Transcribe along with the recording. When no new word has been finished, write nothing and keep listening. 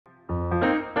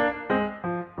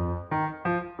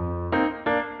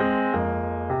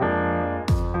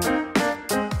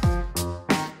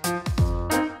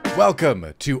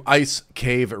Welcome to Ice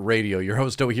Cave Radio. Your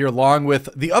host over here, along with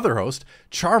the other host,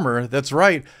 Charmer. That's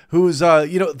right. Who's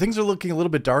things are looking a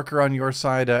little bit darker on your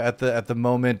side at the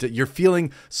moment. You're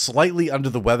feeling slightly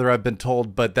under the weather, I've been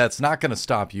told, but that's not going to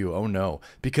stop you. Oh no,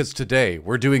 because today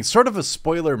we're doing sort of a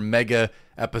spoiler mega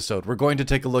episode. We're going to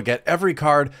take a look at every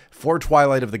card for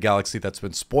Twilight of the Galaxy that's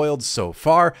been spoiled so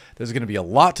far. There's going to be a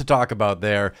lot to talk about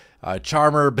there.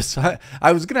 Charmer,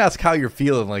 I was gonna ask how you're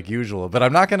feeling like usual, but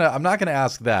I'm not gonna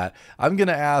ask that. I'm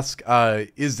gonna ask,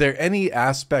 is there any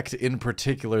aspect in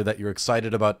particular that you're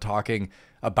excited about talking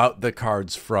about the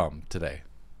cards from today?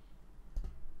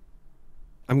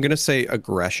 I'm gonna say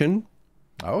aggression.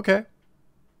 Okay.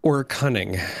 Or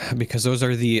cunning, because those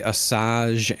are the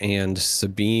Asajj and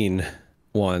Sabine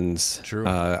ones. True.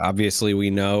 Obviously, we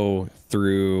know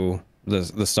through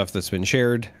the stuff that's been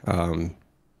shared.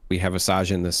 We have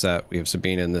Asajj in this set. We have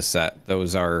Sabine in this set.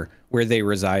 Those are where they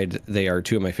reside. They are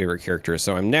two of my favorite characters,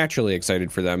 so I'm naturally excited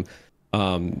for them.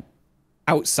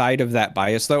 Outside of that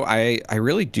bias, though, I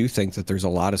really do think that there's a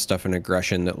lot of stuff in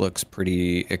aggression that looks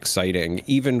pretty exciting,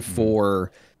 even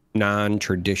for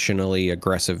non-traditionally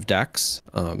aggressive decks.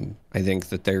 I think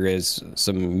that there is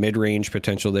some mid-range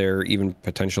potential there, even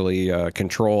potentially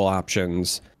control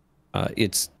options.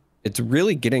 It's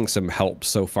really getting some help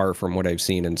so far from what I've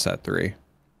seen in set 3.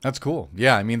 That's cool.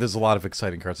 Yeah, I mean, there's a lot of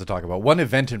exciting cards to talk about. One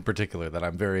event in particular that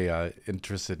I'm very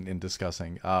interested in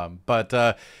discussing. But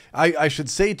I should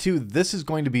say, too, this is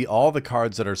going to be all the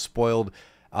cards that are spoiled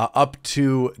up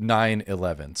to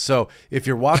 9/11. So if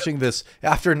you're watching this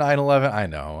after 9/11, I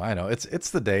know,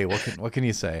 it's the day. What can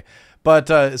you say?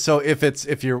 But so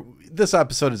this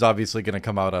episode is obviously going to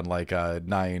come out on like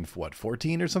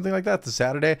 9/14 or something like that, the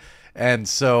Saturday. And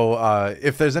so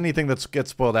if there's anything that gets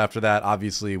spoiled after that,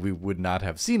 obviously we would not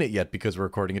have seen it yet because we're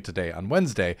recording it today on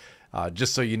Wednesday.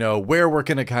 Just so you know where we're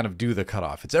going to kind of do the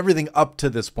cutoff. It's everything up to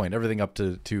this point, everything up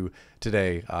to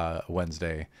today,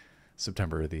 Wednesday,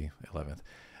 September the 11th.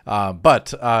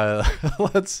 But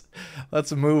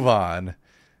let's move on.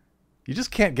 You just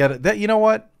can't get it. You know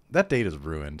what? That date is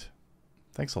ruined.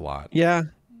 Thanks a lot. Yeah.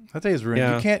 That day is ruined.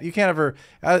 Yeah. You can't ever,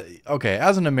 okay,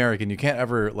 as an American, you can't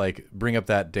ever like bring up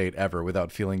that date ever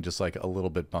without feeling just like a little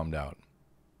bit bummed out.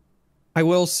 I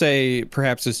will say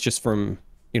perhaps it's just from,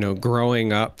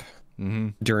 growing up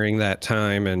during that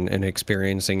time and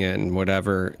experiencing it and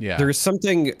whatever. Yeah. There's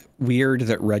something weird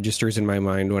that registers in my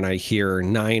mind when I hear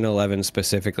 9/11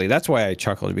 specifically. That's why I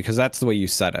chuckled, because that's the way you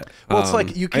said it. Well, it's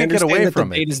like you can't get away from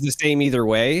the date is the same either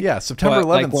way. Yeah, September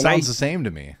 11th sounds the same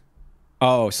to me.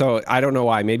 Oh, so I don't know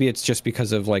why. Maybe it's just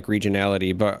because of like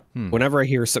regionality, but whenever I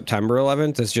hear September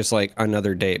 11th, it's just like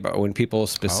another date. But when people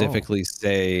specifically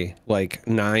say like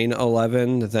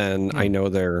 9/11, then I know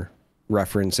they're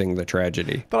referencing the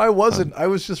tragedy. But I wasn't. I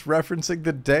was just referencing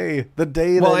the day that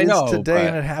is today,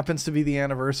 and it happens to be the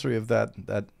anniversary of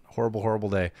that horrible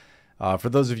day. For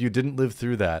those of you who didn't live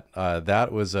through that,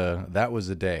 that was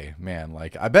a day, man.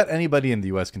 Like, I bet anybody in the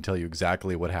U.S. can tell you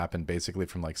exactly what happened, basically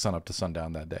from like sun up to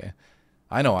sundown that day.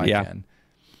 I know I can.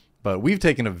 But we've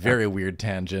taken a very weird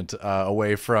tangent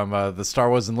away from the Star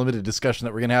Wars Unlimited discussion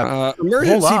that we're gonna have.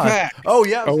 Emergency pack. Oh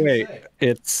yeah. Oh wait,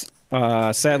 it's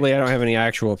sadly I don't have any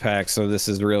actual packs, so this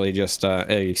is really just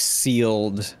a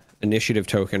sealed initiative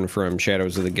token from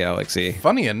Shadows of the Galaxy.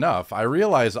 Funny enough, I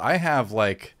realize I have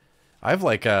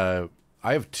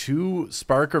 2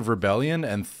 Spark of Rebellion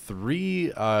and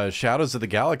 3 Shadows of the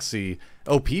Galaxy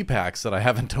OP packs that I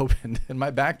haven't opened in my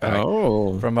backpack.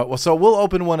 Oh. So we'll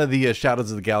open one of the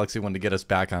Shadows of the Galaxy one to get us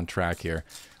back on track here.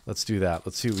 Let's do that.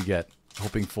 Let's see what we get.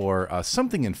 Hoping for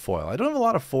something in foil. I don't have a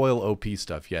lot of foil OP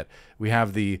stuff yet. We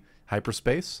have the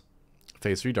Hyperspace,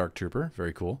 Phase 3 Dark Trooper.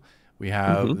 Very cool. We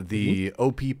have the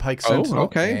OP Pike Sentinel. Oh,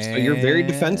 okay. So you're very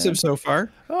defensive so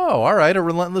far. Oh, all right. A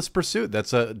Relentless Pursuit.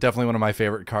 That's definitely one of my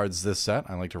favorite cards this set.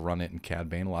 I like to run it in Cad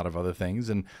Bane, a lot of other things.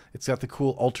 And it's got the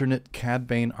cool alternate Cad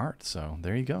Bane art. So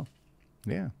there you go.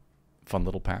 Yeah. Fun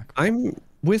little pack. I'm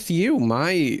with you.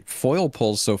 My foil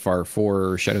pulls so far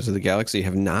for Shadows of the Galaxy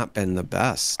have not been the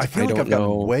best. I feel like I've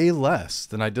gotten way less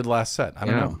than I did last set. I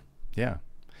don't know. Yeah.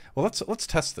 Well, let's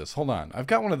test this. Hold on. I've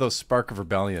got one of those Spark of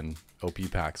Rebellion OP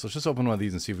packs. Let's just open one of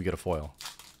these and see if we get a foil.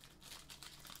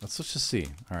 Let's just see.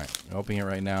 All right, I'm opening it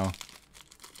right now.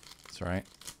 That's all right.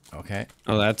 Okay.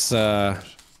 Oh, that's a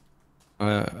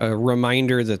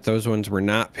reminder that those ones were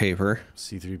not paper.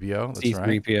 C-3PO. That's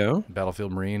C-3PO. Right.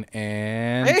 Battlefield Marine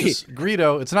and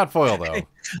Greedo. It's not foil though. Hey,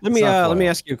 let me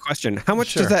ask you a question. How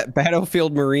much does that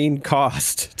Battlefield Marine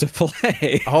cost to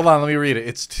play? Hold on, let me read it.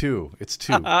 It's 2. It's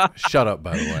 2. Shut up,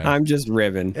 by the way. I'm just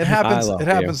ribbing. It happens. It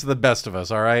happens to the best of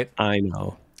us. All right. I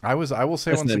know. I will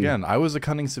say once again, I was a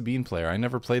cunning Sabine player. I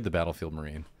never played the Battlefield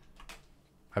Marine.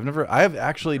 I have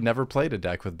actually never played a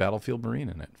deck with Battlefield Marine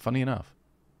in it. Funny enough.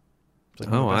 It's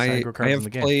like one of the best aggro cards I in have the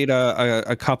game. played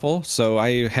a couple. So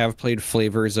I have played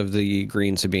flavors of the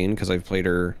Green Sabine because I've played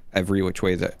her every which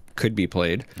way that could be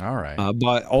played. All right.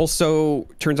 But also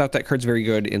turns out that card's very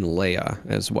good in Leia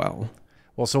as well.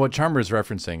 Well, so what Charmer is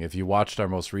referencing, if you watched our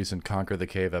most recent Conquer the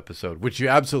Cave episode, which you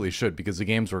absolutely should because the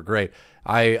games were great,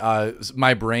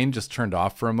 my brain just turned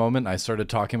off for a moment. I started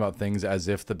talking about things as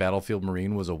if the Battlefield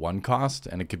Marine was a 1-cost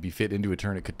and it could be fit into a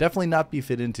turn it could definitely not be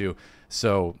fit into.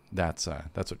 So that's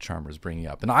what Charmer is bringing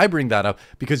up. And I bring that up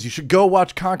because you should go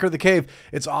watch Conquer the Cave.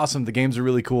 It's awesome. The games are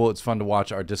really cool. It's fun to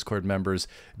watch our Discord members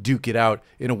duke it out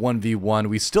in a 1v1.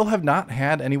 We still have not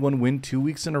had anyone win 2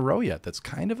 weeks in a row yet. That's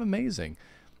kind of amazing.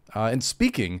 And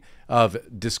speaking of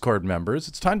Discord members,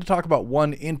 it's time to talk about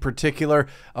one in particular,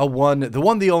 the one,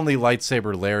 the only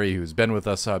Lightsaber Larry, who's been with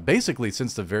us basically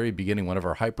since the very beginning, one of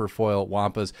our Hyperfoil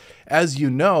Wampas. As you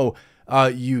know,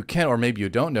 you can, or maybe you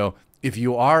don't know, if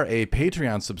you are a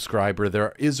Patreon subscriber,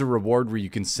 there is a reward where you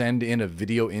can send in a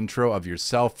video intro of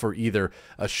yourself for either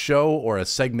a show or a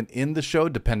segment in the show,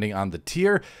 depending on the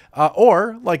tier.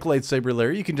 Or, like Lightsaber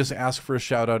Larry, you can just ask for a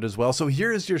shout out as well. So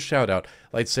here is your shout out,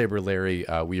 Lightsaber Larry.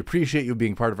 We appreciate you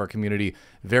being part of our community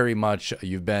very much.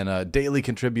 You've been a daily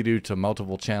contributor to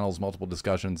multiple channels, multiple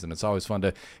discussions, and it's always fun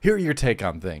to hear your take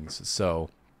on things.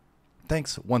 So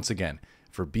thanks once again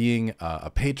for being a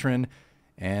patron.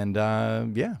 And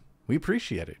yeah. We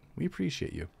appreciate it. We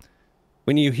appreciate you.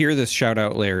 When you hear this shout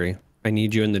out, Larry, I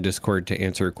need you in the Discord to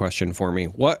answer a question for me.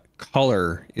 What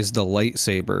color is the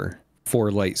lightsaber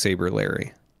for Lightsaber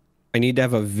Larry? I need to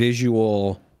have a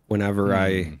visual whenever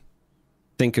I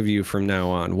think of you from now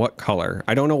on. What color?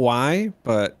 I don't know why,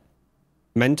 but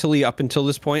mentally up until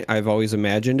this point, I've always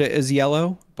imagined it as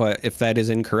yellow. But if that is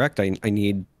incorrect, I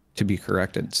need to be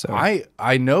corrected. So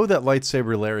I know that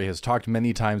Lightsaber Larry has talked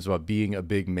many times about being a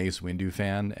big Mace Windu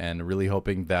fan and really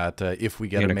hoping that if we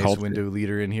get a Mace Windu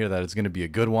leader in here, that it's going to be a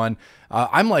good one.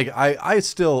 I'm like, I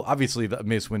still, obviously the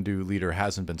Mace Windu leader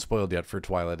hasn't been spoiled yet for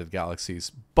Twilight of the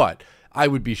Galaxies, but I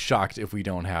would be shocked if we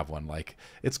don't have one. Like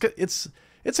it's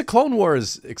a Clone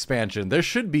Wars expansion. There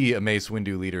should be a Mace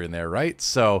Windu leader in there, right?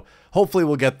 So hopefully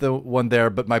we'll get the one there.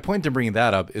 But my point in bringing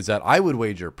that up is that I would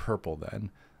wager purple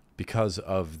then, because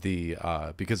of the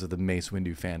Mace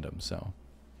Windu fandom. So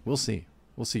we'll see.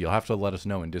 We'll see. You'll have to let us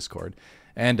know in Discord.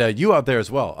 And you out there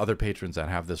as well, other patrons that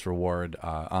have this reward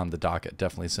on the docket,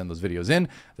 definitely send those videos in.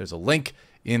 There's a link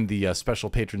in the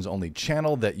special patrons only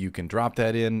channel that you can drop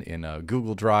that in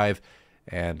Google Drive.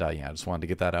 And yeah, I just wanted to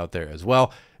get that out there as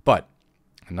well. But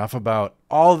enough about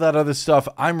all that other stuff.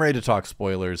 I'm ready to talk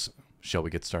spoilers. Shall we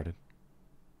get started?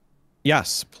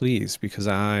 Yes, please, because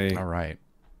all right.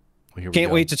 Well,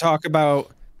 can't wait to talk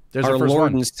about our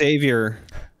Lord and Savior,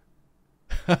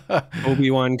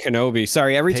 Obi-Wan Kenobi.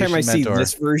 Sorry, every time I see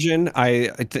this version,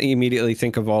 I immediately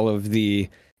think of all of the,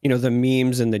 the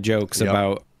memes and the jokes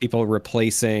about people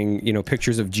replacing,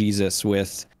 pictures of Jesus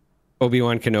with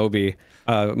Obi-Wan Kenobi.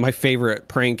 My favorite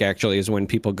prank actually is when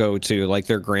people go to like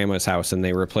their grandma's house and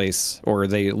they replace or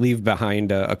they leave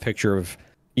behind a picture of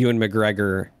Ewan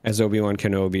McGregor as Obi-Wan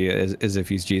Kenobi as if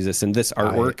he's Jesus. And this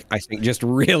artwork, I think, just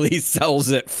really sells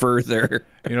it further.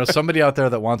 Somebody out there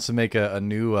that wants to make a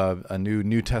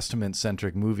New Testament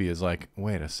centric movie is like,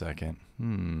 wait a second.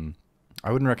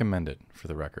 I wouldn't recommend it for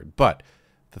the record, but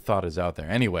the thought is out there.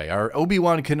 Anyway, our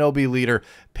Obi-Wan Kenobi leader,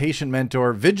 patient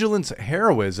mentor, vigilance,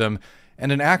 heroism,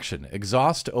 and an action.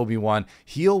 Exhaust Obi-Wan,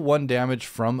 heal 1 damage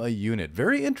from a unit.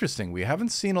 Very interesting. We haven't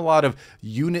seen a lot of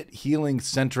unit healing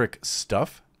centric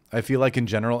stuff, I feel like, in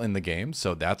general in the game,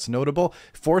 so that's notable.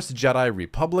 Force Jedi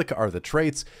Republic are the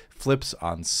traits. Flips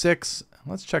on 6.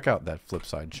 Let's check out that flip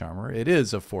side Charmer. It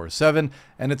is a 4/7,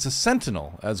 and it's a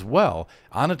Sentinel as well.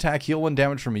 On attack, heal 1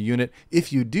 damage from a unit.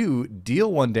 If you do,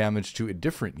 deal 1 damage to a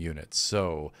different unit.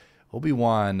 So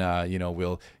Obi-Wan,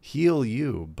 will heal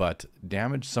you, but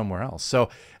damage somewhere else. So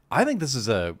I think this is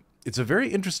it's a very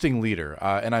interesting leader,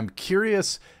 and I'm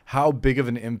curious how big of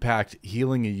an impact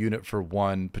healing a unit for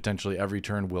 1 potentially every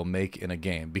turn will make in a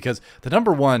game, because the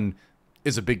number 1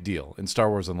 is a big deal in Star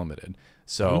Wars Unlimited.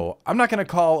 So I'm not going to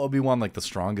call Obi-Wan like the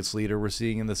strongest leader we're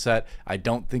seeing in the set. I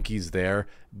don't think he's there,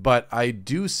 but I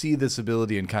do see this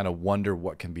ability and kind of wonder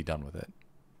what can be done with it.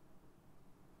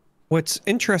 What's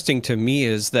interesting to me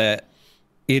is that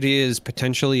it is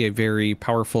potentially a very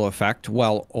powerful effect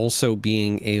while also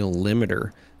being a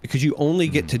limiter, because you only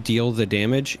get to deal the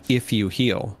damage if you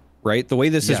heal, right? The way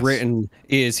this is written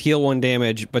is heal 1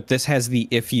 damage, but this has the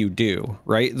if you do,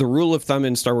 right? The rule of thumb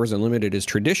in Star Wars Unlimited is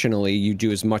traditionally you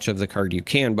do as much of the card you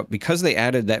can, but because they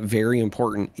added that very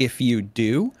important if you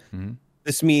do,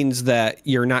 This means that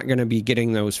you're not going to be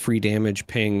getting those free damage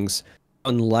pings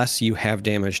unless you have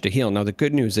damage to heal. Now, the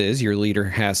good news is your leader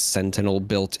has Sentinel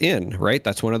built in, right?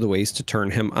 That's one of the ways to turn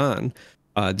him on.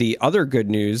 The other good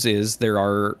news is there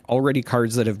are already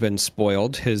cards that have been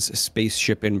spoiled, his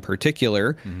spaceship in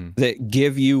particular, that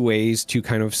give you ways to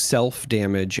kind of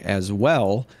self-damage as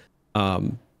well.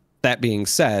 That being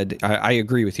said, I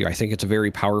agree with you. I think it's a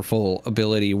very powerful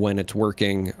ability when it's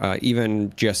working.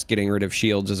 Even just getting rid of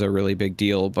shields is a really big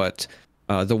deal, but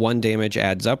the 1 damage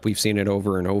adds up. We've seen it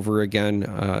over and over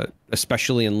again,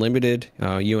 especially in Limited.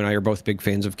 You and I are both big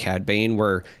fans of Cad Bane,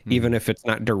 where even if it's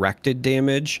not directed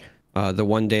damage, the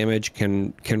 1 damage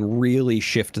can really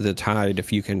shift the tide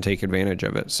if you can take advantage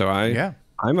of it. So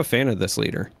I'm a fan of this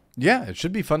leader. Yeah, it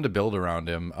should be fun to build around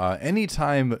him.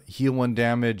 Anytime heal 1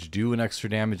 damage, do an extra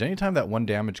damage, anytime that 1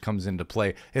 damage comes into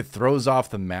play, it throws off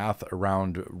the math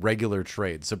around regular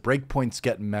trades. The breakpoints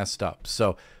get messed up.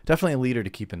 So definitely a leader to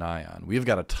keep an eye on. We've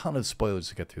got a ton of spoilers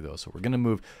to get through, though, so we're going to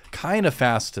move kind of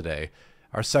fast today.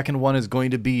 Our second one is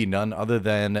going to be none other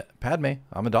than Padme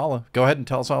Amidala. Go ahead and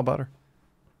tell us all about her.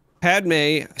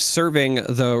 Padme, serving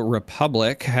the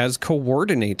Republic, has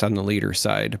Coordinate on the leader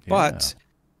side, but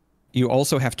you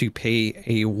also have to pay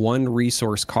a 1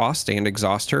 resource cost and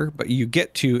exhaust her, but you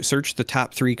get to search the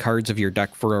top 3 cards of your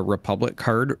deck for a Republic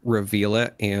card, reveal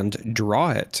it, and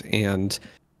draw it. And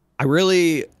I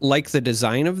really like the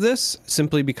design of this,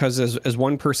 simply because, as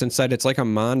one person said, it's like a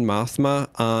Mon Mothma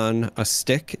on a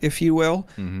stick, if you will.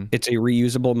 It's a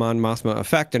reusable Mon Mothma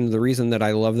effect, and the reason that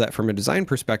I love that from a design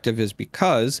perspective is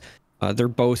because they're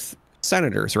both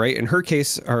senators, right? In her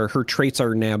case, her traits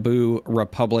are Naboo,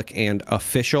 Republic, and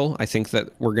official. I think that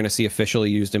we're going to see official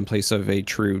used in place of a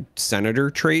true senator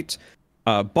trait.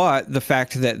 But the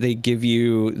fact that they give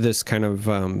you this kind of,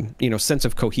 sense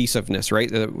of cohesiveness, right?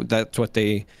 That's what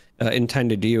they intend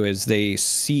to do, is they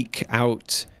seek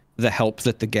out the help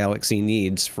that the galaxy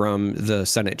needs from the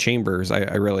Senate chambers. I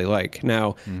really like.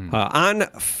 Now, on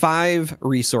 5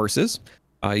 resources,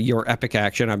 your epic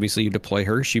action, obviously you deploy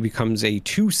her. She becomes a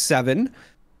 2/7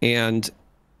 and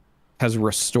has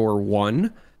Restore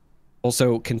 1.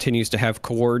 Also continues to have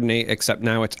Coordinate, except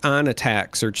now it's on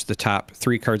attack. Search the top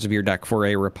 3 cards of your deck for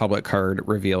a Republic card,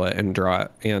 reveal it, and draw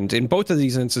it. And in both of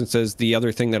these instances, the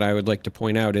other thing that I would like to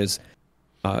point out is,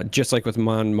 just like with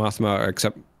Mon Mothma,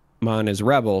 except Mon is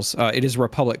Rebels, it is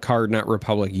Republic card, not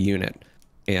Republic unit.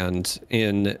 And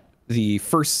in the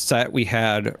first set, we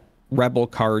had Rebel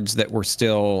cards that were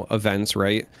still events,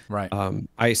 right? Right.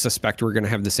 I suspect we're going to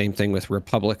have the same thing with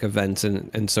Republic events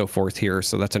and so forth here.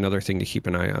 So that's another thing to keep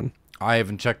an eye on. I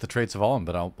haven't checked the traits of all of them,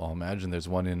 but I'll imagine there's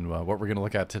one in what we're going to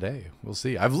look at today. We'll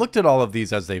see. I've looked at all of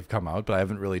these as they've come out, but I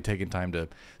haven't really taken time to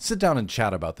sit down and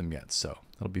chat about them yet. So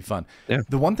it'll be fun. Yeah.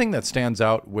 The one thing that stands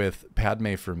out with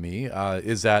Padme for me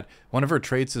is that one of her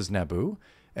traits is Naboo,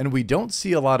 and we don't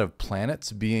see a lot of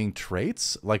planets being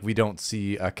traits. Like we don't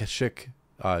see a Kashyyyk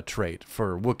trait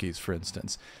for Wookiees, for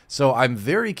instance. So I'm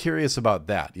very curious about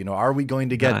that. You know, are we going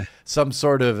to get some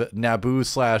sort of Naboo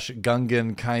 /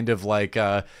 Gungan kind of like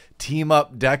team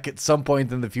up deck at some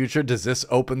point in the future? Does this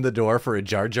open the door for a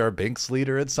Jar Jar Binks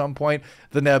leader at some point?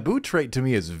 The Naboo trait to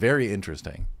me is very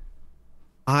interesting.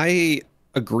 I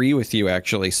agree with you,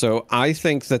 actually. So I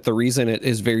think that the reason it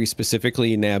is very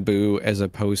specifically Naboo as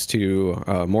opposed to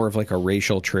more of like a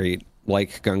racial trait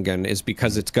like Gungan is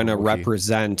because it's going to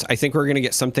represent, I think we're going to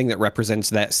get something that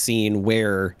represents that scene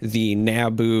where the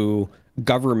Naboo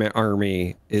government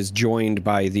army is joined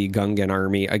by the Gungan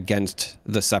army against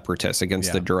the separatists,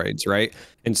 against the droids, right?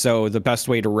 And so the best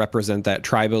way to represent that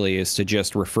tribally is to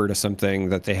just refer to something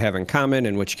that they have in common,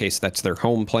 in which case that's their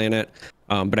home planet.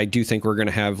 But I do think we're going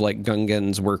to have like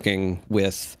Gungans working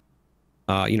with,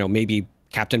 maybe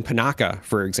Captain Panaka,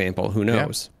 for example. Who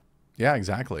knows? Yeah,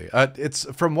 exactly. It's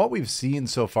from what we've seen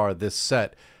so far this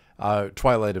set,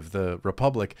 Twilight of the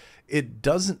Republic, it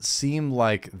doesn't seem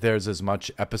like there's as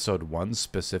much episode 1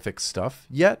 specific stuff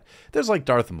yet. There's like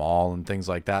Darth Maul and things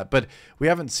like that, but we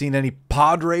haven't seen any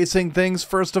pod racing things,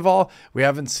 first of all. We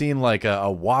haven't seen like a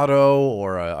Watto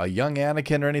or a young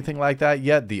Anakin or anything like that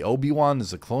yet. The Obi-Wan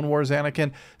is a Clone Wars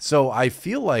Anakin. So I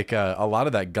feel like a lot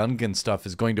of that Gungan stuff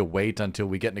is going to wait until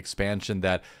we get an expansion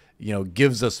that, you know,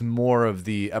 gives us more of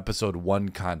the episode 1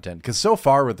 content. Because so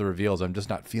far with the reveals, I'm just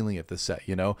not feeling it this set,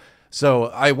 you know? So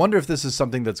I wonder if this is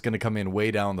something that's going to come in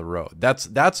way down the road.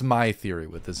 That's my theory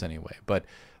with this anyway. But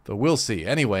we'll see.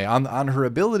 Anyway, on her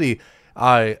ability,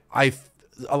 a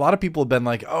lot of people have been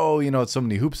like, oh, you know, it's so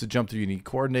many hoops to jump through. You need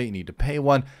Coordinate. You need to pay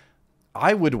one.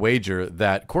 I would wager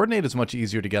that Coordinate is much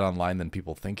easier to get online than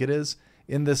people think it is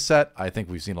in this set. I think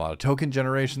we've seen a lot of token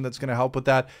generation that's going to help with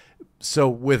that. So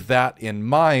with that in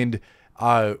mind,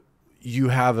 you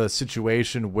have a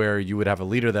situation where you would have a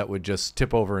leader that would just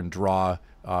tip over and draw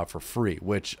for free,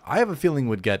 which I have a feeling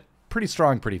would get pretty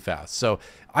strong pretty fast. So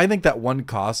I think that one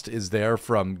cost is there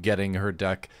from getting her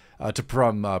deck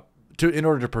in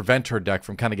order to prevent her deck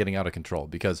from kind of getting out of control,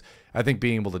 because I think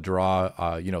being able to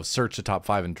draw, search the top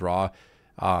 5 and draw,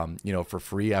 for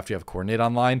free after you have Coordinate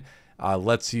online,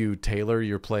 lets you tailor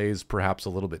your plays perhaps a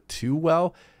little bit too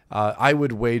well. I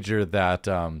would wager that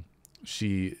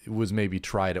she was maybe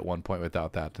tried at one point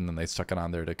without that, and then they stuck it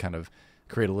on there to kind of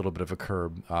create a little bit of a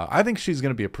curb. I think she's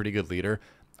going to be a pretty good leader.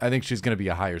 I think she's going to be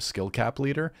a higher skill cap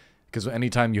leader, because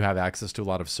anytime you have access to a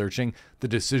lot of searching, the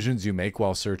decisions you make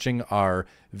while searching are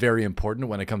very important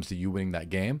when it comes to you winning that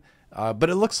game. But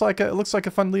it looks like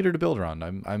a fun leader to build around.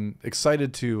 I'm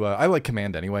excited to. I like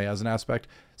command anyway as an aspect,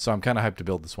 so I'm kind of hyped to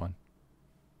build this one.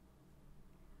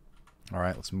 All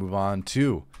right, let's move on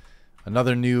to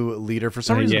another new leader. For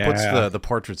some reason, it puts the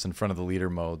portraits in front of the leader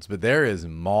modes, but there is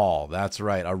Maul. That's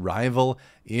right, Arrival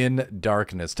in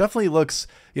Darkness. Definitely looks,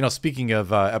 speaking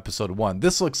of episode 1,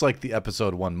 this looks like the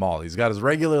episode 1 Maul. He's got his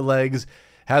regular legs,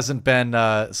 hasn't been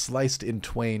sliced in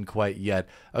twain quite yet.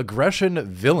 Aggression,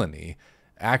 villainy,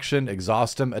 action,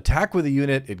 exhaust him, attack with a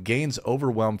unit. It gains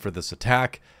overwhelm for this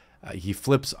attack. He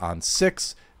flips on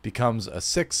 6, becomes a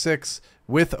 6/6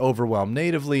 with overwhelm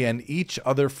natively, and each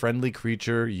other friendly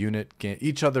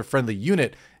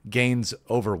unit gains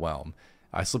overwhelm.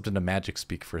 I slipped into magic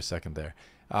speak for a second there,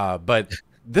 but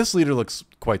this leader looks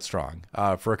quite strong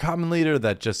for a common leader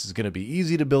that just is going to be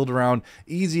easy to build around,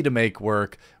 easy to make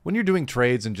work. When you're doing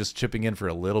trades and just chipping in for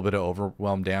a little bit of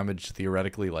overwhelm damage,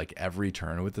 theoretically, like every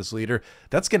turn with this leader,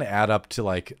 that's going to add up to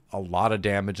like a lot of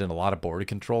damage and a lot of board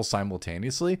control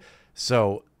simultaneously.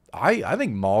 So I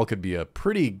think Maul could be a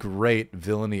pretty great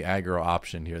villainy aggro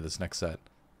option here this next set.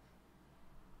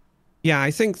 Yeah, I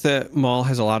think that Maul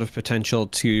has a lot of potential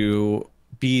to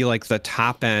be like the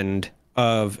top end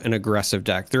of an aggressive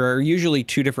deck. There are usually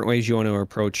 2 different ways you want to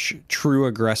approach true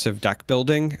aggressive deck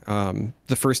building.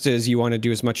 The first is you want to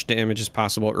do as much damage as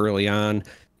possible early on,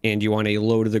 and you want a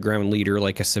low to the ground leader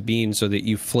like a Sabine so that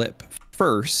you flip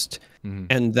first.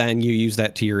 And then you use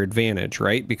that to your advantage,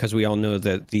 right? Because we all know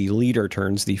that the leader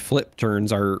turns, the flip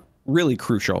turns, are really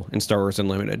crucial in Star Wars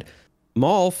Unlimited.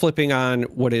 Maul flipping on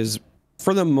what is,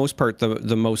 for the most part,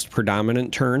 the most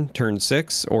predominant turn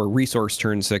 6, or resource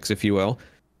turn 6, if you will,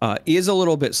 is a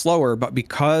little bit slower, but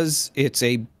because it's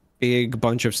a big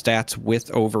bunch of stats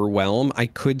with overwhelm, I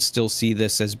could still see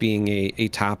this as being a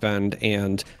top end,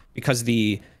 and because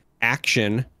the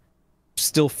action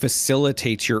still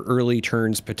facilitates your early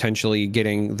turns potentially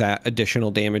getting that additional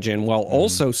damage in while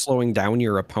also slowing down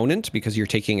your opponent because you're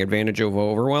taking advantage of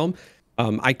overwhelm.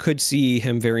 I could see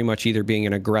him very much either being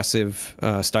an aggressive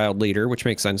styled leader, which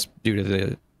makes sense due to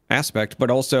the aspect,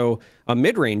 but also a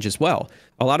mid-range as well.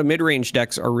 A lot of mid-range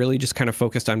decks are really just kind of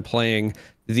focused on playing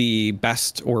the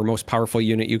best or most powerful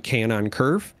unit you can on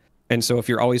curve. And so if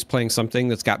you're always playing something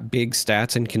that's got big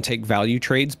stats and can take value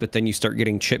trades, but then you start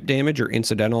getting chip damage or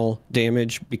incidental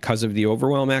damage because of the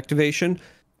overwhelm activation,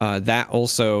 that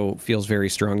also feels very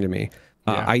strong to me.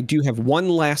 I do have one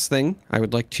last thing I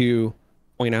would like to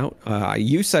point out.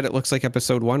 You said it looks like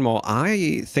episode 1 Maul.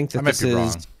 I think that this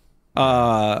is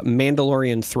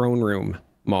Mandalorian Throne Room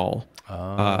Maul.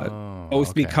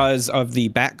 Both because of the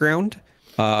background,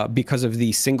 because of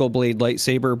the single blade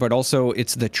lightsaber, but also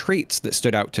it's the traits that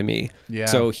stood out to me. Yeah,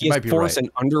 so he has Force and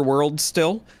Underworld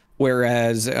still,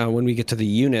 whereas when we get to the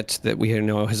unit that we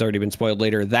know has already been spoiled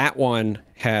later, that one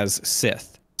has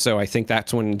Sith. So I think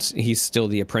that's when he's still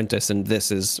the apprentice, and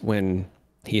this is when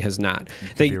he has not.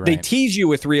 They tease you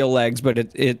with real legs,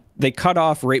 but they cut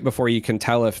off right before you can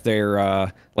tell if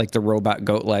they're like the robot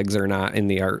goat legs or not in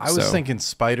the art. I was thinking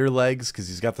spider legs because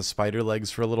he's got the spider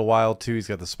legs for a little while too. He's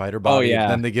got the spider body. Oh, yeah.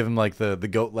 And then they give him like the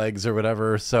goat legs or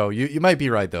whatever. So you might be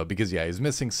right though, because yeah, he's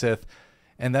missing Sith,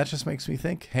 and that just makes me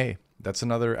think, hey, that's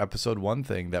another episode 1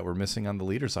 thing that we're missing on the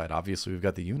leader side. Obviously, we've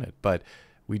got the unit, but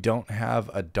we don't have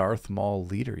a Darth Maul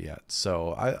leader yet.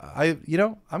 So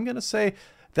I'm gonna say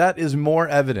that is more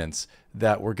evidence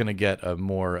that we're going to get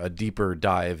a deeper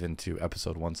dive into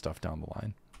episode 1 stuff down the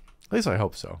line. At least I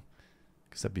hope so,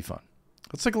 because that'd be fun.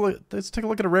 Let's take a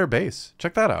look at a rare base.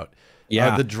 Check that out.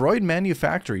 Yeah. The Droid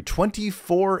Manufactory,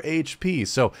 24 HP.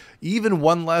 So even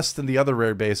 1 less than the other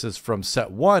rare bases from set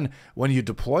 1. When you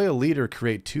deploy a leader,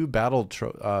 create 2 battle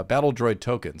droid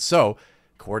tokens. So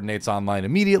coordinates online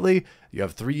immediately. You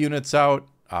have 3 units out.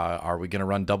 Are we going to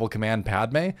run double command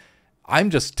Padme? I'm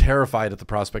just terrified at the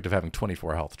prospect of having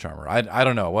 24 health Charmer. I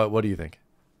don't know. What do you think?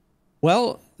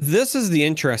 Well, this is the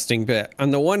interesting bit.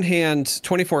 On the one hand,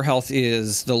 24 health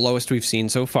is the lowest we've seen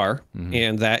so far,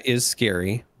 and that is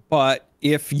scary. But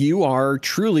if you are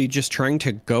truly just trying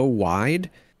to go wide,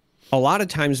 a lot of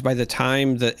times by the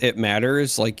time that it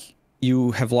matters, like,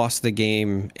 you have lost the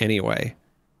game anyway.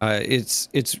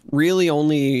 It's really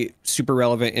only super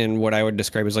relevant in what I would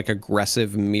describe as like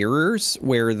aggressive mirrors,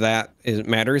 where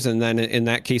matters. And then in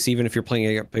that case, even if you're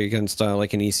playing up against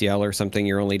like an ECL or something,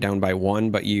 you're only down by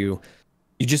 1, but you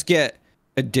just get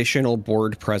additional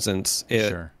board presence.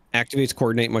 It activates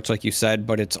coordinate, much like you said,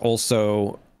 but it's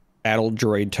also battle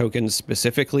droid tokens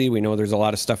specifically. We know there's a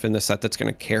lot of stuff in the set that's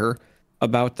going to care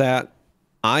about that.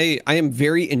 I am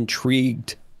very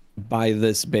intrigued by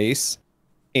this base,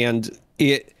 and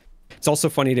it's also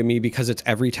funny to me because it's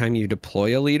every time you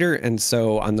deploy a leader. And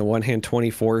so on the one hand,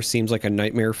 24 seems like a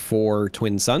nightmare for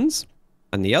Twin Suns.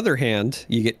 On the other hand,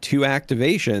 you get 2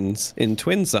 activations in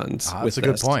Twin Suns. That's a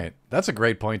good point. That's a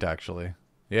great point, actually.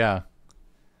 Yeah.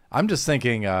 I'm just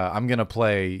thinking I'm going to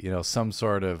play, some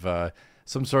sort of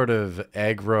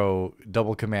aggro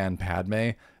double command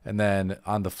Padme, and then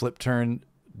on the flip turn,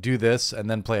 do this,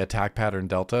 and then play attack pattern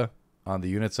Delta on the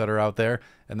units that are out there,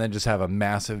 and then just have a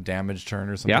massive damage turn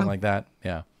or something like that.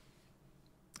 Yeah.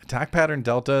 Attack pattern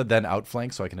Delta, then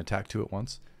outflank so I can attack 2 at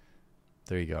once.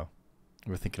 There you go.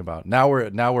 We're thinking about now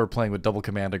we're playing with double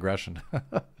command aggression.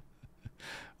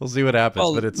 We'll see what happens.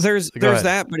 Well, but there's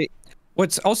that, but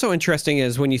what's also interesting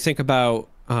is when you think about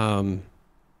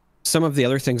some of the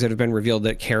other things that have been revealed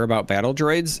that care about battle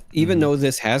droids, even though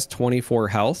this has 24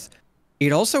 health,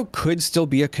 it also could still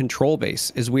be a control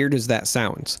base, as weird as that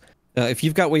sounds. If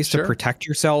you've got ways to protect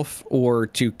yourself or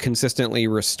to consistently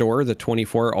restore, the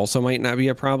 24 also might not be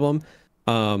a problem.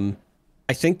 I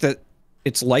think that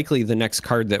it's likely the next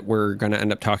card that we're going to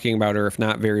end up talking about, or if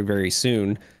not very, very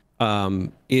soon,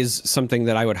 is something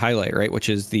that I would highlight, right? Which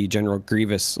is the General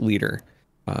Grievous leader.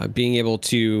 Being able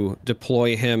to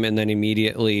deploy him and then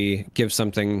immediately give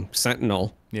something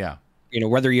Sentinel. Yeah.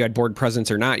 Whether you had board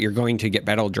presence or not, you're going to get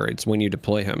battle droids when you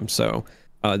deploy him. So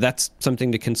that's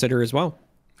something to consider as well.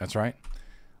 That's right.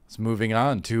 Let's moving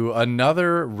on to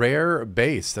another rare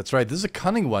base. That's right. This is a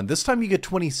cunning one. This time you get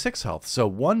 26 health. So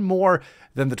 1 more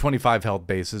than the 25 health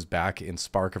bases back in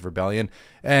Spark of Rebellion.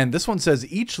 And this one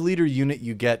says each leader unit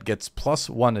you get gets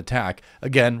 +1 attack.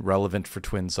 Again, relevant for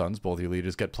Twin Suns. Both your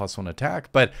leaders get +1 attack.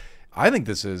 But I think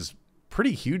this is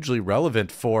pretty hugely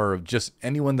relevant for just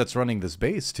anyone that's running this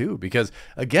base too, because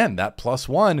again, that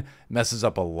 +1 messes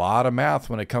up a lot of math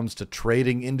when it comes to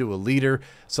trading into a leader,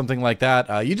 something like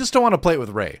that. You just don't want to play it with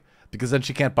Rey, because then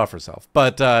she can't buff herself.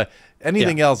 But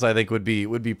anything else I think would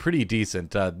be pretty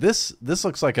decent. This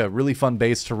looks like a really fun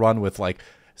base to run with, like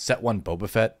set 1 Boba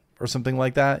Fett or something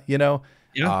like that,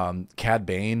 Cad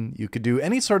Bane. You could do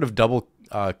any sort of double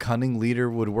cunning leader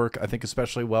would work, I think,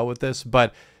 especially well with this.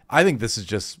 But I think this is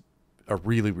just a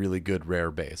really, really good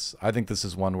rare base. I think this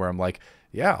is one where I'm like,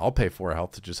 yeah, I'll pay 4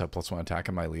 health to just have +1 attack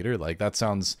on my leader. Like that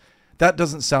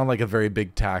doesn't sound like a very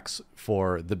big tax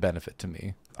for the benefit to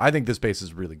me. I think this base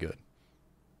is really good.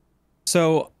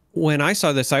 So when I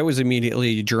saw this, I was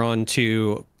immediately drawn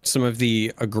to some of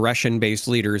the aggression-based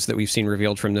leaders that we've seen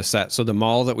revealed from this set. So the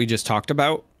Maul that we just talked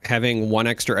about, having 1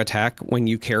 extra attack when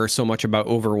you care so much about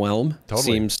overwhelm,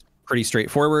 seems pretty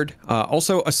straightforward.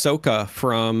 Also Ahsoka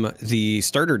from the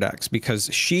starter decks, because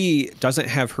she doesn't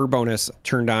have her bonus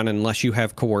turned on unless you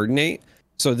have coordinate.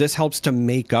 So this helps to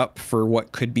make up for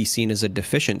what could be seen as a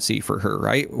deficiency for her,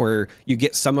 right? Where you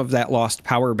get some of that lost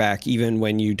power back even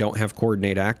when you don't have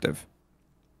coordinate active.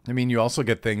 I mean, you also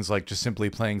get things like just simply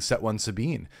playing set 1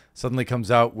 Sabine suddenly comes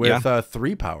out with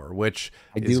 3 power, which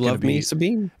I do love me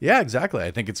Sabine. Yeah, exactly. I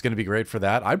think it's going to be great for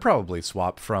that. I'd probably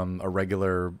swap from a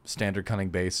regular standard cunning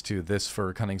base to this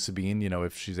for cunning Sabine,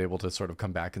 if she's able to sort of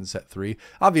come back in set 3.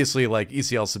 Obviously, like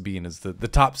ECL Sabine is the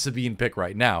top Sabine pick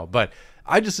right now, but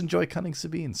I just enjoy cunning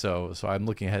Sabine, so I'm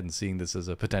looking ahead and seeing this as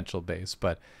a potential base.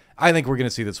 But I think we're going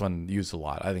to see this one used a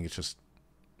lot. I think it's just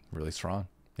really strong.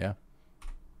 Yeah.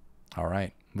 All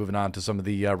right. Moving on to some of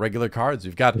the regular cards.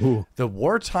 We've got the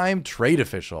Wartime Trade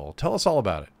Official. Tell us all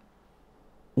about it.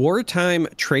 Wartime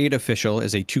Trade Official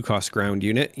is a 2-cost ground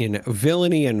unit in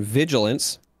Villainy and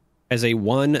Vigilance, as a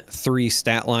 1/3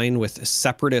 stat line with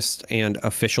Separatist and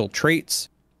Official traits.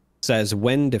 Says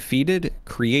when defeated,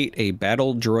 create a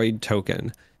battle droid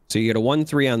token. So you get a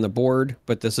 1/3 on the board,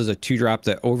 but this is a 2-drop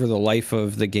that over the life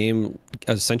of the game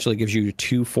essentially gives you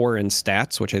 2/4 in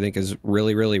stats, which I think is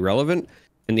really, really relevant.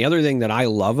 And the other thing that I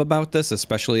love about this,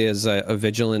 especially as a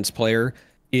Vigilance player,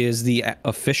 is the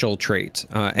official trait.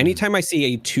 Anytime I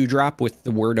see a 2-drop with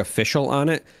the word official on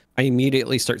it, I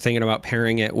immediately start thinking about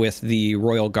pairing it with the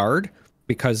Royal Guard,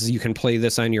 because you can play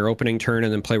this on your opening turn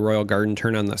and then play Royal Garden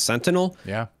turn on the Sentinel.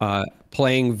 Yeah.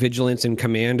 Playing Vigilance and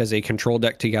Command as a control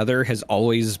deck together has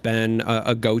always been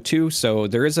a go-to. So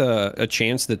there is a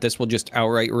chance that this will just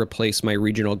outright replace my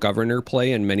Regional Governor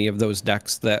play in many of those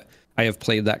decks that I have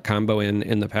played that combo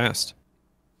in the past.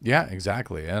 Yeah,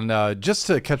 exactly. And just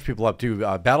to catch people up too,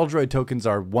 Battle Droid tokens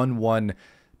are 1/1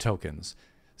 tokens.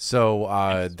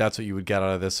 So that's what you would get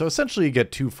out of this. So essentially you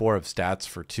get 2/4 of stats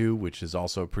for 2, which is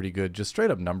also pretty good, just straight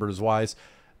up numbers wise.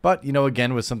 But, you know,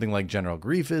 again, with something like General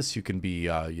Grievous, you can be,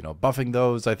 you know, buffing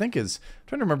those. I think I'm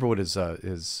trying to remember what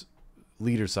his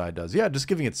leader side does. Yeah, just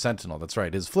giving it Sentinel. That's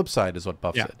right. His flip side is what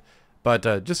buffs it.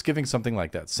 But just giving something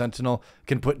like that. Sentinel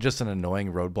can put just an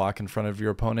annoying roadblock in front of your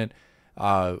opponent.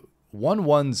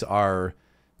 1/1s are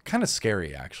kind of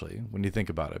scary, actually, when you think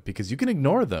about it, because you can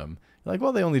ignore them. You're like,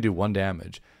 well, they only do 1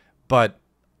 damage. But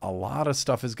a lot of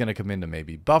stuff is going to come in to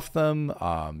maybe buff them.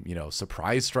 You know,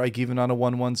 Surprise Strike even on a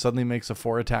 1/1 suddenly makes a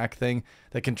 4 attack thing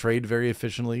that can trade very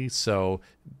efficiently. So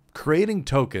creating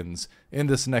tokens in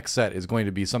this next set is going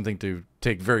to be something to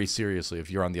take very seriously if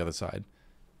you're on the other side.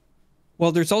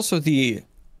 Well, there's also the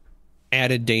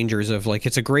added dangers of, like,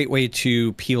 it's a great way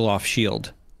to peel off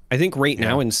shield. I think right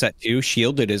now in set 2,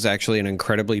 shielded is actually an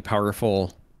incredibly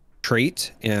powerful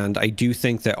trait. And I do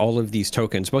think that all of these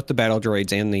tokens, both the battle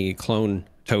droids and the clone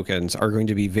tokens, are going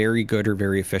to be very good or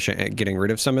very efficient at getting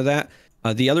rid of some of that.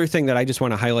 The other thing that I just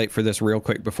want to highlight for this real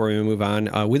quick before we move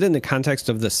on, within the context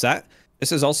of the set,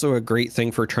 this is also a great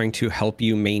thing for trying to help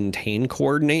you maintain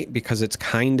coordinate, because it's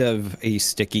kind of a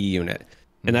sticky unit.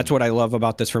 And that's what I love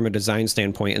about this from a design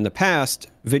standpoint. In the past,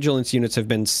 Vigilance units have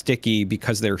been sticky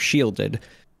because they're shielded.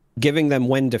 Giving them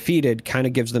when defeated kind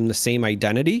of gives them the same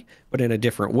identity, but in a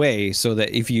different way, so that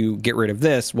if you get rid of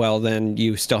this, well, then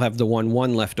you still have the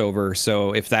 1/1 left over.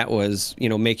 So if that was, you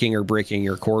know, making or breaking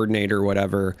your coordinate or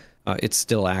whatever, it's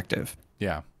still active.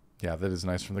 Yeah. Yeah, that is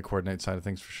nice from the coordinate side of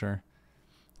things for sure.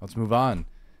 Let's move on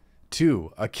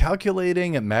to a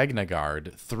Calculating Magna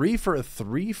Guard, 3 for a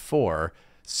 3/4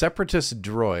 Separatist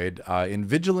droid in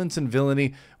Vigilance and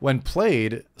Villainy. When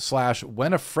played /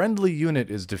 when a friendly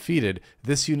unit is defeated,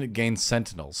 this unit gains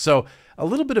Sentinel. So a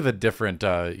little bit of a different,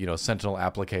 you know, Sentinel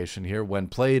application here. When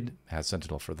played, has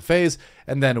Sentinel for the phase,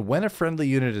 and then when a friendly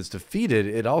unit is defeated,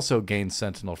 it also gains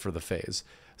Sentinel for the phase.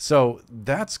 So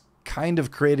that's kind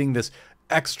of creating this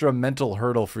extra mental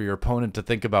hurdle for your opponent to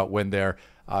think about when they're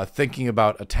thinking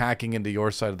about attacking into your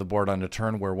side of the board on a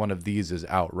turn where one of these is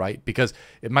out, right? Because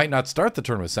it might not start the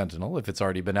turn with Sentinel if it's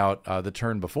already been out the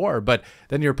turn before, but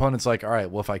then your opponent's like, all right,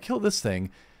 well, if I kill this thing,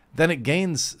 then it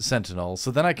gains Sentinel,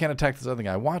 so then I can't attack this other thing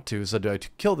I want to, so do I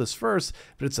kill this first?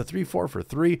 But it's a 3/4 for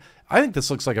 3. I think this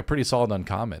looks like a pretty solid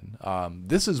uncommon.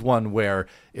 This is one where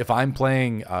if I'm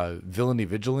playing Villainy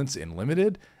Vigilance in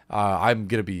Limited, I'm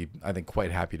going to be, I think,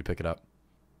 quite happy to pick it up.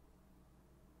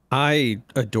 I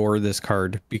adore this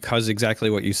card because exactly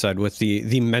what you said with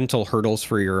the mental hurdles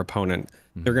for your opponent.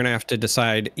 They're going to have to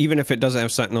decide, even if it doesn't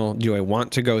have Sentinel, do I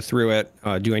want to go through it?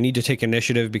 Do I need to take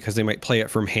initiative because they might play it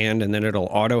from hand and then it'll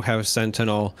auto have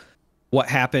Sentinel? What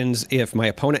happens if my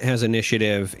opponent has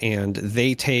initiative and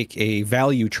they take a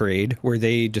value trade where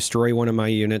they destroy one of my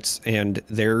units and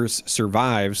theirs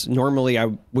survives? Normally,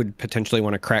 I would potentially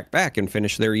want to crack back and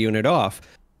finish their unit off.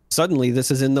 Suddenly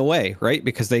this is in the way, right?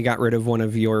 Because they got rid of one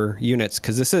of your units.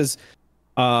 Because this is,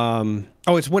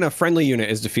 it's when a friendly unit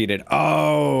is defeated.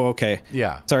 Oh, okay.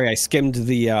 Yeah. Sorry, I skimmed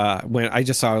the, when I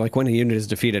just saw like when a unit is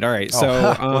defeated. All right. So,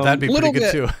 well, that'd be pretty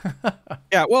good too.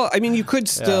 Yeah. Well, I mean, you could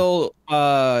still,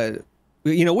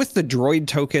 you know, with the droid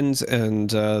tokens and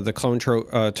the clone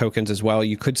tokens as well,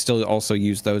 you could still also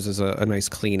use those as a nice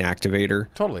clean activator.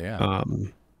 Totally. Yeah.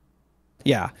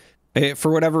 Yeah.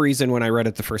 For whatever reason, when I read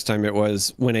it the first time, it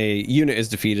was when a unit is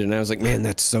defeated, and I was like, man,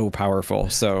 that's so powerful.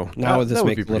 So now this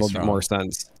makes a little bit more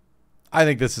sense. I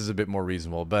think this is a bit more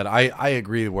reasonable, but I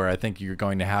agree where I think you're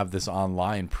going to have this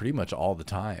online pretty much all the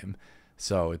time.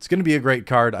 So it's going to be a great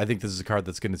card. I think this is a card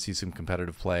that's going to see some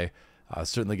competitive play.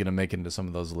 Certainly going to make it into some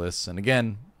of those lists. And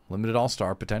again, limited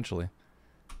all-star potentially.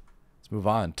 Let's move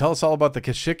on. Tell us all about the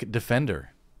Kashyyyk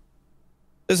Defender.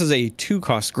 This is a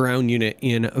 2-cost ground unit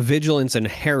in Vigilance and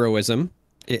Heroism.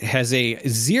 It has a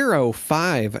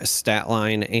 0/5 stat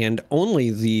line and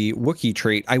only the Wookiee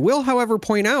trait. I will, however,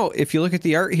 point out, if you look at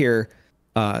the art here,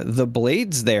 the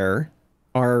blades there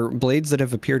are blades that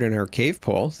have appeared in our cave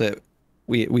poll that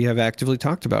we have actively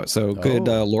talked about. So good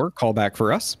lore callback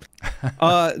for us.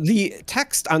 The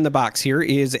text on the box here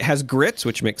is, it has grits,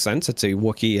 which makes sense. It's a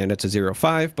Wookiee and it's a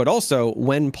 0/5, but also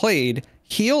when played,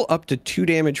 heal up to 2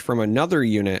 damage from another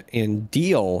unit and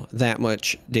deal that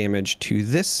much damage to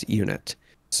this unit.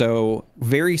 So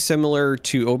very similar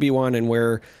to Obi-Wan, and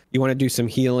where you want to do some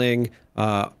healing,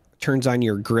 turns on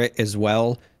your grit as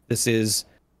well. This is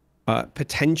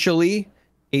potentially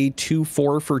a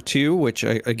 2/4 for 2, which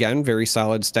again, very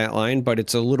solid stat line, but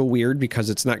it's a little weird because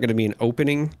it's not going to be an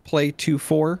opening play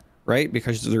 2/4, right?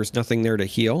 Because there's nothing there to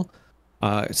heal.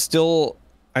 Still,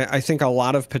 I think a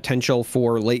lot of potential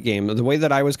for late game. The way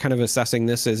that I was kind of assessing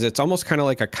this is it's almost kind of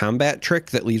like a combat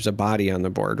trick that leaves a body on the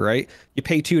board, right? You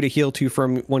pay 2 to heal 2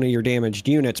 from one of your damaged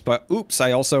units, but oops,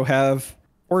 I also have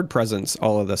board presence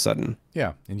all of a sudden.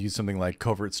 Yeah, and use something like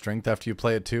Covert Strength after you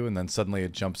play it too, and then suddenly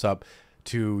it jumps up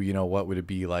to, you know, what would it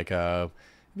be, like a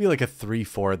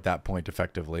 3/4 at that point,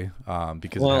 effectively,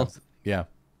 because well, it has, yeah.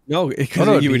 No,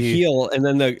 because you would heal, and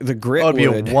then the grit would be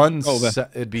a 1/6,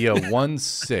 it'd be a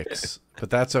 1/6, but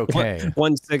that's okay.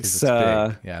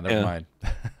 1/6. Yeah, never mind.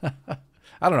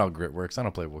 I don't know how grit works. I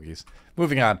don't play Wookiees.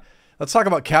 Moving on. Let's talk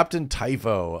about Captain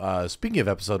Typho. Speaking of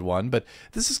episode 1, but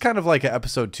this is kind of like an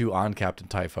episode 2 on Captain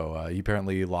Typho. He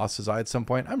apparently lost his eye at some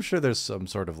point. I'm sure there's some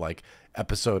sort of like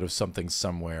episode of something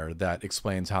somewhere that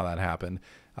explains how that happened.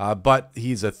 But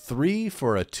he's a 3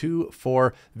 for a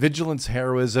 2/4 Vigilance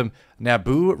Heroism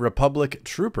Naboo Republic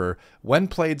Trooper. When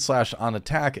played / on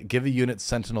attack, give a unit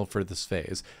Sentinel for this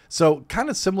phase. So kind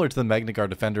of similar to the Magna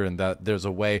Guard Defender in that there's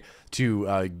a way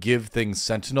to give things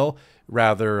Sentinel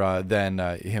rather than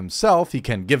himself. He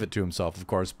can give it to himself, of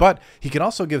course, but he can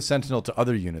also give Sentinel to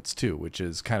other units too, which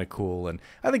is kind of cool, and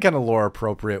I think kind of lore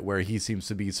appropriate, where he seems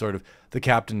to be sort of the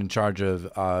captain in charge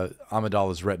of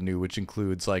Amidala's retinue, which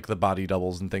includes like the body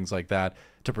doubles and things like that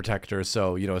to protect her.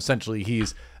 So, you know, essentially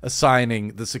he's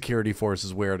assigning the security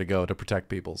forces where to go to protect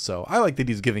people. So I like that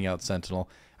he's giving out Sentinel.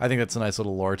 I think that's a nice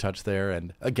little lore touch there.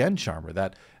 And again, Charmer,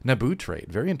 that Naboo trait,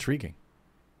 very intriguing.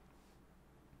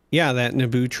 Yeah, that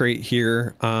Naboo trait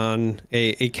here on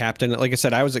a captain. Like I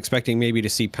said, I was expecting maybe to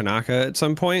see Panaka at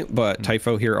some point, but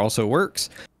Typho here also works.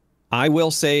 I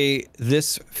will say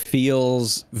this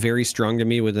feels very strong to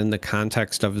me within the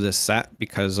context of this set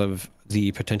because of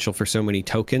the potential for so many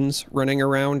tokens running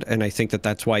around. And I think that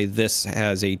that's why this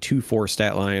has a 2/4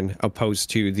 stat line opposed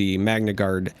to the Magna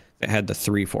Guard that had the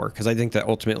 3/4. Because I think that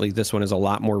ultimately this one is a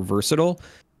lot more versatile.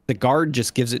 The Guard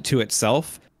just gives it to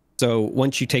itself. So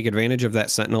once you take advantage of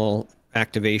that Sentinel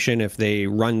activation, if they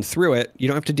run through it, you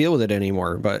don't have to deal with it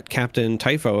anymore. But Captain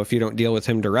Typho, if you don't deal with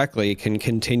him directly, can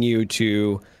continue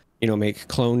to, you know, make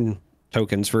clone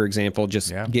tokens, for example,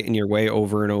 just get in your way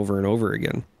over and over and over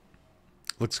again.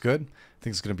 Looks good. I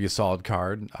think it's going to be a solid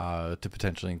card to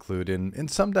potentially include in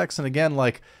some decks. And again,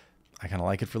 like, I kind of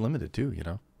like it for limited too, you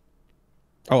know?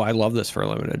 Oh, I love this for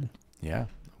limited. Yeah.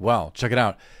 Well, check it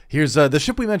out. Here's the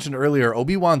ship we mentioned earlier,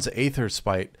 Obi-Wan's Aether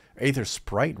Sprite,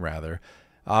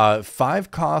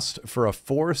 5 cost for a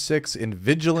 4/6 in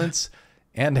Vigilance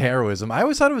and Heroism. I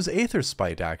always thought it was Aether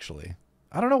Spite, actually.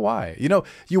 I don't know why. You know,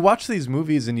 you watch these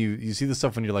movies and you see this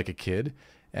stuff when you're like a kid,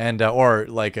 and or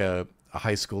like a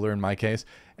high schooler in my case,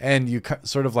 and you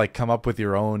sort of like come up with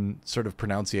your own sort of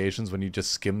pronunciations when you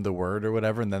just skim the word or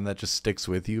whatever, and then that just sticks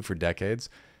with you for decades.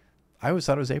 I always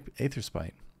thought it was Aether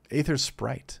Spite. Aether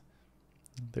Sprite.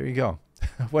 There you go.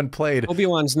 When played,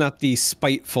 Obi-Wan's not the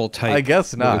spiteful type. I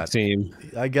guess not.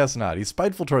 I guess not. He's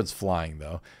spiteful towards flying,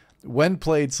 though. When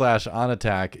played / on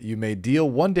attack, you may deal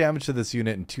 1 damage to this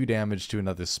unit and 2 damage to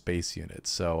another space unit.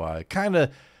 So kind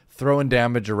of throwing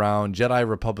damage around. Jedi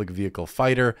Republic Vehicle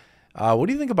Fighter. What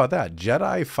do you think about that?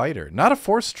 Jedi Fighter. Not a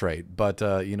force trait, but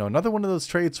you know, another one of those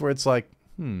traits where it's like,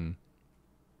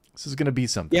 this is going to be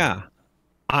something. Yeah.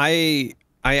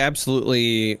 I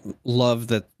absolutely love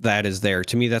that is there.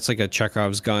 To me, that's like a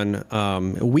Chekhov's gun.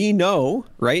 We know,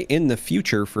 right, in the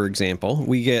future, for example,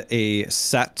 we get a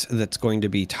set that's going to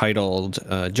be titled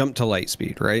Jump to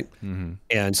Lightspeed, right?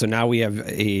 And so now we have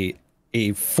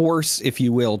a force, if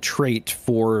you will, trait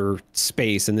for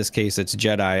space. In this case, it's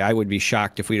Jedi. I would be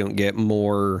shocked if we don't get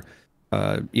more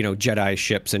you know, Jedi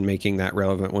ships and making that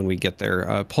relevant when we get there.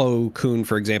 Plo Koon,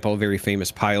 for example, a very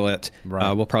famous pilot.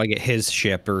 Right. We'll probably get his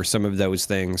ship or some of those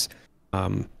things.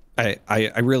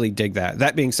 I really dig that.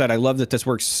 That being said, I love that this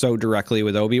works so directly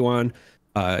with Obi-Wan.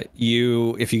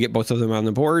 If you get both of them on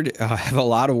the board, have a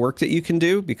lot of work that you can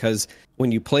do, because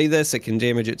when you play this, it can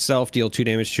damage itself, deal 2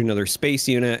 damage to another space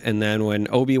unit, and then when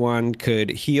Obi-Wan could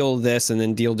heal this and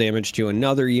then deal damage to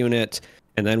another unit,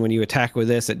 and then when you attack with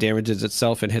this, it damages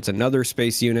itself and hits another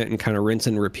space unit, and kind of rinse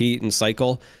and repeat and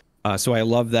cycle. So I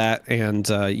love that. And,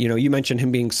 you know, you mentioned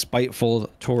him being spiteful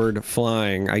toward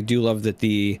flying. I do love that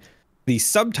the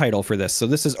subtitle for this. So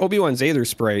this is Obi-Wan's Aether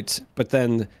Sprite, but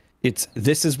then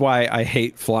this is why I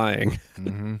hate flying.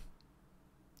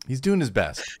 He's doing his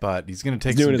best, but he's going to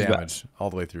take some damage all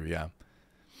the way through. Yeah,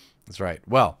 that's right.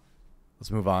 Well, let's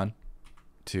move on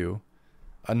to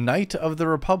a Knight of the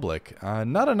Republic.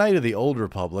 Not a Knight of the Old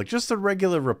Republic, just a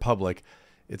regular Republic.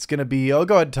 It's going to be... Oh,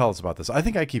 go ahead and tell us about this. I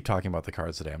think I keep talking about the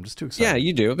cards today. I'm just too excited. Yeah,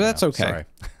 you do, but that's okay. Sorry.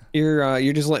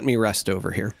 You're just letting me rest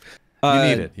over here. You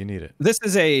need it. You need it. This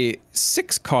is a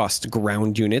 6-cost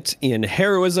ground unit in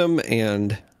Heroism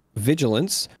and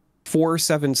Vigilance.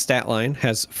 4/7 stat line,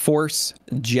 has Force,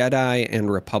 Jedi, and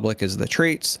Republic as the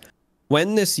traits.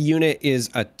 When this unit is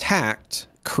attacked,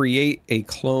 create a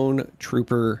clone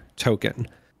trooper token.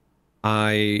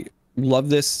 I love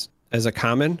this as a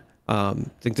common. I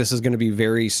think this is going to be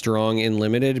very strong in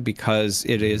limited because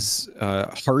it is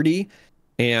hardy.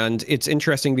 And it's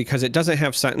interesting because it doesn't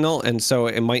have Sentinel, and so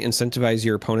it might incentivize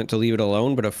your opponent to leave it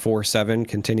alone, but a 4/7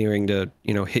 continuing to,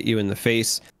 hit you in the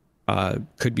face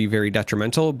could be very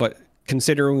detrimental. But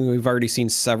considering we've already seen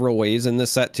several ways in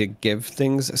this set to give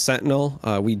things Sentinel,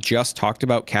 we just talked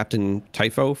about Captain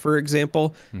Typho, for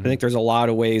example. I think there's a lot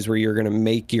of ways where you're going to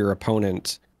make your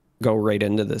opponent go right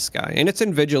into this guy. And it's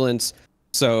in Vigilance,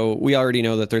 so we already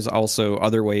know that there's also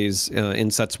other ways in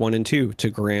sets 1 and 2 to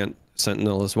grant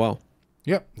Sentinel as well.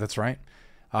 Yep, that's right.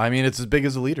 I mean, it's as big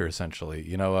as a leader,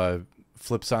 essentially.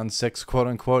 Flips on 6, quote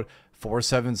unquote,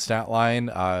 4/7 stat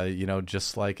line.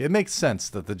 Just like it makes sense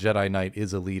that the Jedi Knight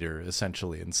is a leader,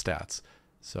 essentially, in stats.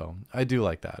 So I do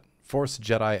like that. Force,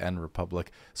 Jedi, and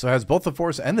Republic. So it has both the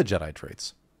Force and the Jedi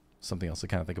traits. Something else to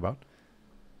kind of think about.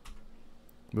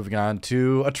 Moving on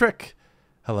to a trick.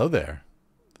 Hello there.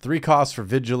 3 costs for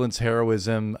Vigilance,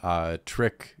 Heroism,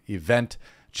 trick, event.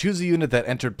 Choose a unit that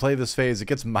entered play this phase. It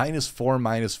gets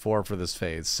 -4/-4 for this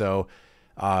phase. So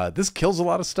this kills a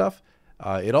lot of stuff.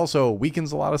 It also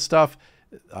weakens a lot of stuff.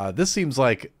 This seems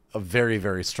like a very,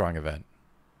 very strong event.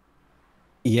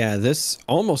 Yeah, this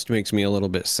almost makes me a little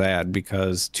bit sad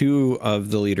because 2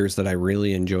 of the leaders that I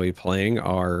really enjoy playing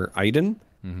are Iden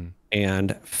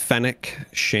and Fennec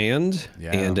Shand.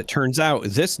 Yeah. And it turns out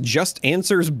this just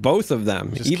answers both of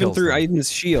them, even through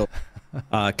Iden's shield.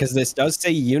 Because this does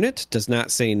say unit, does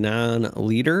not say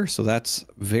non-leader, so that's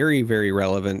very, very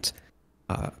relevant.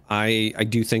 I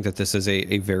do think that this is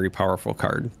a very powerful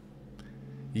card.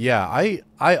 Yeah,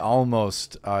 I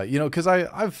almost, because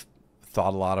I've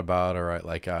thought a lot about, all right,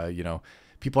 like,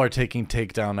 people are taking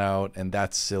Takedown out, and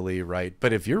that's silly, right?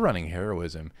 But if you're running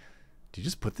Heroism, do you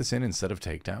just put this in instead of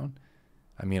Takedown?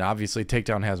 I mean, obviously,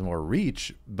 Takedown has more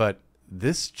reach, but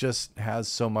this just has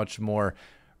so much more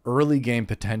early game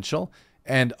potential.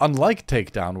 And unlike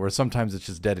Takedown, where sometimes it's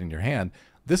just dead in your hand,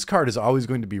 this card is always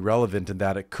going to be relevant in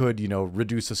that it could,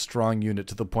 reduce a strong unit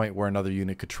to the point where another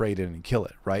unit could trade in and kill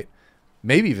it, right?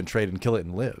 Maybe even trade and kill it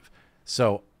and live.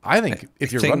 So I think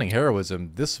if you're running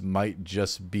Heroism, this might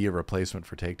just be a replacement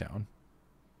for Takedown.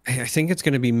 I think it's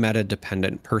going to be meta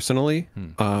dependent personally,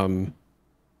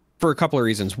 for a couple of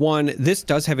reasons. One, this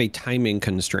does have a timing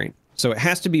constraint. So it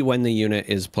has to be when the unit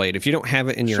is played. If you don't have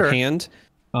it in your hand,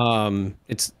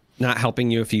 it's not helping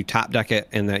you if you top deck it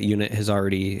and that unit has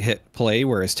already hit play,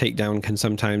 whereas Takedown can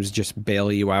sometimes just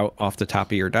bail you out off the top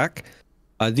of your deck.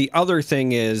 The other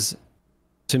thing is,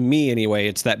 to me anyway,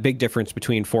 it's that big difference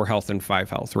between 4 health and 5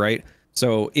 health, right?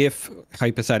 So if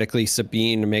hypothetically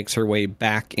Sabine makes her way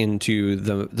back into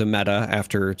the meta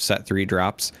after set 3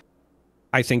 drops,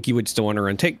 I think you would still want to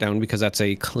run Takedown because that's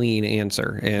a clean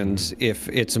answer. And if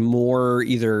it's more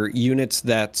either units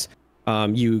that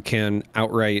you can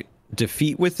outright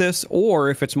defeat with this, or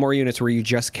if it's more units where you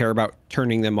just care about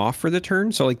turning them off for the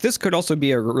turn. So like this could also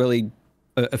be a really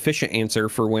efficient answer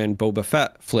for when Boba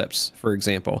Fett flips, for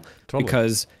example,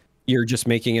 because you're just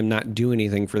making him not do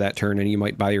anything for that turn and you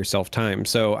might buy yourself time.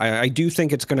 So I do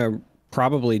think it's going to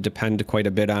probably depend quite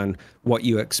a bit on what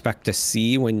you expect to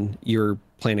see when you're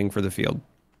planning for the field.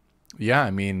 Yeah,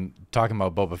 I mean, talking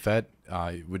about Boba Fett,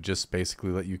 it would just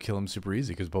basically let you kill him super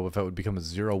easy because Boba Fett would become a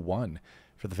 0/1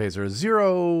 for the phase, or a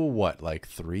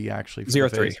 0-3 actually?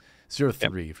 0-3.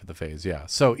 0-3 for the phase, yeah.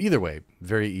 So either way,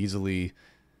 very easily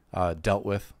dealt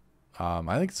with.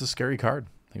 I think it's a scary card.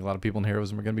 I think a lot of people in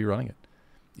Heroism are going to be running it,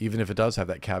 even if it does have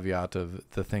that caveat of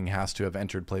the thing has to have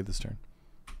entered play this turn.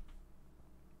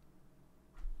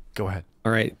 Go ahead.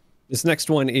 All right. This next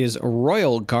one is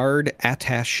Royal Guard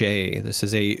Attaché. This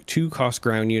is a 2-cost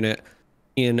ground unit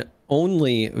in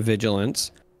only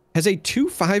Vigilance. Has a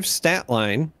 2/5 stat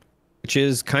line, which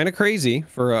is kind of crazy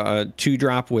for a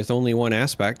 2-drop with only 1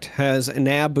 aspect. Has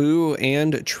Naboo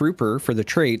and Trooper for the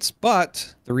traits,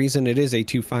 but the reason it is a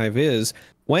 2/5 is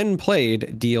when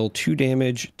played, deal 2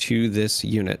 damage to this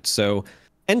unit. So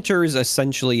enters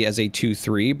essentially as a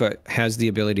 2/3, but has the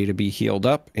ability to be healed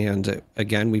up. And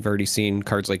again, we've already seen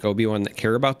cards like Obi-Wan that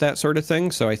care about that sort of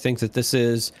thing. So I think that this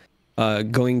is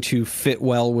going to fit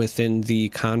well within the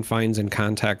confines and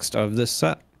context of this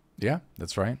set. Yeah,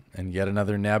 that's right. And yet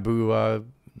another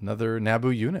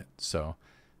Naboo unit. So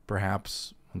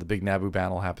perhaps when the big Naboo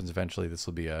battle happens eventually, this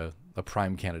will be a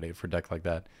prime candidate for a deck like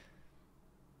that.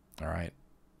 All right.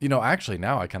 You know, actually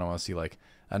now I kind of want to see like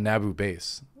a Naboo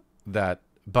base that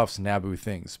buffs Naboo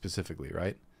things specifically,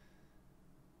 right?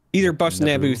 Either buffs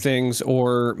Naboo things,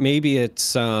 or maybe it's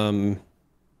something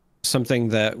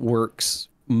that works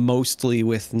mostly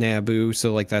with Naboo.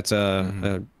 So like that's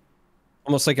a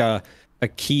almost like a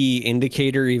key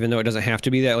indicator, even though it doesn't have to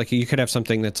be that. Like you could have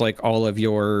something that's like all of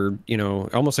your, you know,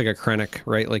 almost like a Krennic,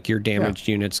 right? Like your damaged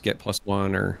units get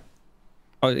 +1, or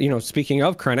you know, speaking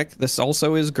of Krennic, this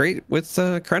also is great with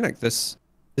Krennic. This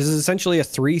is essentially a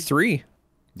 3/3.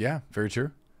 Yeah, very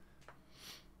true.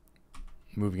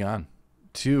 Moving on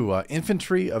to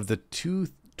Infantry of the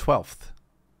 212th.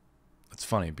 It's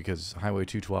funny because Highway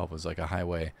 212 was like a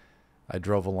highway I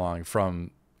drove along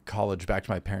from college back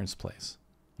to my parents' place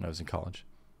when I was in college.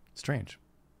 Strange.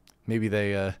 Maybe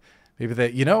they,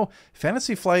 you know,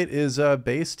 Fantasy Flight is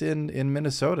based in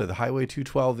Minnesota. The Highway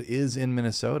 212 is in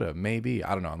Minnesota. Maybe.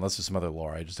 I don't know, unless there's some other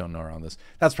lore. I just don't know around this.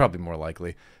 That's probably more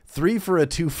likely. 3 for a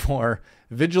 2/4.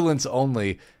 Vigilance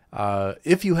only.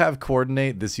 If you have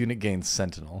Coordinate, this unit gains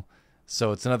Sentinel.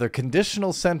 So it's another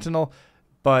conditional Sentinel.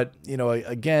 But, you know,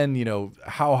 again, you know,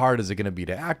 how hard is it going to be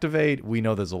to activate? We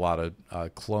know there's a lot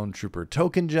of Clone Trooper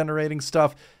token generating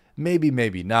stuff. Maybe,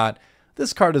 maybe not.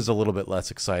 This card is a little bit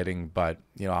less exciting, but,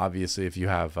 you know, obviously if you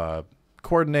have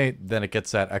Coordinate, then it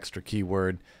gets that extra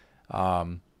keyword.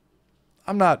 I'm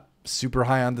not super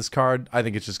high on this card. I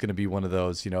think it's just going to be one of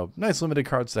those, you know, nice limited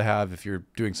cards to have if you're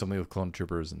doing something with Clone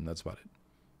Troopers, and that's about it.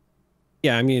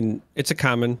 Yeah, I mean, it's a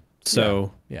common.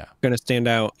 So yeah, going to stand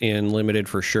out in limited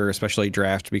for sure, especially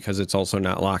draft, because it's also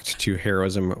not locked to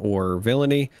heroism or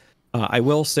villainy. I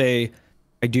will say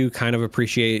I do kind of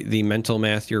appreciate the mental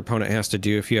math your opponent has to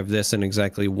do if you have this and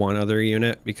exactly one other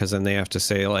unit, because then they have to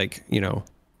say, like, you know,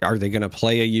 are they going to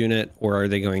play a unit or are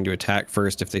they going to attack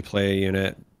first? If they play a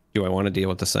unit, do I want to deal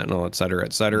with the Sentinel, et cetera,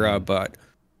 et cetera? But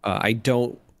I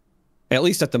don't, at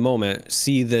least at the moment,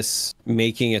 see this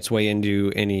making its way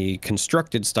into any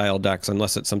constructed style decks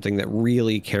unless it's something that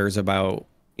really cares about,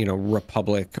 you know,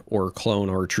 Republic or Clone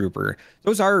or Trooper.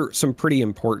 Those are some pretty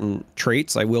important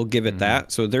traits. I will give it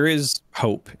that. So there is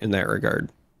hope in that regard.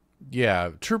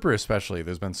 Yeah, Trooper especially.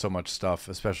 There's been so much stuff,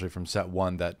 especially from set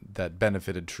 1, that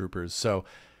benefited Troopers. So,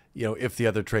 you know, if the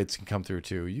other traits can come through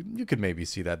too, you could maybe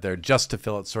see that there just to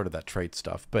fill out sort of that trait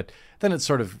stuff. But then it's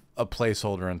sort of a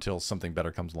placeholder until something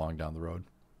better comes along down the road.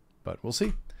 But we'll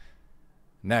see.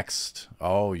 Next.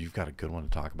 Oh, you've got a good one to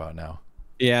talk about now.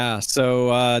 Yeah,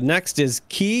 so next is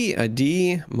Ki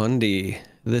Adi Mundi.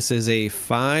 This is a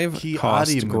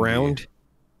 5-cost ground.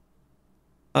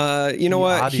 You know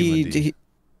what? He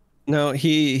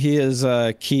is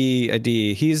Ki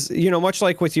Adi. He's, you know, much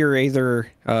like with your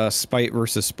Aether Spite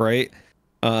versus Sprite.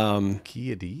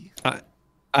 Ki Adi?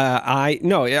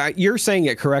 No, you're saying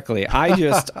it correctly. I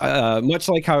just much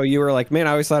like how you were like, man,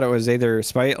 I always thought it was Aether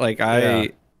Spite. Like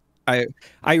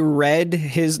I read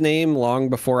his name long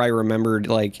before I remembered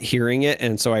like hearing it,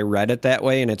 and so I read it that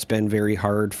way, and it's been very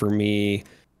hard for me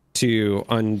to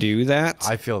undo that.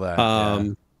 I feel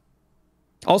that.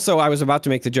 Also, I was about to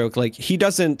make the joke, like he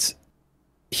doesn't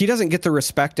get the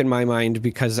respect in my mind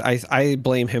because I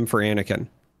blame him for Anakin.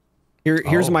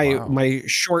 Here's my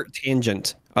short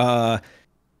tangent.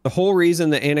 The whole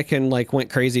reason that Anakin like went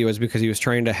crazy was because he was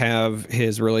trying to have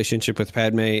his relationship with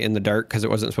Padme in the dark because it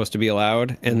wasn't supposed to be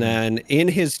allowed. And then in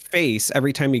his face,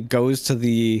 every time he goes to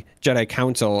the Jedi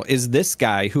Council, is this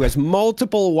guy who has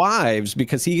multiple wives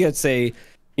because he gets a,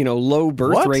 you know, low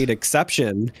birth rate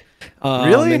exception.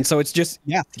 Really? And so it's just,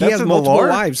 he has multiple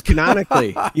wives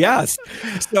canonically. Yes.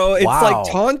 So it's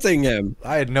like taunting him.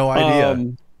 I had no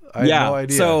idea. I had no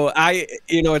idea. So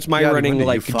you know, it's my running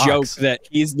like joke that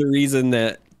he's the reason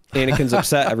that Anakin's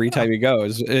upset every time he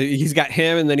goes. He's got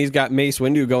him, and then he's got Mace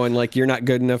Windu going like, "You're not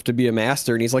good enough to be a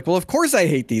master," and he's like, "Well, of course I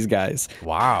hate these guys."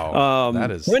 Wow,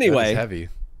 that is heavy.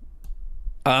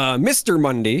 Mr.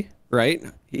 Mundi, right,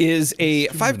 is a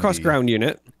 5-cost ground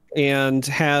unit and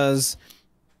has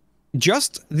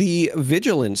just the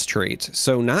vigilance trait,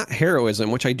 so not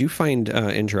heroism, which I do find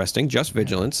interesting. Just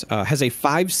vigilance. Has a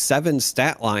 5/7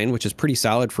 stat line, which is pretty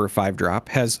solid for a 5-drop.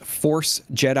 Has Force,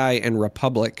 Jedi, and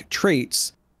Republic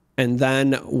traits. And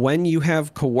then when you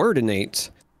have coordinate,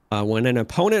 when an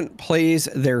opponent plays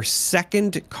their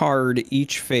second card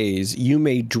each phase, you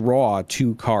may draw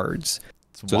 2 cards.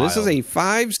 So this is a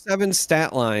 5/7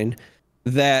 stat line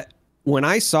that when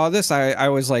I saw this, I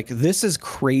was like, this is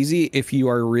crazy if you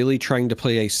are really trying to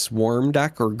play a swarm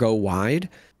deck or go wide.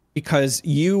 because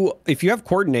if you have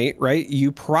coordinate, right,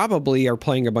 you probably are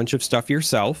playing a bunch of stuff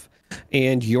yourself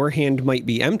and your hand might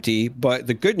be empty. But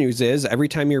the good news is every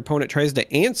time your opponent tries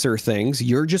to answer things,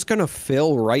 you're just going to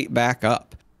fill right back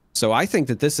up. So I think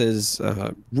that this is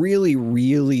really,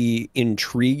 really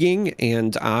intriguing,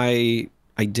 and I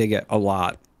dig it a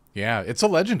lot. Yeah, it's a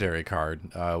legendary card.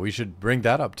 We should bring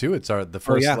that up too. It's the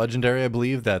first legendary, I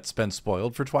believe, that's been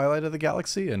spoiled for Twilight of the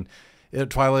Galaxy and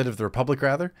Twilight of the Republic,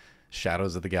 rather.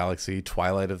 Shadows of the Galaxy,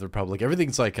 Twilight of the Republic.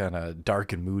 Everything's like kind of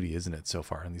dark and moody, isn't it, so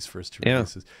far in these first two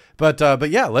releases? But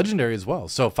yeah, legendary as well.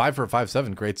 So 5 for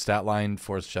 5/7, great stat line.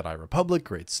 Force Jedi Republic,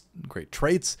 great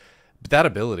traits. But that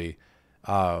ability,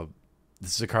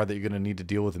 this is a card that you're going to need to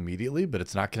deal with immediately, but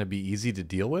it's not going to be easy to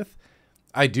deal with.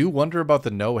 I do wonder about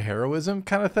the no heroism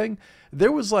kind of thing.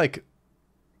 There was like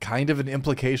kind of an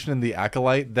implication in the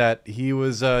Acolyte that he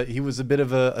was a bit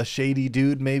of a shady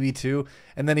dude maybe too,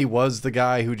 and then he was the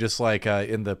guy who just like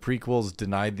in the prequels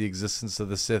denied the existence of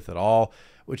the Sith at all,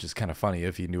 which is kind of funny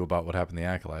if you knew about what happened in the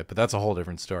Acolyte, but that's a whole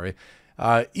different story.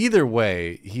 Either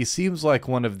way, he seems like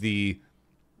one of the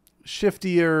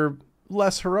shiftier,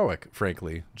 less heroic,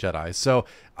 frankly, Jedi. So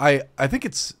I think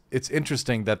it's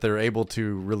interesting that they're able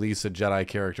to release a Jedi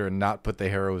character and not put the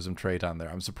heroism trait on there.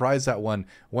 I'm surprised that one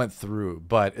went through,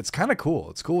 but it's kind of cool.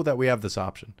 It's cool that we have this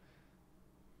option.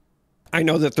 I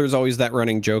know that there's always that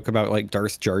running joke about like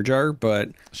Darth Jar Jar, but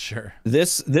sure,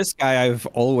 this guy I've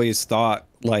always thought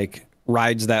like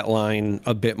rides that line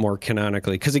a bit more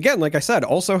canonically, because again, like I said,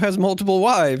 also has multiple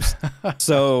wives.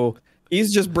 So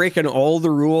he's just breaking all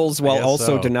the rules while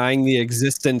also denying the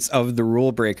existence of the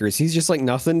rule breakers. He's just like,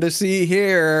 nothing to see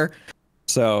here.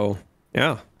 So,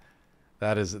 yeah.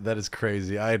 That is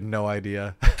crazy. I had no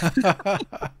idea.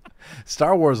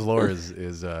 Star Wars lore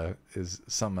is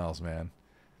something else, man.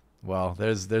 Well,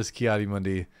 there's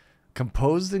Ki-Adi-Mundi,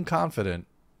 composed and confident,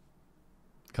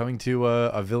 coming to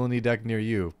a villainy deck near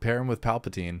you. Pair him with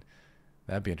Palpatine.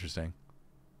 That'd be interesting.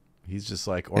 He's just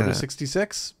like, Order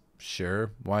 66?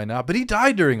 Sure, why not? But he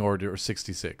died during Order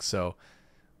 66, so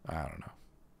I don't know.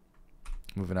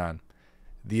 Moving on.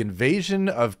 The invasion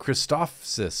of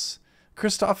Christophsis. The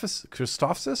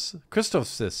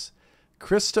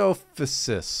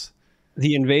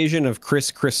invasion of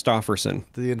Chris Christopherson.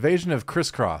 The invasion of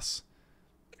crisscross.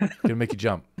 Gonna make you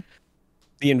jump.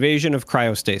 The invasion of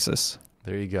cryostasis.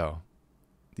 There you go.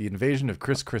 The invasion of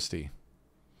Chris Christie.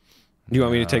 Do you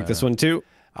want me to take this one too?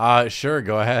 Sure,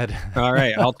 go ahead. All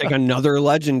right, I'll take another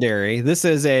legendary. This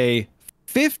is a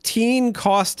 15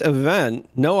 cost event.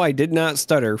 No, I did not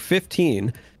stutter.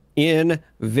 15 in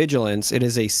Vigilance. It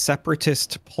is a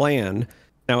separatist plan.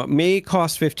 Now, it may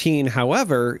cost 15.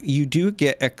 However, you do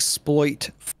get exploit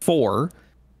 4.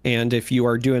 And if you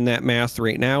are doing that math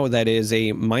right now, that is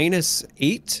a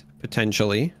 -8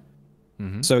 potentially.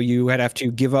 So you would have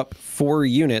to give up 4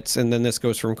 units, and then this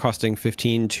goes from costing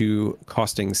 15 to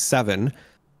costing 7.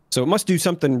 So it must do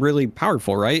something really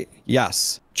powerful, right?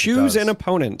 Yes. Choose an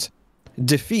opponent.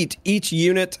 Defeat each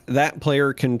unit that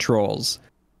player controls.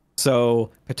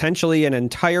 So potentially an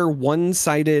entire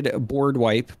one-sided board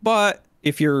wipe, but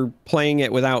if you're playing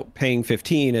it without paying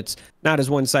 15, it's not as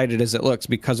one-sided as it looks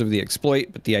because of the exploit.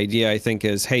 But the idea, I think,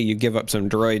 is, hey, you give up some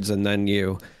droids and then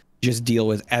you just deal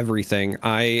with everything.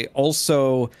 I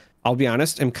also, I'll be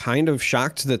honest, am kind of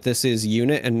shocked that this is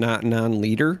unit and not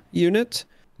non-leader unit.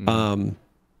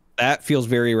 That feels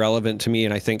very relevant to me,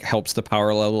 and I think helps the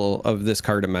power level of this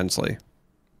card immensely.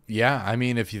 Yeah, I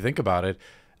mean, if you think about it,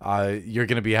 you're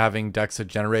going to be having decks that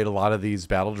generate a lot of these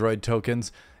battle droid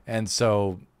tokens, and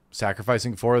so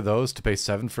sacrificing 4 of those to pay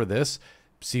 7 for this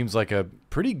seems like a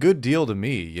pretty good deal to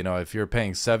me. You know, if you're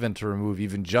paying 7 to remove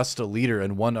even just a leader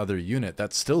and 1 other unit,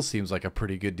 that still seems like a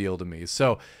pretty good deal to me.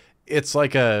 So it's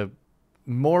like a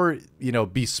more, you know,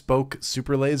 bespoke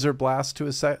super laser blast to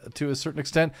a certain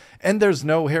extent, and there's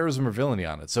no heroism or villainy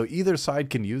on it, so either side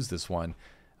can use this one.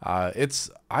 I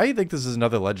think this is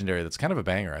another legendary that's kind of a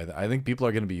banger. I think people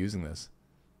are going to be using this.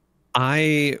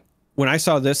 When I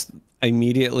saw this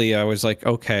immediately, I was like,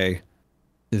 okay,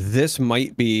 this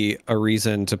might be a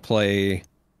reason to play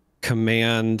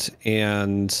command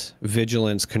and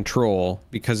vigilance control,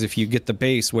 because if you get the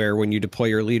base where when you deploy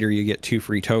your leader you get 2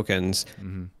 free tokens,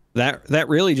 that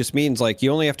really just means like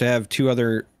you only have to have 2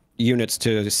 other units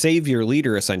to save your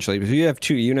leader, essentially. If you have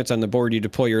 2 units on the board, you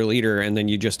deploy your leader and then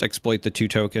you just exploit the 2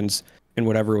 tokens and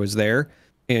whatever was there,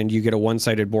 and you get a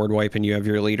one-sided board wipe and you have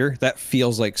your leader. That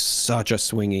feels like such a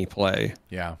swingy play.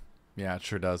 Yeah, it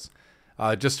sure does.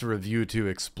 Just to review, to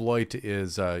exploit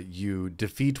is you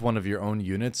defeat one of your own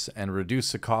units and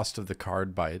reduce the cost of the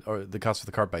card by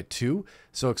 2.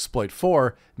 So exploit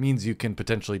 4 means you can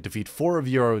potentially defeat 4 of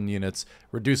your own units,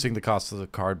 reducing the cost of the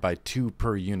card by 2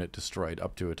 per unit destroyed,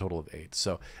 up to a total of 8.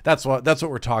 So that's what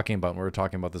we're talking about when we're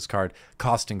talking about this card.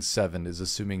 Costing 7 is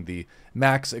assuming the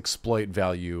max exploit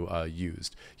value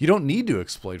used. You don't need to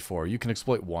exploit 4. You can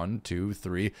exploit 1, 2,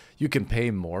 3. You can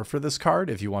pay more for this card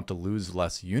if you want to lose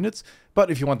less units. But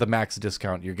if you want the max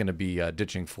discount, you're going to be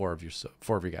ditching 4 of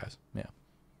your guys. Yeah,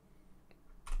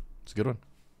 it's a good one.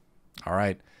 All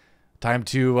right, time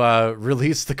to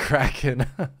release the Kraken.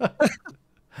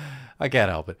 I can't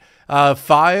help it.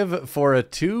 5 for a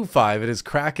 2/5. It is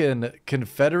Kraken,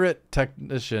 Confederate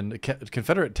Tactician.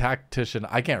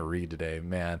 I can't read today,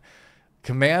 man.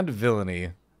 Command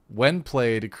villainy. When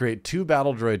played, create 2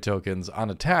 battle droid tokens. On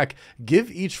attack,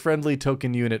 give each friendly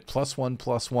token unit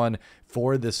 +1/+1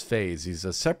 for this phase. He's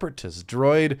a separatist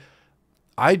droid.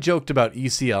 I joked about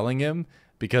ECLing him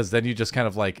because then you just kind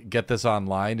of like get this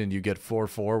online and you get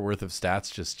 4/4 worth of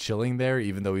stats just chilling there,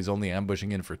 even though he's only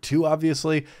ambushing in for 2,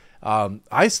 obviously.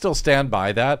 I still stand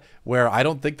by that, where I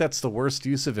don't think that's the worst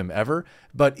use of him ever.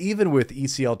 But even with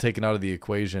ECL taken out of the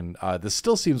equation, this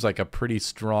still seems like a pretty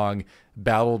strong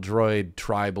battle droid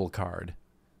tribal card.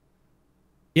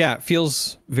 Yeah, it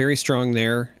feels very strong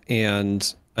there.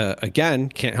 And again,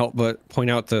 can't help but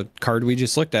point out the card we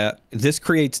just looked at. This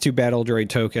creates 2 battle droid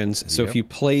tokens. So if you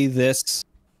play this,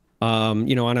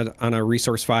 you know, on a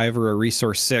resource 5 or a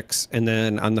resource 6, and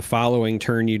then on the following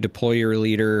turn you deploy your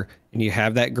leader and you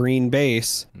have that green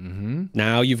base,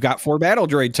 now you've got 4 battle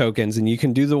droid tokens and you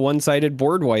can do the one-sided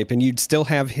board wipe, and you'd still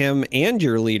have him and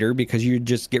your leader because you'd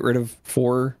just get rid of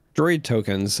 4 droid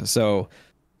tokens. So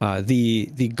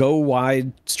the go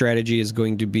wide strategy is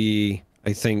going to be,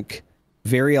 I think,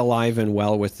 very alive and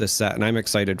well with this set, and I'm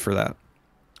excited for that.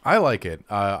 I like it.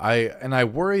 I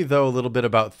worry though a little bit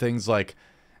about things like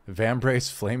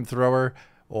Vambrace Flamethrower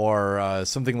or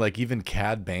something like even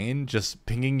Cad Bane just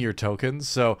pinging your tokens.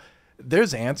 So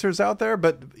there's answers out there,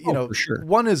 but you know, for sure.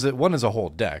 one is a whole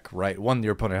deck, right? One,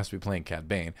 your opponent has to be playing Cad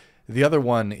Bane. The other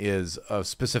one is a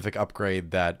specific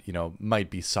upgrade that, you know, might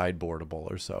be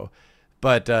sideboardable or so.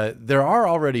 But there are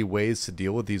already ways to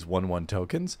deal with these 1/1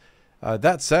 tokens.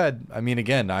 That said, I mean,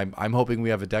 again, I'm hoping we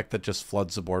have a deck that just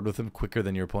floods the board with them quicker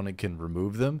than your opponent can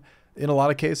remove them in a lot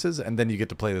of cases, and then you get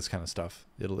to play this kind of stuff.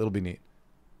 It'll be neat.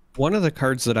 One of the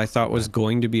cards that I thought was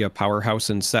going to be a powerhouse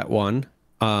in set 1,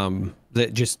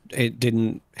 that just it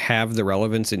didn't have the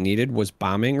relevance it needed, was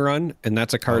Bombing Run, and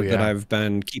that's a card that I've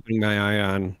been keeping my eye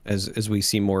on as we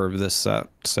see more of this set.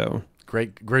 So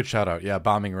great shout out. Yeah,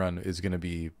 Bombing Run is going to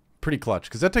be pretty clutch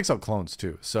because that takes out clones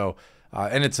too. So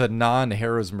and it's a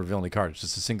non-heroism or villainy card. It's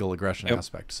just a single aggression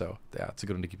aspect. So yeah, it's a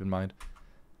good one to keep in mind.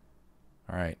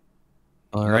 All right.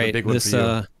 Big one for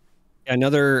you.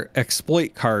 Another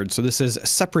exploit card. So this is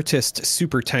Separatist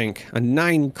Super Tank, a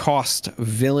 9-cost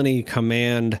villainy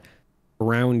command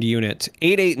round unit,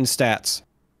 8/8 in stats,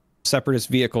 Separatist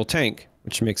vehicle tank,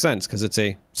 which makes sense because it's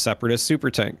a Separatist super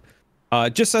tank.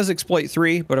 Just says exploit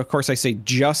 3, but of course I say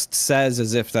just says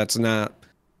as if that's not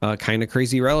kind of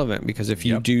crazy relevant, because if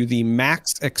you do the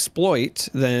max exploit,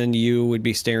 then you would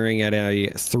be staring at a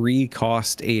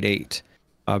 3-cost 8/8.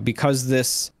 Because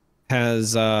this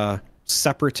has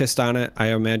Separatist on it, I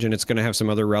imagine it's going to have some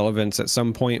other relevance at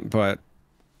some point, but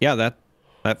yeah,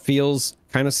 that feels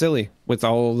kind of silly with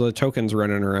all the tokens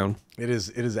running around. It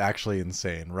is actually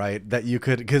insane, right? That you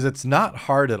could, because it's not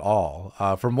hard at all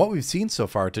from what we've seen so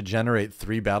far to generate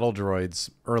 3 battle droids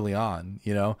early on,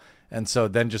 you know? And so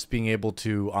then just being able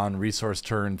to, on resource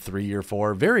turn 3 or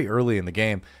 4, very early in the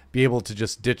game, be able to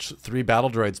just ditch 3 battle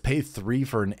droids, pay 3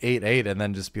 for an 8/8, and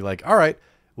then just be like, all right,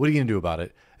 what are you going to do about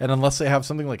it? And unless they have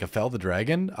something like a Fell the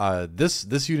Dragon,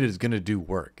 this unit is going to do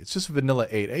work. It's just a vanilla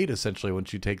 8/8 essentially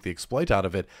once you take the exploit out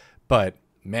of it. But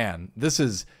man, this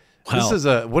is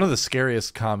one of the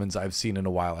scariest commons I've seen in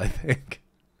a while, I think.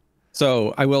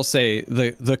 So I will say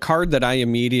the card that I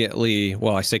immediately,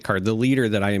 well, I say card, the leader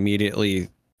that I immediately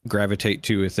gravitate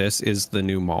to with this is the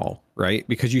new Maul, right?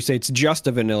 Because you say it's just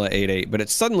a vanilla 8/8, but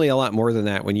it's suddenly a lot more than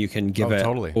that when you can give it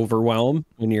overwhelm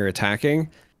when you're attacking.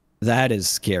 That is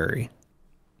scary.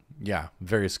 Yeah,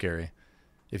 very scary.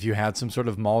 If you had some sort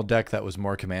of Maul deck that was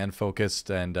more command focused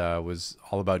and was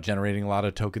all about generating a lot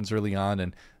of tokens early on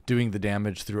and doing the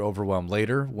damage through overwhelm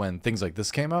later when things like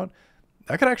this came out,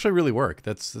 that could actually really work.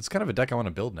 That's kind of a deck I want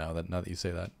to build now that you say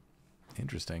that.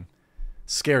 Interesting.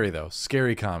 Scary though.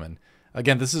 Scary common.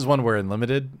 Again, this is one where in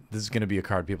limited, this is going to be a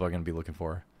card people are going to be looking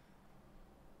for.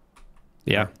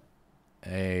 Yeah.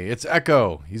 Hey, it's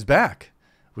Echo. He's back.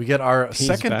 We get our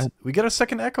He's bad. we get a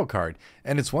second Echo card,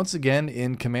 and it's once again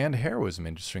in Command Heroism.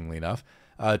 Interestingly enough,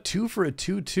 2 for a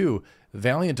 2/2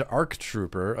 Valiant Arc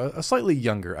Trooper, a slightly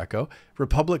younger Echo,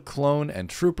 Republic Clone and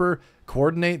Trooper.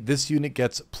 Coordinate. This unit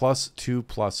gets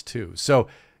 +2/+2. So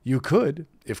you could,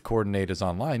 if Coordinate is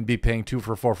online, be paying 2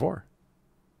 for 4/4.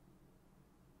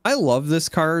 I love this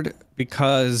card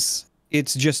because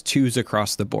it's just 2s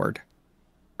across the board,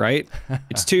 right?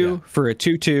 It's 2 for a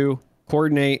 2/2.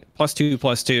 Coordinate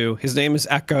 +2/+2. His name is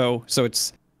Echo, so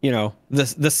it's, you know,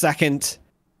 the second,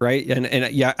 right?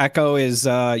 And yeah, Echo is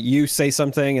you say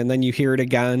something and then you hear it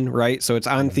again, right? So it's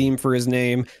on theme for his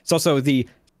name. It's also the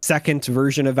second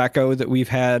version of Echo that we've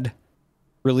had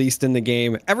released in the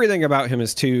game. Everything about him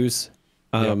is 2s.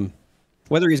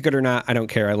 Whether he's good or not, I don't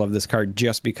care. I love this card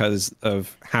just because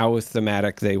of how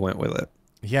thematic they went with it.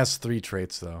 He has 3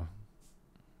 traits though.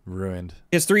 Ruined.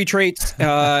 His 3 traits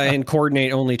and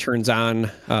Coordinate only turns on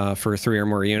for 3 or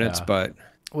more units, but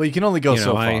well, you can only go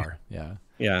so far.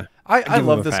 Yeah. I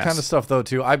love this kind of stuff though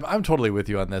too. I'm totally with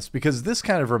you on this because this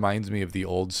kind of reminds me of the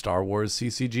old Star Wars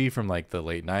CCG from like the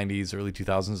late 90s, early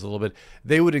 2000s a little bit.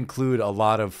 They would include a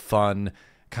lot of fun,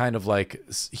 kind of like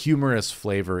humorous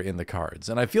flavor in the cards,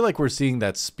 and I feel like we're seeing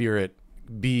that spirit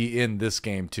be in this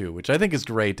game too, which I think is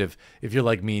great. If you're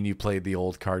like me and you played the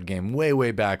old card game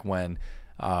way back when.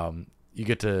 You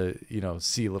get to, you know,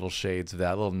 see little shades of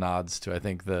that, little nods to, I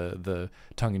think, the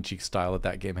tongue-in-cheek style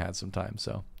that game had sometimes.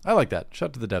 So I like that. Shout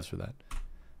out to the devs for that.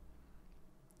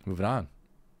 Moving on.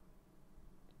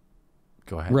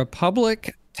 Go ahead.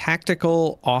 Republic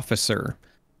Tactical Officer.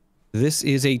 This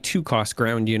is a 2-cost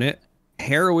ground unit.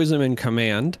 Heroism in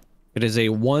command. It is a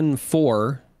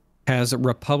 1/4. Has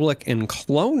Republic and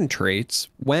Clone traits.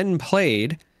 When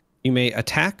played, you may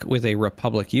attack with a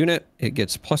Republic unit. It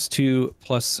gets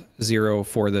 +2/+0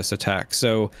 for this attack.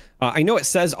 So I know it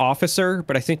says officer,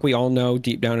 but I think we all know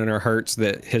deep down in our hearts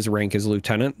that his rank is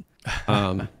lieutenant.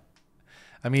 I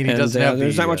mean, he doesn't have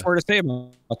there's not much more to say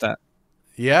about that.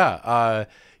 Yeah,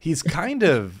 he's kind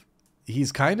of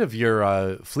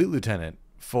your fleet lieutenant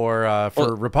for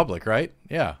Republic, right?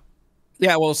 Yeah.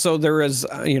 Yeah. Well, so there is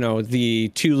you know, the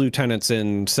 2 lieutenants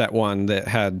in set 1 that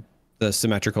had the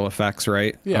symmetrical effects,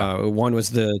 right? Yeah. One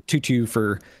was the 2/2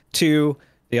 for 2.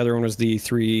 The other one was the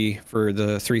 3 for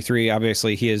the 3/3.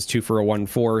 Obviously, he is 2 for a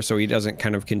 1/4, so he doesn't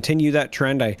kind of continue that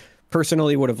trend. I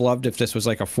personally would have loved if this was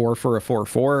like a 4 for a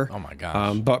 4/4. Oh my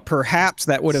gosh. But perhaps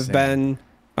that would have been,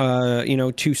 you know,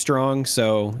 too strong.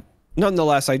 So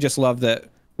nonetheless, I just love that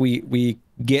we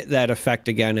get that effect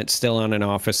again. It's still on an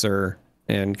officer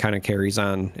and kind of carries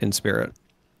on in spirit.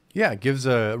 Yeah,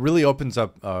 it really opens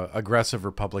up aggressive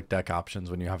Republic deck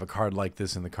options when you have a card like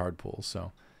this in the card pool.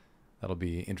 So that'll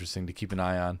be interesting to keep an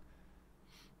eye on.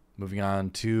 Moving on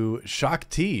to Shock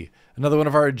T, another one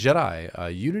of our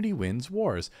Jedi. Unity wins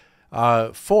wars.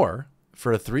 4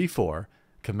 for a 3/4.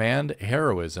 Command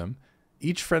Heroism.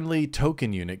 Each friendly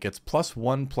token unit gets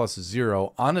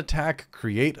 +1/+0 on attack.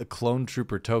 Create a Clone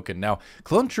Trooper token. Now,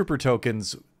 Clone Trooper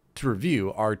tokens, to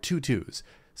review, are 2/2s.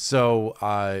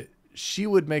 So she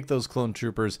would make those Clone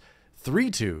Troopers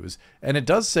 3/2s, and it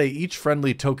does say each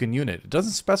friendly token unit. It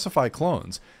doesn't specify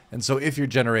clones, and so if you're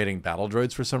generating battle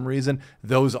droids for some reason,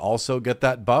 those also get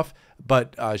that buff,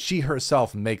 but she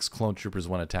herself makes Clone Troopers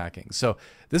when attacking. So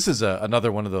this is another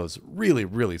one of those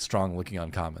really strong looking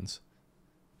uncommons.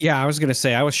 Yeah, I was going to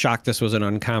say, I was shocked this was an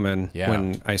uncommon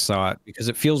when I saw it, because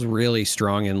it feels really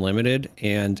strong and limited,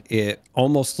 and it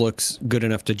almost looks good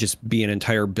enough to just be an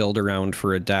entire build around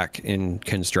for a deck in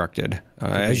Constructed.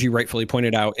 As you rightfully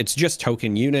pointed out, it's just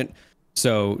token unit,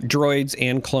 so droids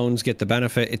and clones get the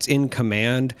benefit. It's in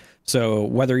command, so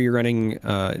whether you're running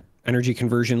Energy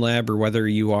Conversion Lab or whether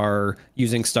you are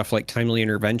using stuff like Timely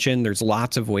Intervention, there's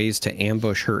lots of ways to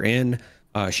ambush her in.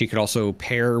 She could also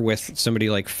pair with somebody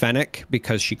like Fennec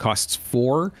because she costs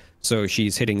 4, so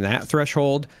she's hitting that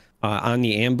threshold. On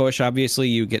the ambush, obviously,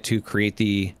 you get to create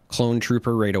the Clone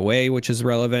Trooper right away, which is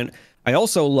relevant. I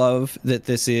also love that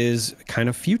this is kind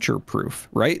of future-proof,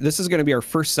 right? This is going to be our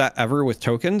first set ever with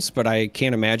tokens, but I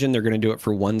can't imagine they're going to do it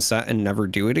for one set and never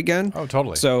do it again. Oh,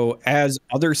 totally. So as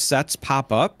other sets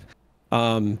pop up,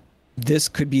 this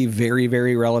could be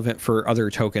very relevant for other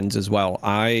tokens as well.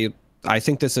 I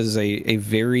think this is a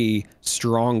very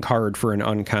strong card for an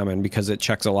uncommon because it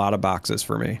checks a lot of boxes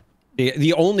for me.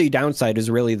 The only downside is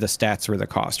really the stats or the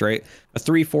cost, right? A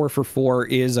 3/4 for 4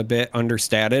 is a bit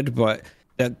understated, but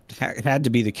that had to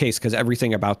be the case because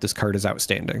everything about this card is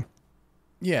outstanding.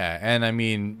 Yeah, and I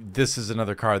mean, this is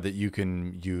another card that you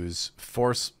can use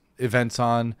force events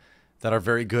on. that are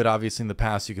very good. Obviously, in the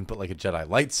past, you can put like a Jedi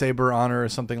lightsaber on her or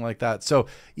something like that. So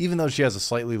even though she has a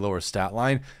slightly lower stat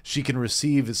line, she can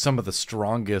receive some of the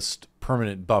strongest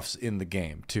permanent buffs in the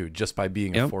game too, just by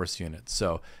being a Force unit.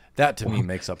 So that to me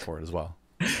makes up for it as well.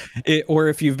 Or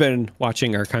if you've been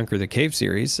watching our Conquer the Cave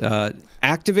series,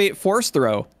 activate Force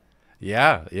Throw.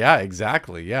 Yeah,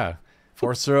 exactly. Yeah.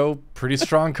 Force Throw, pretty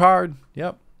strong card.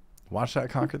 Yep. Watch that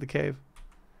Conquer the Cave.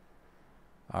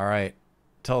 All right.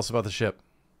 Tell us about the ship.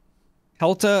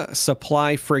 Helta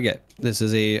Supply Frigate. This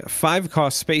is a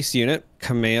 5-cost space unit,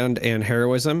 command and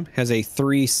heroism, has a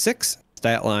 3/6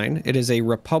 stat line. It is a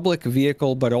Republic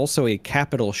vehicle, but also a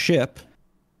capital ship,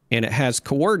 and it has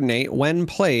coordinate. When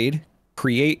played,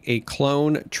 create a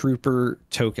clone trooper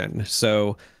token.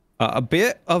 So a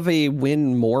bit of a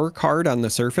win more card on the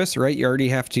surface, right? You already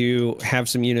have to have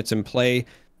some units in play.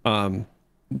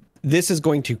 This is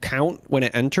going to count when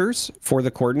it enters for the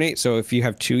coordinate. So if you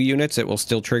have 2 units, it will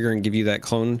still trigger and give you that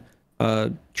clone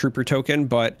trooper token.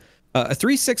 But a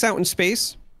 3/6 out in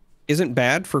space isn't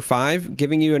bad for 5.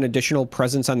 Giving you an additional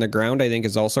presence on the ground, I think,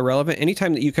 is also relevant.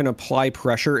 Anytime that you can apply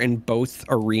pressure in both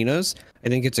arenas, I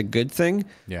think it's a good thing.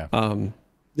 Yeah.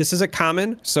 This is a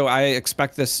common, so I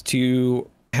expect this to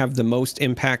have the most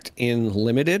impact in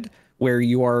limited, where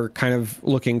you are kind of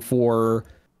looking for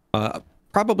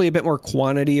probably a bit more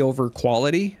quantity over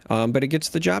quality, but it gets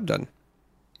the job done.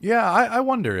 Yeah, I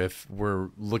wonder if we're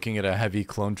looking at a heavy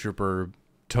clone trooper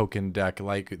token deck,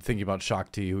 like thinking about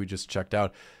Shakti, who we just checked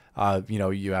out. You know,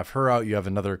 you have her out, you have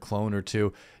another clone or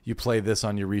two. You play this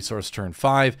on your resource turn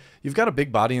 5. You've got a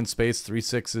big body in space.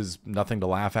 3/6 is nothing to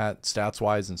laugh at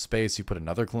stats-wise in space. You put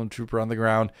another clone trooper on the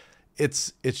ground.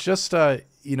 It's just,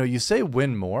 you know, you say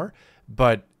win more,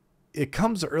 but it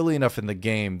comes early enough in the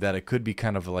game that it could be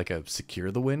kind of like a secure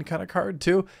the win kind of card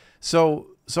too. So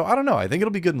I don't know. I think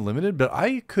it'll be good and limited, but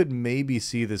I could maybe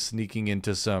see this sneaking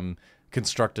into some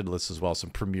constructed lists as well, some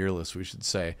premier lists, we should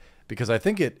say, because I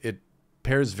think it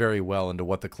pairs very well into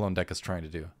what the clone deck is trying to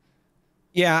do.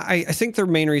 Yeah, I think the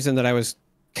main reason that I was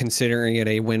considering it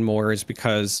a win more is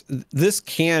because this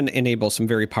can enable some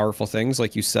very powerful things,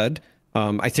 like you said.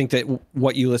 I think that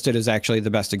what you listed is actually the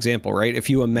best example, right? If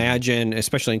you imagine,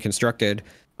 especially in constructed,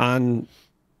 on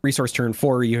resource turn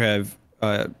 4, you have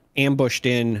ambushed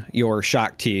in your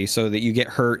Shakti so that you get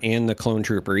her and the clone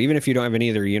trooper. Even if you don't have any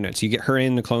other units, you get her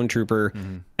and the clone trooper.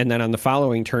 And then on the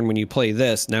following turn, when you play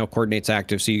this, now coordinate's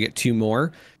active, so you get 2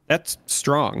 more. That's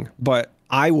strong. But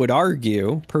I would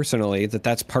argue, personally, that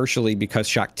that's partially because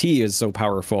Shakti is so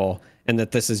powerful and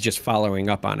that this is just following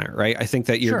up on it, right? I think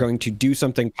that you're going to do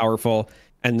something powerful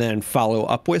and then follow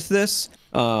up with this.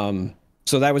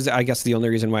 So that was, I guess, the only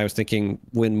reason why I was thinking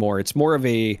win more. It's more of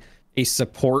a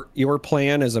support your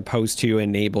plan as opposed to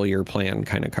enable your plan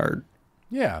kind of card.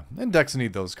 Yeah, and decks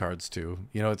need those cards too.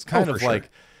 You know, it's kind of like,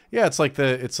 yeah, it's like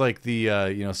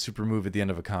the you know, super move at the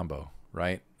end of a combo,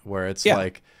 right? Where it's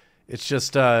like, it's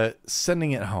just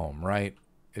sending it home, right?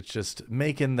 It's just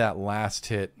making that last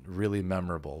hit really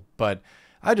memorable. But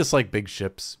I just like big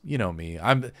ships. You know me.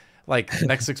 I'm like,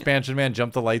 next expansion, man,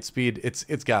 jump the light speed.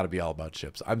 It's got to be all about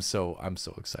ships. I'm so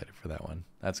excited for that one.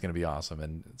 That's gonna be awesome.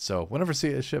 And so whenever I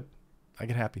see a ship, I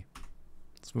get happy.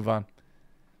 Let's move on.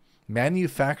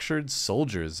 Manufactured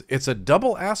Soldiers. It's a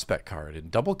double aspect card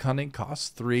and double cunning, costs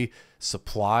 3.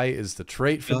 Supply is the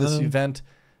trait for this event.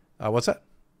 What's that?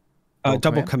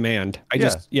 Double command.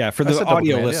 For the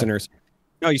audio listeners. Yeah.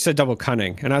 No, you said double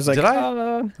cunning, and I was like, did I? I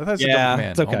thought it said double command.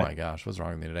 It's okay. Oh my gosh, what's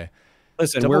wrong with me today?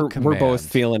 Listen, we're both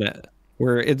feeling it.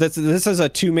 This is a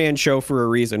 2-man show for a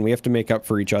reason. We have to make up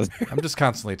for each other. I'm just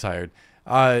constantly tired.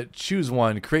 Choose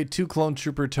one. Create 2 clone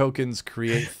trooper tokens.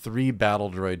 Create 3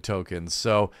 battle droid tokens.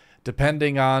 So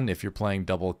depending on if you're playing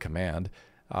double command,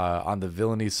 on the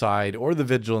villainy side or the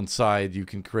vigilance side, you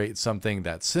can create something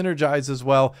that synergizes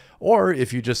well. Or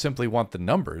if you just simply want the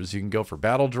numbers, you can go for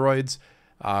battle droids.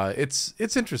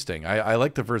 It's interesting. I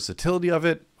like the versatility of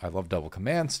it. I love double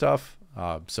command stuff.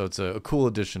 So it's a cool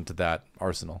addition to that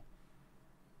arsenal.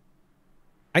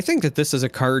 I think that this is a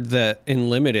card that in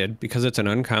limited, because it's an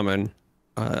uncommon,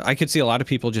 I could see a lot of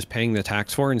people just paying the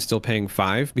tax for and still paying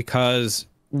 5, because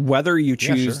whether you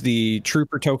choose the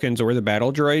trooper tokens or the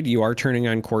battle droid, you are turning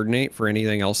on coordinate for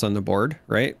anything else on the board,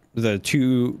 right? The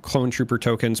 2 clone trooper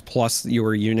tokens plus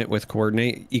your unit with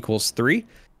coordinate equals 3.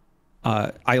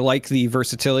 I like the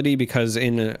versatility because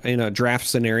in a draft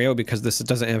scenario, because this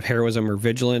doesn't have heroism or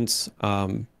vigilance,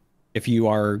 if you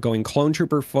are going clone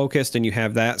trooper focused and you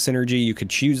have that synergy, you could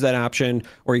choose that option,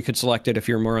 or you could select it if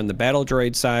you're more on the battle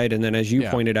droid side. And then, as you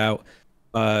pointed out,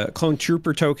 clone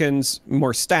trooper tokens,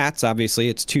 more stats. Obviously,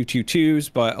 it's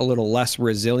 2/2/2s, but a little less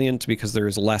resilient because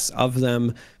there's less of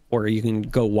them. or you can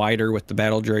go wider with the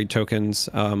battle droid tokens,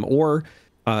 or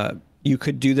you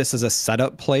could do this as a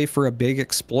setup play for a big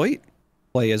exploit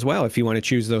play as well if you want to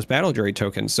choose those battle droid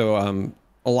tokens. So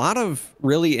a lot of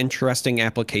really interesting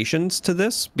applications to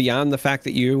this beyond the fact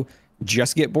that you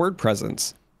just get board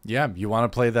presence. Yeah, you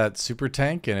want to play that super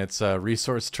tank and it's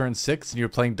resource turn 6 and you're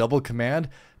playing double command,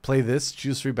 play this,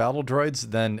 choose 3 battle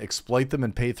droids, then exploit them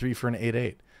and pay 3 for an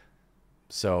 8/8.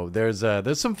 So there's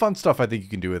some fun stuff I think you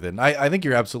can do with it. And I think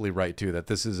you're absolutely right too, that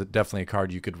this is definitely a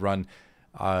card you could run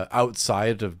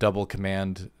outside of double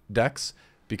command decks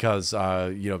because,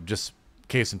 you know, just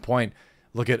case in point,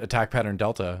 look at attack pattern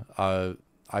delta.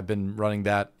 I've been running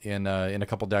that in a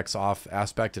couple decks off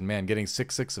aspect, and man, getting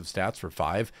 6/6 of stats for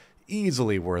 5,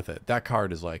 easily worth it. That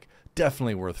card is like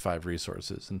definitely worth 5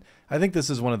 resources, and I think this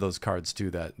is one of those cards too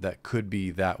that could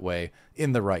be that way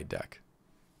in the right deck.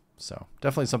 So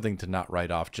definitely something to not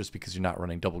write off just because you're not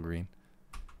running double green.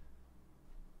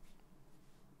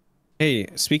 Hey,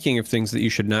 speaking of things that you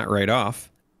should not write off,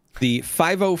 the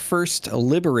 501st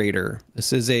Liberator.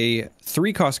 This is a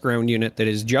 3-cost ground unit that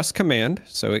is just command,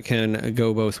 so it can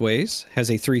go both ways. Has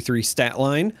a 3/3 stat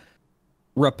line.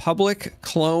 Republic,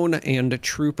 clone, and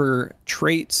trooper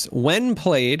traits. When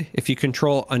played, if you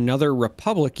control another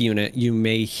Republic unit, you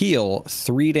may heal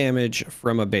 3 damage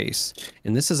from a base.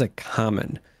 And this is a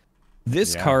common.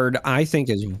 This card, I think,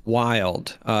 is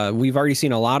wild. We've already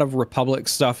seen a lot of Republic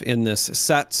stuff in this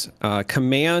set.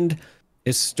 Command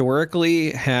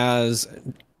historically has,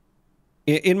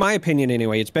 in my opinion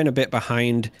anyway, it's been a bit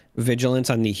behind Vigilance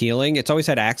on the healing. It's always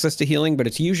had access to healing, but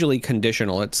it's usually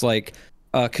conditional. It's like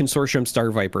Consortium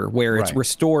Star Viper, where it's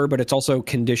restore, but it's also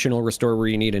conditional restore where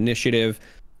you need initiative,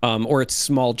 or it's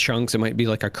small chunks. It might be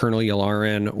like a Colonel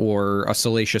Yularen or a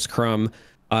Salacious Crumb.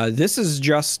 This is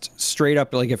just straight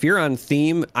up, like if you're on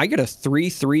theme, I get a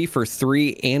 3/3 for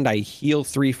 3 and I heal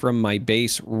 3 from my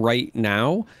base right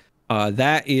now.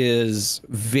 That is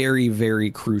very,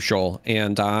 very crucial,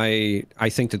 and I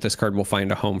think that this card will find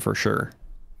a home for sure.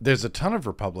 There's a ton of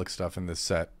Republic stuff in this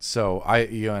set, so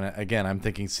and again, I'm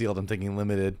thinking sealed, I'm thinking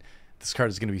limited. This card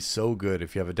is going to be so good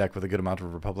if you have a deck with a good amount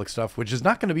of Republic stuff, which is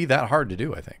not going to be that hard to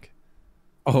do, I think.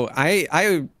 Oh,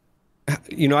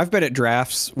 you know, I've been at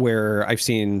drafts where I've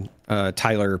seen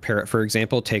Tyler Parrott, for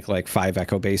example, take like 5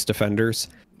 Echo Base Defenders.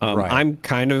 I'm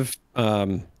kind of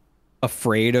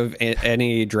afraid of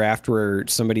any draft where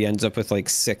somebody ends up with like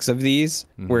 6 of these,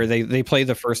 where they play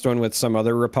the first one with some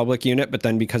other Republic unit, but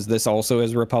then because this also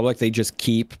is Republic, they just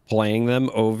keep playing them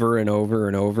over and over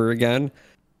and over again.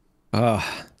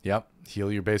 Yep.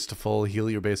 Heal your base to full, heal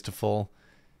your base to full.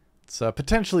 It's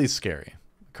potentially scary.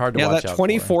 Card to watch out for.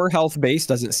 24 health base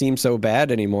doesn't seem so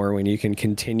bad anymore when you can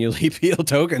continually peel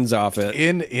tokens off it.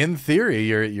 In theory,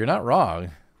 you're not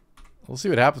wrong. We'll see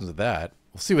what happens with that.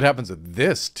 We'll see what happens with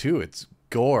this, too. It's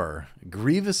Gore,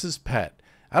 Grievous's pet.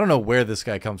 I don't know where this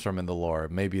guy comes from in the lore.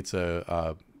 Maybe it's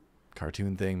a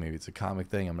cartoon thing. Maybe it's a comic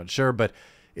thing. I'm not sure. But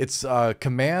it's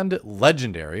Command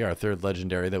Legendary, our 3rd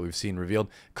Legendary that we've seen revealed.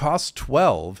 Costs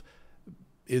 12,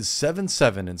 is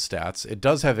 7/7 in stats. It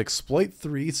does have Exploit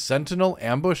 3, Sentinel,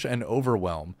 Ambush, and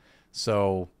Overwhelm.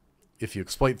 So if you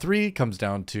exploit 3, it comes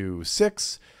down to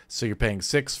 6. So you're paying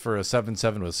 6 for a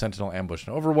 7/7 with Sentinel, Ambush,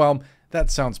 and Overwhelm.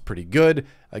 That sounds pretty good.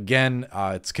 Again,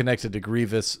 it's connected to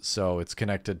Grievous, so it's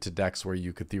connected to decks where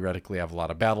you could theoretically have a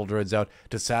lot of battle droids out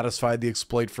to satisfy the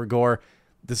exploit for Gore.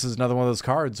 This is another one of those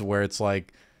cards where it's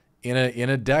like in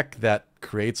a deck that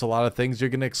creates a lot of things you're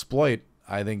going to exploit.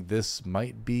 I think this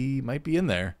might be in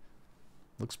there.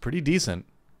 Looks pretty decent.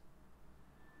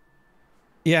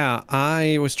 Yeah,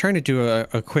 I was trying to do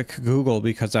a quick Google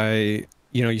because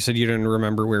you said you didn't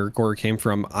remember where Gore came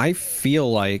from. I feel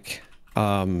like,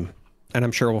 and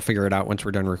I'm sure we'll figure it out once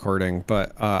we're done recording,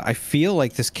 but I feel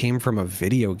like this came from a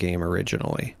video game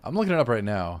originally. I'm looking it up right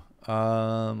now.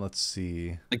 Let's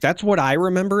see. Like that's what I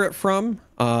remember it from.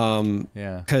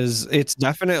 Yeah, because it's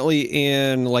definitely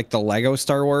in like the Lego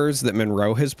Star Wars that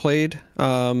Monroe has played.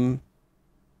 I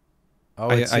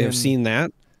have seen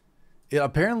that.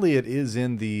 Apparently it is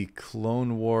in the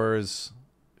Clone Wars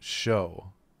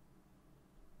show.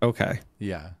 Okay.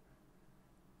 Yeah.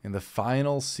 In the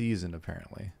final season,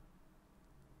 apparently.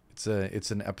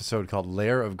 It's an episode called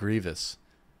Lair of Grievous.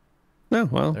 Oh,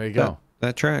 well. There you go.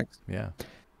 That tracks. Yeah.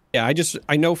 Yeah,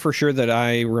 I know for sure that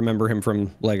I remember him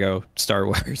from Lego Star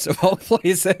Wars of all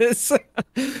places.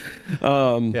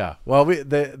 Yeah. Well,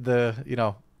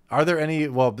 are there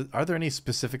any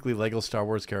specifically Lego Star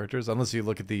Wars characters? Unless you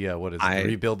look at the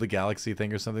Rebuild the Galaxy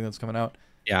thing or something that's coming out.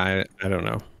 Yeah, I don't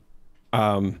know.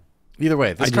 Either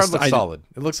way, this card looks solid.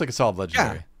 It looks like a solid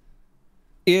legendary.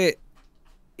 Yeah.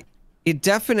 It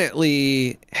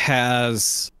definitely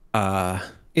has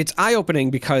it's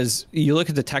eye-opening because you look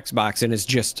at the text box and it's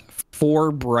just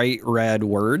 4 bright red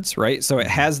words, right? So it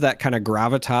has that kind of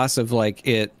gravitas of like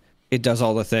it does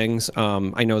all the things.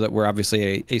 I know that we're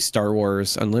obviously a Star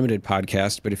Wars Unlimited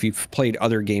podcast, but if you've played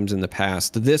other games in the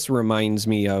past, this reminds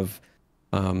me of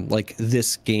like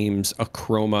this game's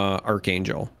Achroma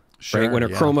Archangel. Sure, right? When yeah.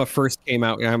 Achroma first came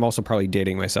out, and I'm also probably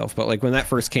dating myself, but like when that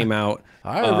first came out,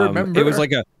 I remember. it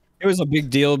was a big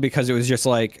deal because it was just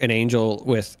like an angel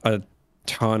with a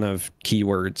ton of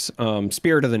keywords.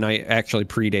 Spirit of the Night actually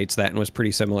predates that and was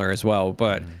pretty similar as well.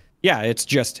 But yeah, it's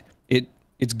just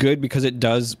it's good because it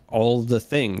does all the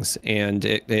things, and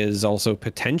it is also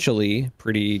potentially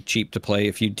pretty cheap to play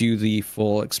if you do the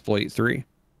full exploit 3.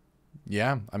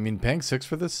 Yeah, I mean, paying $6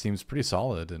 for this seems pretty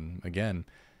solid, and again,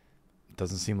 it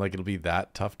doesn't seem like it'll be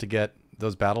that tough to get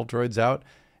those battle droids out.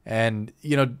 And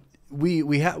you know, we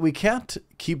can't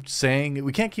keep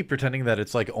pretending that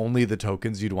it's like only the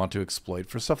tokens you'd want to exploit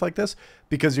for stuff like this,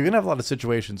 because you're gonna have a lot of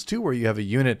situations too where you have a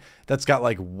unit that's got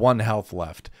like 1 health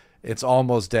left. It's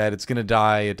almost dead. It's gonna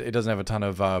die. It doesn't have a ton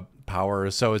of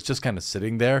power, so it's just kind of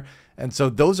sitting there. And so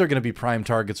those are going to be prime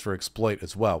targets for exploit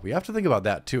as well. We have to think about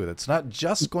that too. It's not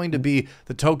just going to be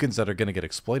the tokens that are going to get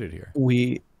exploited here.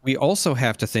 We also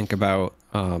have to think about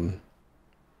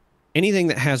anything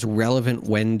that has relevant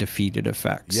when defeated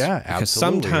effects. Yeah, because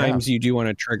absolutely. Sometimes you do want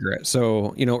to trigger it.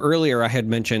 So, you know, earlier I had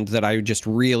mentioned that I just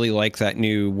really like that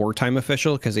new wartime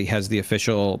official because he has the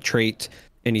official trait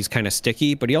and he's kind of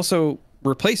sticky, but he also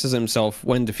replaces himself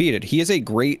when defeated. He is a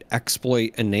great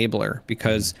exploit enabler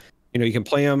because you know, you can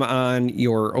play him on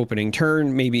your opening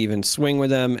turn, maybe even swing with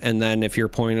him, and then if your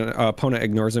opponent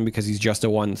ignores him because he's just a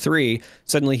 1/3,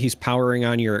 suddenly he's powering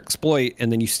on your exploit,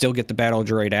 and then you still get the battle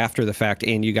droid after the fact,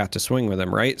 and you got to swing with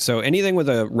him, right? So anything with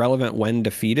a relevant when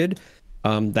defeated,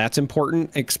 that's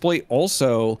important. Exploit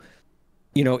also,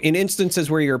 you know, in instances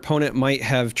where your opponent might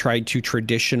have tried to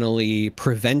traditionally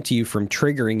prevent you from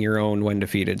triggering your own when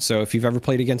defeated. So if you've ever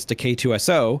played against a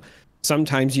K2SO,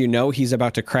 sometimes you know he's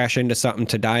about to crash into something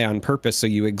to die on purpose, so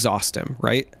you exhaust him,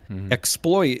 right?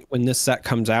 Exploit, when this set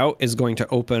comes out, is going to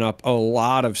open up a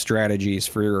lot of strategies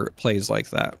for plays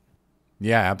like that.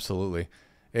 Yeah, absolutely.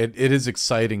 It is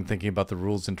exciting thinking about the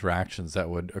rules interactions that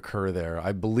would occur there.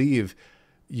 I believe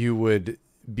you would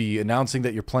be announcing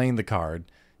that you're playing the card.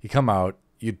 You come out,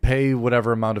 you'd pay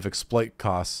whatever amount of exploit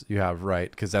costs you have,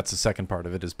 right? Because that's the second part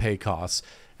of it, is pay costs.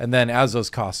 And then as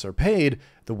those costs are paid,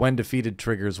 the when defeated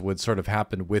triggers would sort of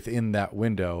happen within that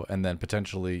window. And then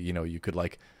potentially, you know, you could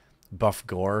like buff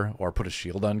Gore or put a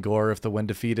shield on Gore if the when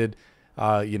defeated,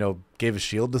 you know, gave a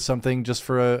shield to something, just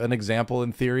for an example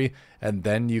in theory. And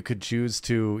then you could choose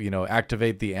to, you know,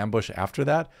 activate the ambush after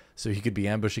that. So he could be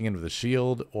ambushing in with a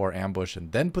shield or ambush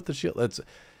and then put the shield.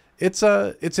 It's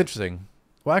interesting.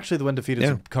 Well, actually, the when defeated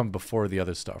would come before the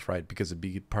other stuff, right? Because it'd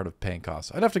be part of paying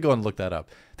costs. I'd have to go and look that up.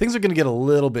 Things are going to get a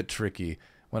little bit tricky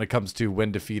when it comes to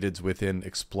when defeateds within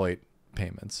exploit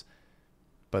payments.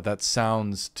 But that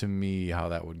sounds to me how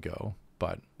that would go.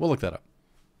 But we'll look that up.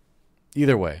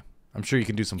 Either way, I'm sure you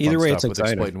can do some fun stuff with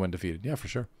exploit and when defeated. Yeah, for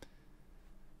sure.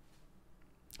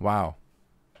 Wow.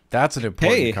 That's an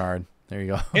important card. There you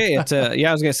go. Hey, it's I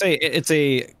was going to say, it's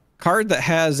a card that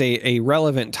has a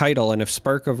relevant title, and if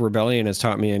Spark of Rebellion has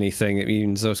taught me anything, it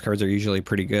means those cards are usually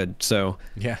pretty good. So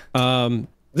yeah,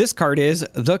 this card is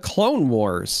the Clone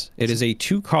Wars. It is a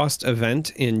 2-cost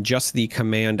event in just the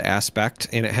command aspect,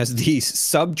 and it has the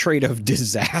sub trait of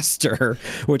disaster,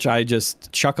 which I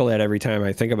just chuckle at every time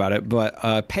I think about it.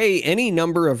 But pay any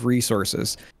number of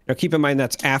resources. Now keep in mind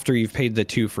that's after you've paid the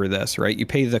 2 for this, right? You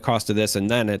pay the cost of this, and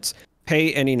then it's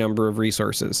pay any number of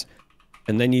resources,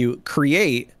 and then you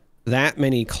create that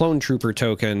many clone trooper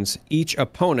tokens. Each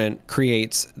opponent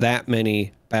creates that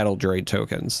many battle droid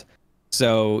tokens.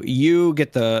 So you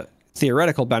get the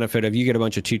theoretical benefit of you get a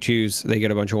bunch of 2/2s, they get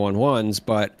a bunch of 1/1s,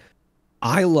 but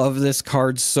I love this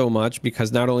card so much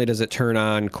because not only does it turn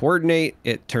on coordinate,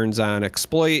 it turns on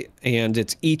exploit, and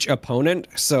it's each opponent.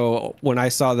 So when I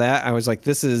saw that, I was like,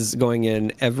 this is going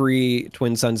in every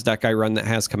Twin Suns deck I run that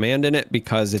has command in it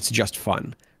because it's just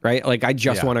fun, right? Like I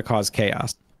just want to cause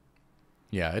chaos.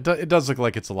 Yeah, it does look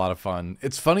like it's a lot of fun.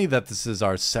 It's funny that this is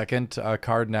our second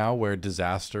card now where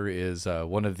Disaster is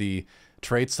one of the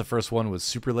traits. The first one was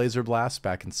Super Laser Blast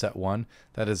back in set 1.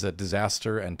 That is a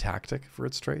Disaster and Tactic for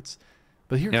its traits.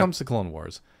 But here comes the Clone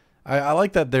Wars. I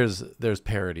like that there's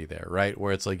parity there, right?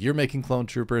 Where it's like you're making clone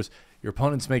troopers, your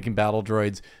opponent's making battle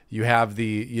droids. You have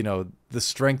the, you know, the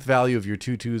strength value of your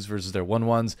 2/2s versus their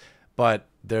 1/1s. But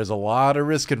there's a lot of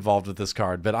risk involved with this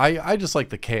card. But I just like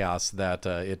the chaos that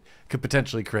it could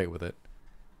potentially create with it.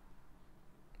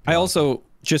 I also,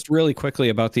 just really quickly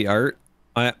about the art,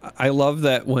 I love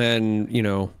that when, you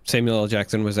know, Samuel L.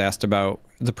 Jackson was asked about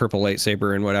the purple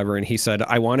lightsaber and whatever, and he said,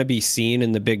 I want to be seen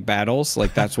in the big battles.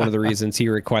 Like, that's one of the reasons he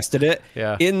requested it.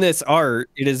 Yeah. In this art,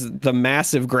 it is the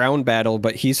massive ground battle,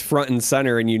 but he's front and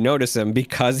center, and you notice him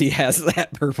because he has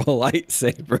that purple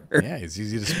lightsaber. Yeah, he's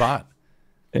easy to spot.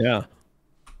 Yeah.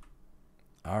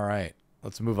 All right.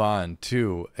 Let's move on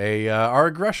to our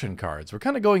aggression cards. We're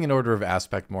kind of going in order of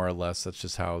aspect, more or less. That's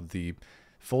just how the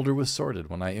folder was sorted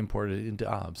when I imported it into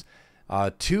OBS.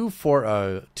 2 for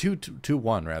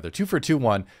 2-1 rather. 2 for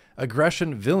 2-1.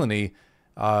 Aggression Villainy.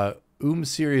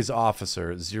 Series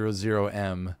Officer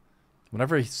 00M.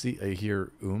 Whenever I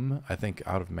hear I think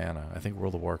Out of Mana. I think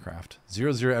World of Warcraft.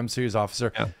 00M Series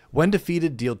Officer. Yeah. When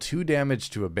defeated, deal 2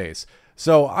 damage to a base.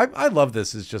 So I love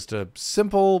this. It's just a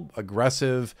simple,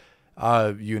 aggressive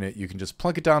unit. You can just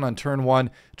plunk it down on turn 1,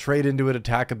 trade into it,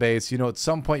 attack a base. You know, at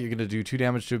some point you're going to do 2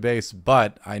 damage to a base,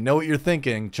 but I know what you're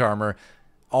thinking, Charmer.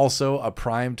 Also a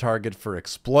prime target for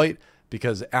exploit,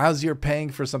 because as you're paying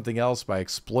for something else by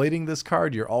exploiting this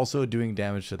card, you're also doing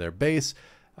damage to their base.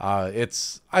 I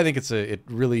think it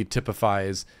really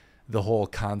typifies the whole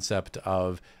concept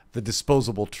of the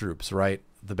disposable troops, right?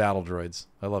 The battle droids.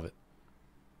 I love it.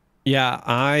 Yeah,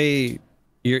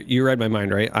 you read my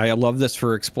mind, right? I love this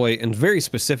for exploit, and very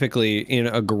specifically in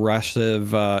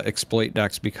aggressive exploit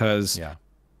decks, because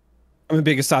I'm a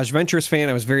big Asajj Ventress fan.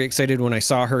 I was very excited when I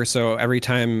saw her, so every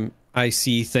time I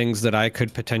see things that I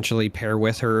could potentially pair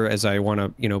with her as I want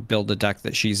to, you know, build a deck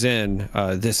that she's in,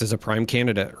 this is a prime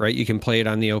candidate, right? You can play it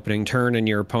on the opening turn, and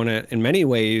your opponent, in many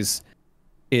ways,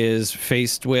 is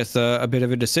faced with a bit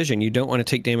of a decision. You don't want to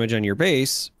take damage on your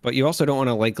base, but you also don't want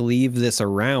to like leave this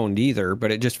around either.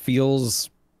 But it just feels,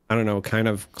 I don't know, kind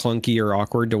of clunky or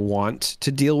awkward to want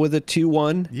to deal with a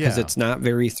 2-1 because it's not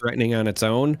very threatening on its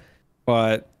own,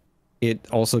 but it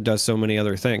also does so many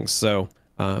other things. So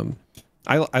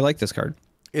I like this card.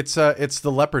 It's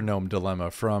the Leper Gnome dilemma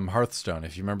from Hearthstone.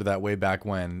 If you remember that way back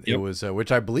when, it was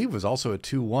which I believe was also a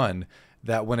 2-1.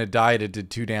 That when it died, it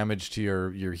did 2 damage to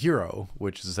your hero,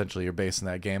 which is essentially your base in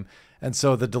that game. And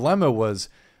so the dilemma was,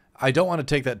 I don't want to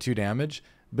take that 2 damage,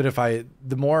 but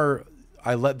the more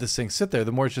I let this thing sit there,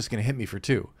 the more it's just going to hit me for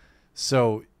 2.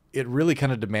 So it really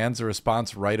kind of demands a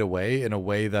response right away in a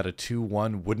way that a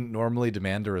 2-1 wouldn't normally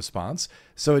demand a response.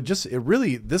 So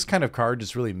this kind of card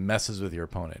just really messes with your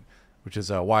opponent, which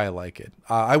is why I like it.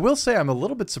 I will say I'm a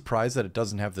little bit surprised that it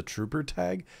doesn't have the Trooper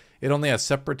tag. It only has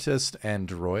Separatist and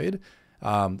Droid.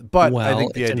 But I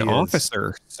think the idea an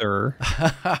officer, sir.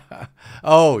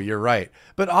 Oh, you're right.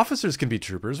 But officers can be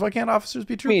troopers. Why can't officers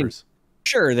be troopers? I mean,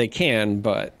 sure, they can,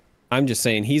 but I'm just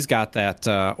saying he's got that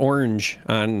orange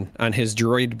on his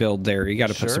droid build there. You got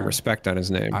to put some respect on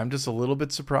his name. I'm just a little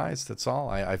bit surprised. That's all.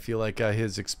 I feel like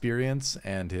his experience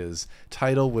and his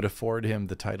title would afford him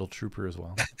the title trooper as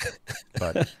well.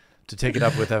 But to take it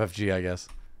up with FFG, I guess.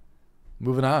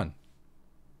 Moving on.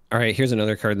 All right, here's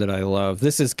another card that I love.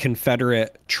 This is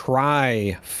Confederate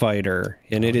Tri-Fighter,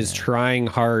 and it is trying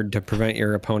hard to prevent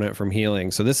your opponent from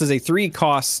healing. So this is a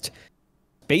 3-cost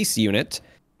base unit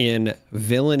in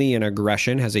Villainy and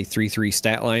Aggression, has a 3/3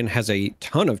 stat line, has a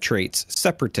ton of traits: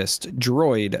 Separatist,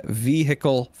 Droid,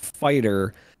 Vehicle,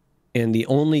 Fighter, and the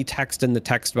only text in the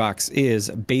text box is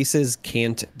bases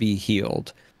can't be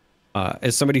healed.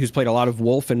 As somebody who's played a lot of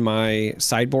Wolf in my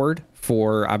sideboard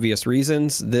for obvious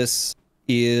reasons, this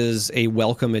is a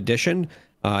welcome addition.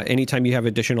 Anytime you have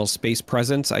additional space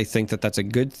presence, I think that that's a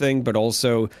good thing, but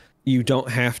also you don't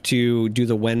have to do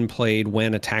the when played,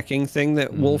 when attacking thing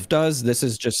that Wolf does. This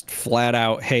is just flat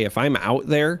out, hey, if I'm out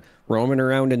there roaming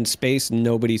around in space,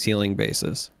 nobody's healing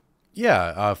bases.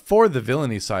 Yeah, for the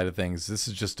villainy side of things, this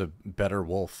is just a better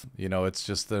Wolf. You know, it's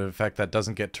just the effect that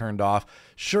doesn't get turned off.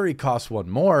 Sure, he costs 1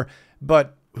 more,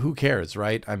 but who cares,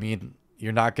 right? I mean,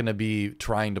 you're not going to be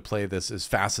trying to play this as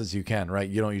fast as you can, right?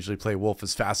 You don't usually play Wolf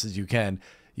as fast as you can.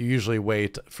 You usually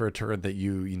wait for a turn that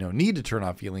you need to turn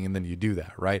off healing, and then you do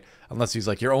that, right? Unless he's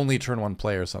like your only turn 1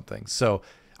 play or something. So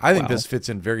I think this fits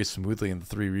in very smoothly in the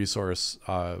 3 resource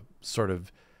sort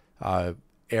of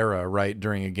era, right,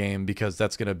 during a game, because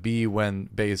that's going to be when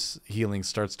base healing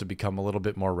starts to become a little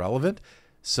bit more relevant.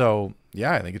 So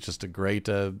yeah, I think it's just a great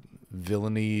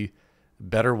villainy,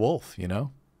 better Wolf, you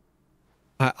know?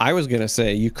 I was going to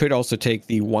say you could also take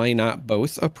the why not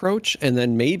both approach, and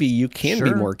then maybe you can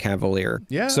be more cavalier.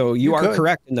 Yeah. So you are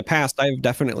correct. In the past, I've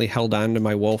definitely held on to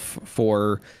my Wolf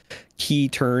for key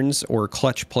turns or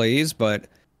clutch plays, but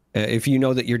if you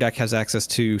know that your deck has access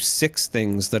to 6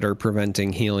 things that are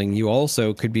preventing healing, you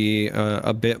also could be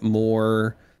a bit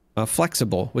more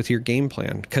flexible with your game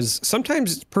plan, because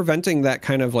sometimes preventing that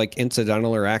kind of like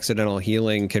incidental or accidental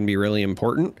healing can be really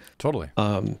important. Totally.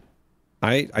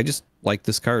 I just like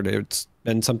this card. It's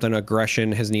been something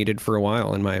aggression has needed for a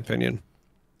while, in my opinion.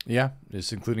 Yeah,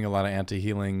 just including a lot of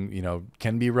anti-healing, you know,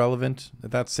 can be relevant at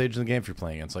that stage in the game if you're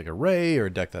playing against like a Ray or a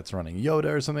deck that's running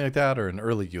Yoda or something like that, or an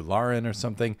early Yularen or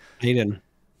something. Hayden.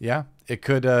 Yeah, it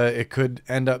could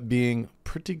end up being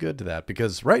pretty good to that,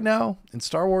 because right now in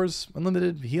Star Wars,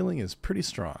 unlimited healing is pretty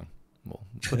strong. We'll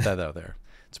put that out there.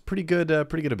 It's pretty good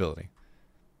ability.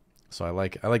 So I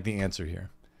like the answer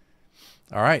here.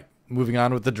 All right, moving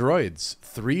on with the droids.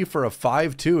 3 for a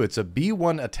 5/2. It's a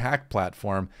B1 attack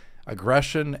platform.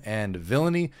 Aggression and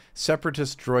villainy.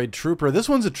 Separatist droid trooper. This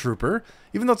one's a trooper,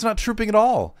 even though it's not trooping at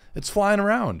all. It's flying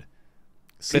around.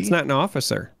 See? It's not an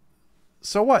officer.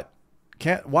 So what?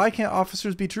 Why can't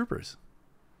officers be troopers?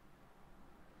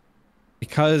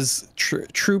 Because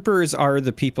troopers are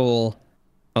the people.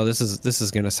 Oh, this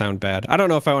is going to sound bad. I don't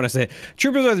know if I want to say it.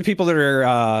 Troopers are the people that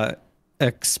are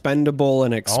expendable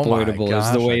and exploitable,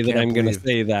 is the way that I'm going to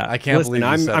say that. I can't believe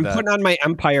you said I'm that. putting on my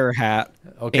Empire hat.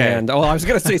 Okay. And I was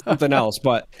going to say something else,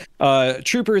 but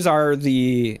troopers are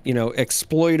the, you know,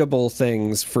 exploitable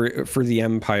things for the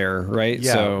Empire, right?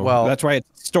 Yeah, so well, that's why it's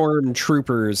storm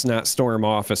troopers, not storm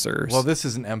officers. Well, this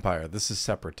isn't Empire. This is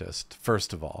Separatist,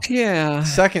 first of all. Yeah.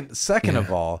 Second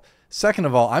of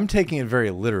all, I'm taking it very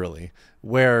literally,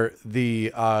 where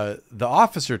the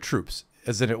officer troops,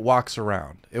 as in it walks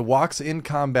around. It walks in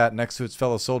combat next to its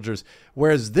fellow soldiers,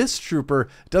 whereas this trooper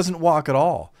doesn't walk at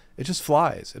all. It just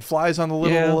flies. It flies on the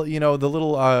little, you know, the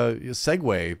little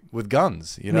Segway with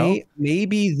guns, you know?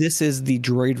 Maybe this is the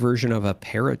droid version of a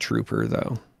paratrooper,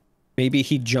 though. Maybe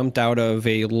he jumped out of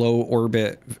a low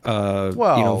orbit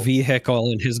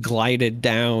vehicle and has glided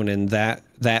down, and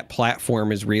that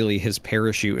platform is really his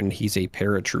parachute, and he's a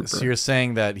paratrooper. So you're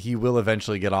saying that he will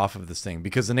eventually get off of this thing,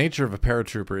 because the nature of a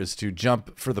paratrooper is to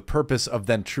jump for the purpose of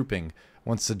then trooping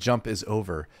once the jump is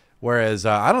over. Whereas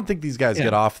I don't think these guys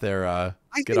get off their I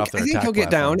think he'll get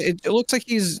down. It looks like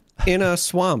he's in a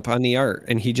swamp on the art,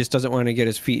 and he just doesn't want to get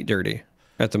his feet dirty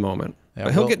at the moment. Yeah,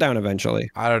 but he'll get down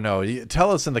eventually. I don't know.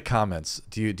 Tell us in the comments.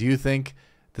 Do you think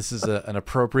this is an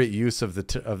appropriate use of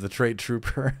the trait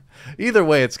trooper? Either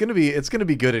way, it's gonna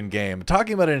be good in game.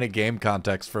 Talking about it in a game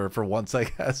context for once, I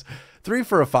guess. 3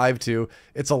 for a 5/2.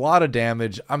 It's a lot of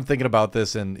damage. I'm thinking about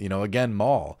this in, you know, again,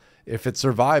 Maul. If it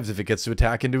survives, if it gets to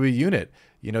attack into a unit,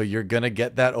 you know, you're going to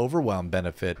get that overwhelm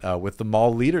benefit with the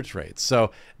Maul leader traits.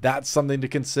 So that's something to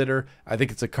consider. I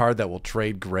think it's a card that will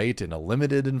trade great in a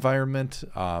limited environment.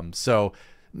 So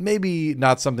maybe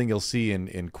not something you'll see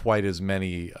in quite as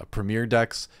many premier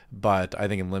decks, but I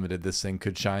think in limited, this thing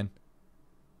could shine.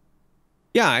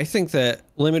 Yeah, I think that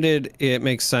limited, it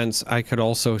makes sense. I could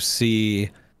also see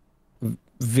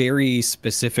very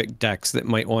specific decks that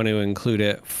might want to include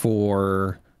it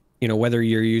for, you know, whether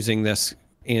you're using this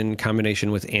in combination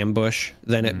with ambush,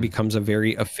 then it becomes a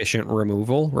very efficient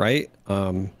removal, right?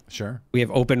 Sure. We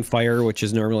have open fire, which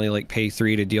is normally like pay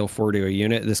 3 to deal 4 to a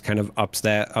unit. This kind of ups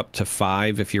that up to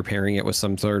 5 if you're pairing it with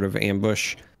some sort of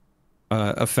ambush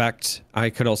effect. I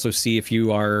could also see if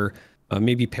you are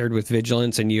maybe paired with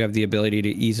vigilance and you have the ability to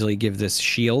easily give this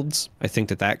shields. I think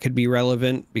that could be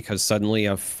relevant, because suddenly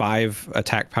a 5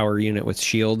 attack power unit with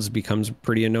shields becomes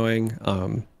pretty annoying.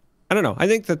 I don't know. I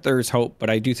think that there's hope, but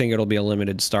I do think it'll be a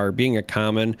limited star. Being a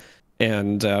common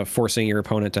and forcing your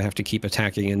opponent to have to keep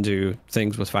attacking into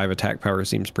things with 5 attack power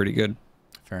seems pretty good.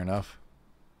 Fair enough.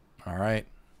 All right.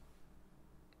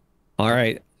 All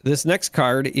right. This next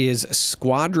card is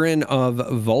Squadron of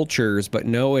Vultures, but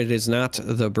no, it is not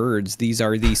the birds. These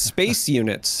are the space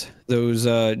units, those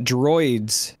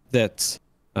droids that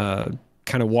kind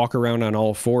of walk around on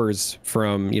all fours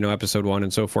from, you know, episode 1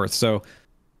 and so forth. So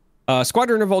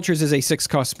Squadron of Vultures is a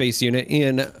 6-cost space unit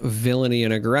in Villainy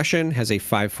and Aggression, has a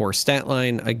 5/4 stat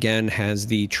line, again has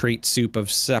the trait soup of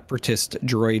Separatist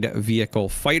Droid Vehicle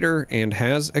Fighter, and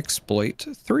has Exploit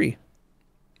 3.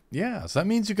 Yeah, so that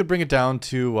means you could bring it down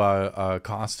to a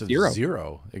cost of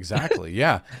 0. Exactly,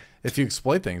 yeah. If you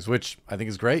exploit things, which I think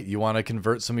is great. You want to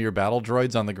convert some of your battle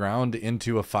droids on the ground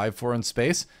into a 5/4 in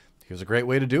space, here's a great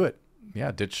way to do it.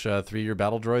 Yeah, ditch 3 of your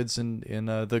battle droids in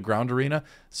the ground arena.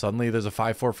 Suddenly there's a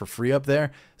 5/4 for free up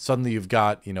there. Suddenly you've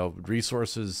got, you know,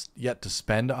 resources yet to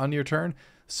spend on your turn.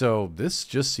 So this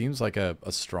just seems like a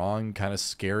strong, kind of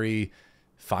scary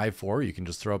 5/4 you can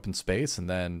just throw up in space. And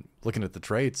then looking at the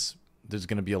traits, there's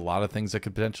going to be a lot of things that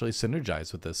could potentially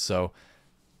synergize with this. So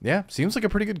yeah, seems like a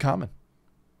pretty good common.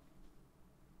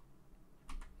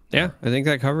 Yeah, I think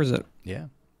that covers it. Yeah.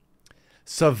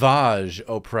 Savage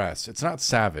Oppress. It's not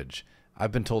savage.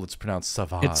 I've been told it's pronounced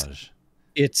Savage.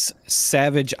 It's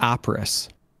Savage Operas.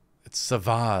 It's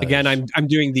Savage. Again, I'm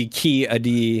doing the Key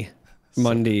Adi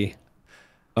Mundi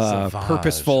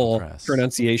purposeful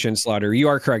pronunciation, Slaughter. You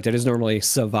are correct. It is normally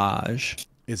Savage.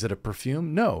 Is it a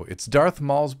perfume? No, it's Darth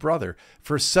Maul's brother.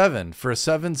 For a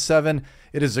 7/7,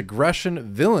 it is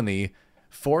aggression, villainy,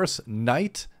 force,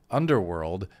 night,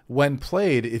 underworld. When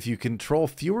played, if you control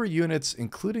fewer units,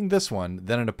 including this one,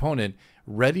 than an opponent,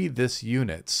 ready this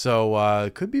unit. So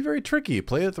it could be very tricky.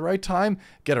 Play it at the right time,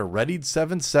 get a readied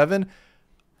 7/7.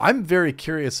 I'm very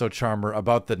curious, though, Charmer,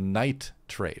 about the night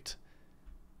trait.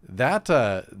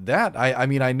 I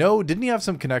mean, I know, didn't he have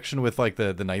some connection with like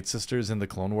the Night Sisters in the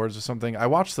Clone Wars or something? I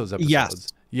watched those episodes. Yes.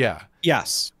 Yeah.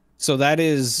 Yes. So that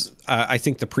is, I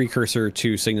think, the precursor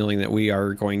to signaling that we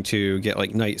are going to get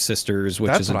like Night Sisters,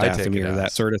 which is a Dathomir,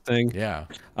 that sort of thing. Yeah.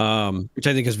 Which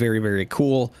I think is very, very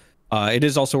cool. It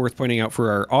is also worth pointing out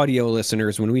for our audio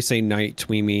listeners, when we say night,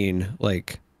 we mean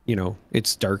like, you know,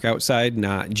 it's dark outside,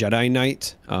 not Jedi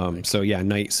night. So yeah,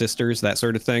 Night Sisters, that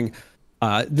sort of thing.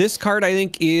 This card, I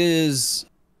think, is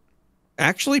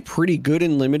actually pretty good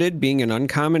in limited, being an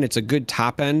uncommon. It's a good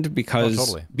top end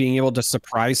because being able to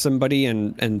surprise somebody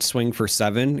and swing for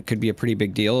 7 could be a pretty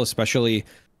big deal, especially,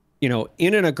 you know,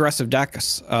 in an aggressive deck.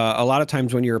 A lot of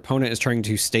times when your opponent is trying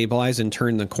to stabilize and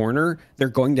turn the corner, they're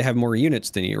going to have more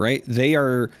units than you, right? They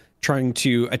are trying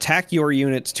to attack your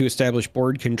units to establish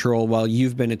board control while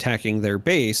you've been attacking their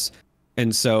base.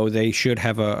 And so they should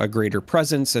have a greater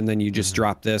presence, and then you just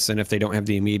drop this, and if they don't have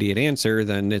the immediate answer,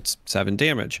 then it's 7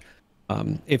 damage.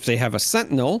 If they have a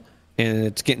Sentinel and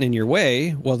it's getting in your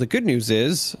way, well, the good news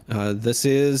is this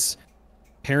is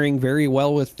pairing very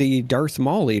well with the Darth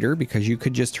Maul leader, because you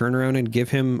could just turn around and give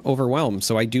him Overwhelm.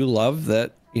 So I do love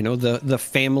that, you know, the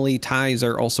family ties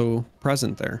are also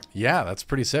present there. Yeah, that's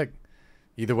pretty sick.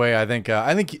 Either way, I think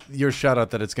your shout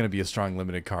out that it's going to be a strong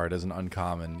limited card as an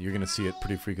uncommon. You're going to see it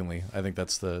pretty frequently. I think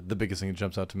that's the biggest thing that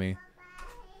jumps out to me.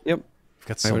 Yep. We've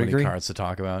got so many cards to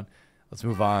talk about. Let's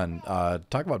move on.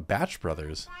 Talk about Batch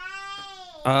Brothers.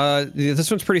 This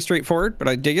one's pretty straightforward, but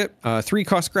I dig it.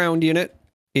 3-cost ground unit.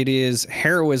 It is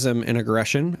Heroism and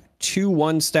Aggression.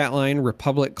 2/1 stat line,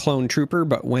 Republic Clone Trooper,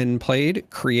 but when played,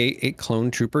 create a Clone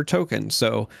Trooper token.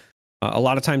 So a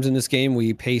lot of times in this game,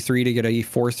 we pay 3 to get a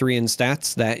 4/3 in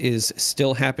stats. That is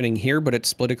still happening here, but it's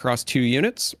split across 2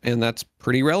 units, and that's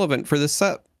pretty relevant for this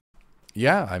set.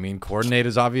 Yeah, I mean, Coordinate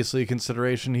is obviously a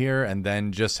consideration here, and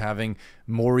then just having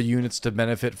more units to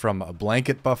benefit from a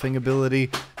blanket buffing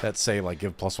ability that, say, like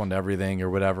give +1 to everything or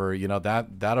whatever, you know, that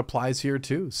applies here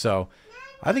too. So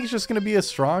I think it's just going to be a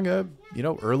strong, you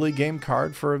know, early game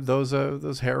card for those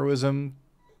Heroism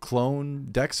clone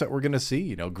decks that we're going to see.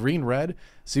 You know, green-red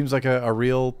seems like a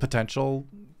real potential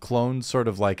clone sort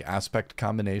of like aspect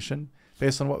combination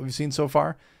based on what we've seen so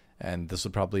far, and this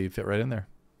would probably fit right in there.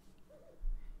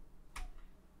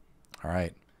 All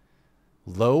right.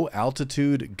 Low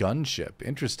altitude gunship.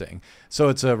 Interesting. So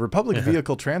it's a Republic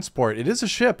vehicle transport. It is a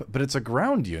ship, but it's a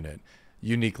ground unit,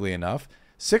 uniquely enough.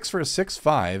 6 for a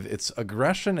 6/5. It's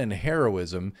aggression and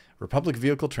heroism. Republic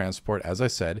vehicle transport, as I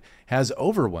said, has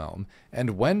Overwhelm,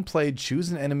 and when played, choose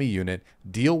an enemy unit,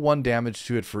 deal 1 damage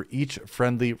to it for each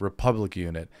friendly Republic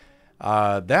unit.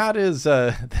 That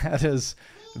is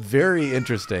very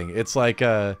interesting. It's like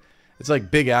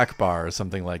Big Akbar or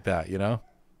something like that, you know?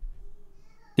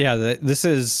 Yeah, this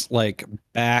is like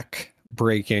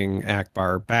back-breaking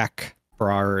Akbar,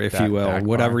 back-brar, if you will, Akbar.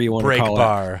 Whatever you want to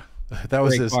call it. That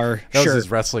was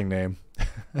his wrestling name.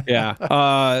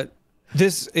 Yeah.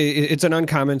 It's an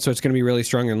uncommon, so it's going to be really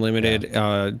strong and limited.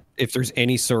 Yeah. If there's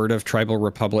any sort of Tribal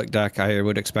Republic deck, I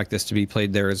would expect this to be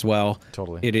played there as well.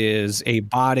 Totally. It is a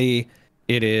body.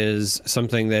 It is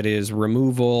something that is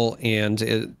removal, and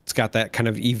it's got that kind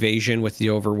of evasion with the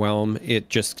Overwhelm. It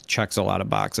just checks a lot of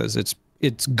boxes.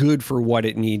 It's good for what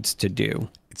it needs to do.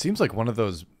 It seems like one of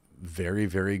those very,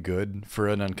 very good for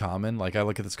an uncommon. Like, I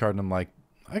look at this card and I'm like,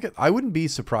 I wouldn't be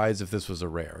surprised if this was a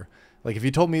rare. Like, if you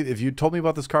told me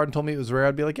about this card and told me it was rare,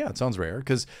 I'd be like, yeah, it sounds rare,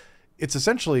 because it's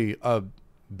essentially a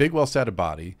big, well-statted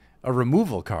body, a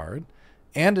removal card,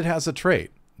 and it has a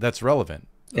trait that's relevant.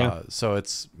 Yeah. So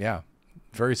it's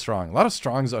very strong. A lot of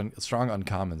strong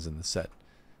uncommons in this set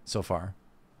so far.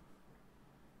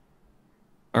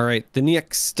 All right, the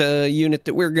next unit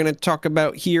that we're going to talk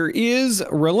about here is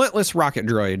Relentless Rocket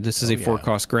Droid. This is a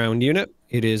 4-cost ground unit.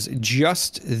 It is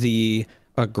just the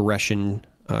aggression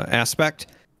aspect.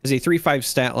 It is a 3/5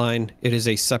 stat line. It is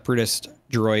a Separatist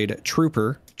droid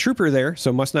trooper. Trooper there,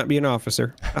 so must not be an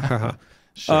officer.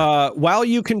 Sure. While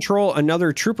you control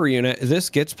another trooper unit, this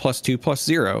gets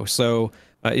 +2/+0. So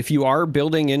if you are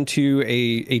building into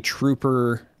a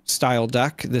trooper style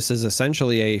deck, this is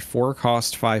essentially a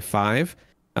 4-cost 5/5.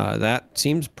 That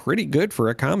seems pretty good for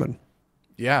a common.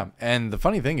 Yeah, and the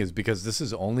funny thing is, because this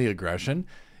is only aggression,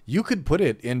 you could put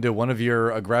it into one of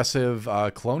your aggressive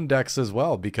clone decks as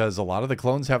well, because a lot of the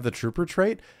clones have the trooper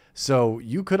trait. So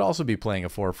you could also be playing a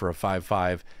 4 for a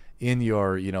 5/5 in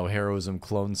your, heroism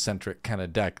clone centric kind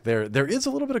of deck. There is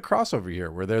a little bit of crossover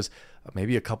here where there's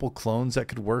maybe a couple clones that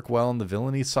could work well on the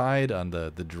villainy side on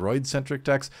the droid centric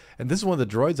decks. And this is one of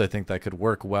the droids I think that could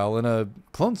work well in a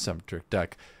clone centric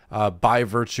deck by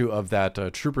virtue of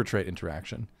that trooper trait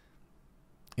interaction.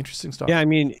 Interesting stuff. Yeah, I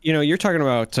mean, you're talking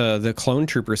about the clone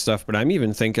trooper stuff, but I'm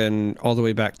even thinking all the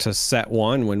way back to set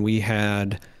 1 when we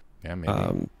had,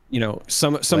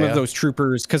 some of those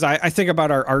troopers, because I think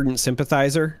about our ardent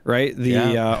sympathizer, right?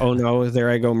 Oh no, there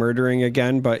I go murdering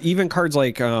again. But even cards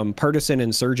like Partisan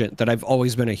Insurgent that I've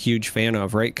always been a huge fan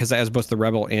of, right? Because it has both the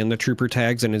rebel and the trooper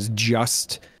tags and is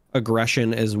just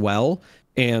aggression as well.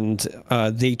 And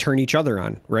they turn each other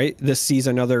on, right? This sees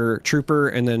another trooper,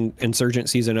 and then Insurgent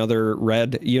sees another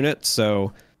red unit.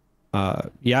 So,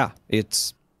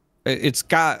 it's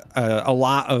got a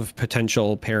lot of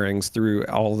potential pairings through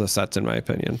all the sets, in my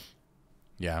opinion.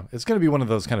 Yeah, it's going to be one of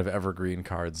those kind of evergreen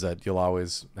cards that you'll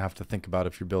always have to think about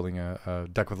if you're building a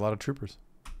deck with a lot of troopers.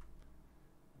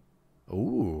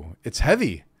 Ooh, it's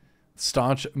heavy.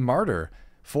 Staunch Martyr.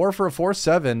 4 for a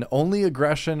 4/7, only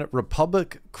aggression,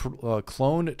 Republic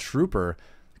clone trooper,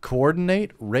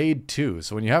 coordinate, raid 2.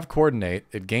 So when you have coordinate,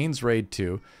 it gains raid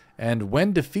 2, and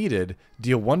when defeated,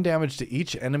 deal 1 damage to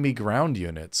each enemy ground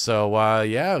unit. So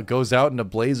it goes out in a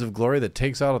blaze of glory that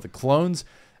takes out all the clones.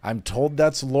 I'm told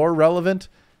that's lore relevant,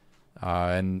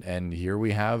 and here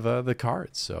we have the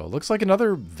cards. So it looks like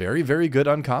another very, very good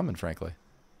uncommon, frankly.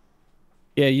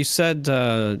 Yeah, you said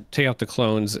take out the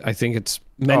clones. I think it's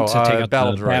meant to take out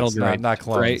battle the droids, battle droids, not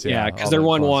clones. right? Yeah, because they're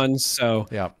 1/1s. So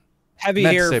heavy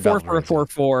meant here, 4 for a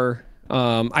droids,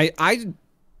 4/4. I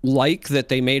like that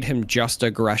they made him just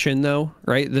aggression, though,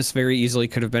 right? This very easily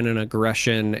could have been an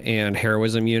aggression and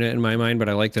heroism unit in my mind, but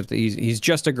I like that he's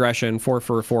just aggression, 4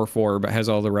 for a 4/4, but has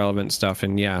all the relevant stuff.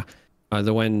 And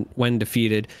the when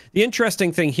defeated. The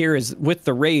interesting thing here is with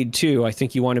the raid too. I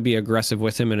think you want to be aggressive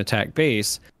with him and attack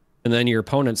base. And then your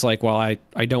opponent's like, well, I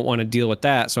don't want to deal with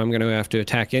that, so I'm going to have to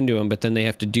attack into him. But then they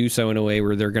have to do so in a way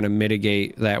where they're going to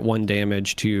mitigate that 1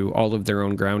 damage to all of their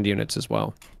own ground units as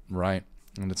well. Right.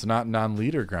 And it's not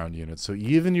non-leader ground units. So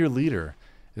even your leader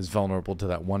is vulnerable to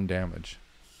that 1 damage.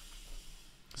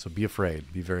 So be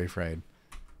afraid. Be very afraid.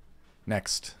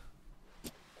 Next.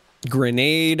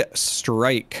 Grenade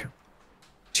Strike.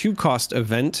 2-cost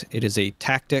event. It is a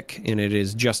tactic, and it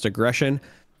is just aggression.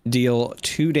 Deal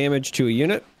 2 damage to a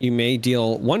unit. You may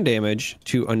deal 1 damage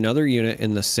to another unit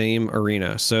in the same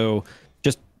arena. So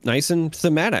just nice and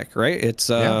thematic, right?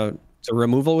 It's a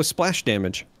removal with splash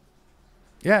damage.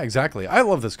 Yeah, exactly. I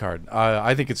love this card.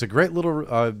 I think it's a great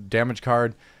little damage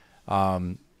card.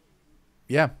 I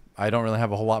don't really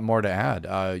have a whole lot more to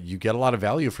add. You get a lot of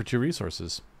value for 2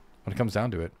 resources when it comes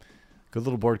down to it. Good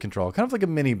little board control. Kind of like a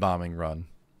mini bombing run,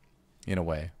 in a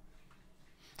way.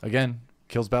 Again,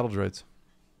 kills battle droids.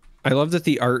 I love that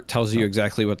the art tells you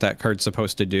exactly what that card's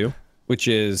supposed to do, which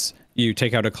is you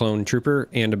take out a clone trooper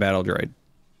and a battle droid,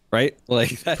 right?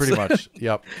 Like that's pretty much.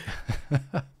 Yep.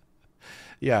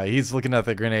 Yeah, he's looking at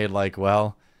the grenade like,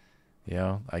 well,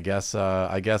 I guess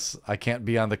I can't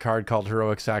be on the card called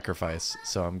Heroic Sacrifice,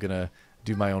 so I'm gonna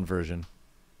do my own version.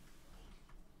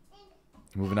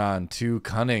 Moving on to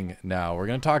Cunning now. We're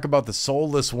gonna talk about the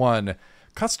Soulless One,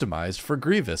 customized for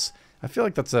Grievous. I feel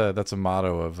like that's a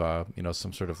motto of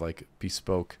some sort of like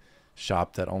bespoke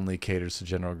shop that only caters to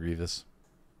General Grievous.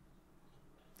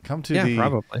 Come to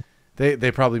probably. They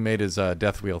probably made his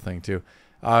Death Wheel thing too.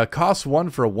 Costs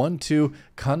 1 for a 1/2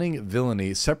 Cunning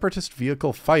Villainy Separatist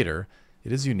Vehicle Fighter.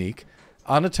 It is unique.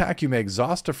 On attack, you may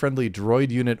exhaust a friendly droid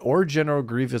unit or General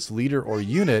Grievous leader or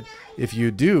unit. If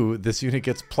you do, this unit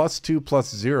gets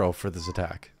 +2/+0 for this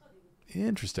attack.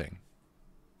 Interesting.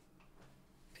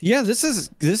 Yeah, this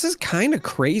is kind of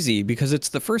crazy because it's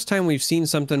the first time we've seen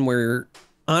something where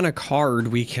on a card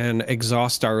we can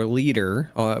exhaust our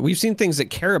leader. We've seen things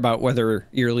that care about whether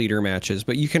your leader matches,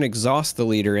 but you can exhaust the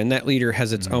leader, and that leader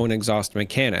has its own exhaust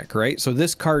mechanic, right? So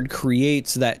this card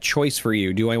creates that choice for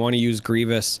you. Do I want to use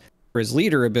Grievous for his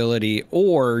leader ability,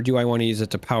 or do I want to use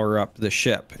it to power up the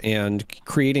ship? And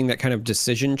creating that kind of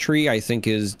decision tree, I think,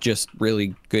 is just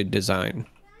really good design.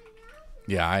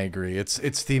 Yeah, I agree. It's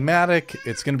thematic.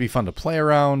 It's going to be fun to play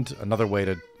around. Another way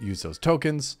to use those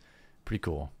tokens. Pretty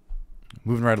cool.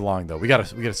 Moving right along though. We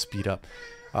gotta speed up.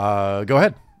 Go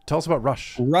ahead. Tell us about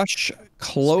Rush. Rush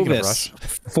Clovis.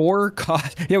 Rush. 4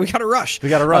 cost. Yeah, we got to rush. We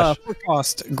got to rush. 4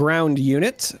 cost ground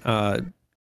unit.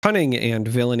 Cunning and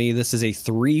Villainy. This is a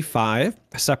 3/5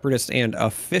 Separatist and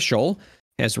Official.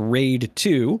 Has raid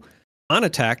 2. On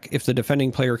attack, if the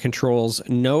defending player controls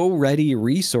no ready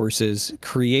resources,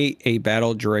 create a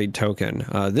battle droid token.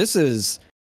 This is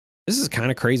kind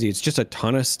of crazy. It's just a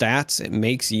ton of stats. It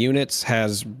makes units,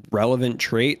 has relevant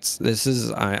traits. This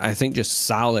is, I think, just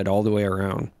solid all the way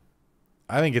around.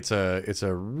 I think it's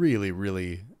a really,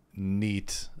 really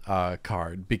neat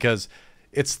card because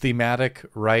it's thematic,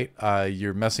 right?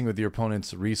 You're messing with your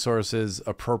opponent's resources,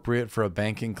 appropriate for a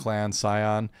banking clan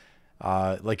scion.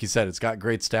 Like you said, it's got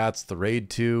great stats. The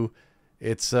raid too.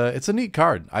 It's a neat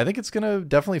card. I think it's gonna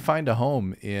definitely find a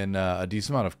home in a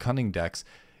decent amount of cunning decks.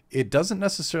 It doesn't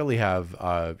necessarily have,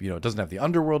 it doesn't have the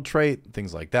underworld trait,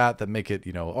 things like that make it,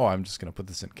 oh, I'm just gonna put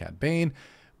this in Cad Bane.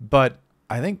 But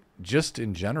I think just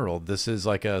in general, this is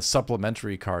like a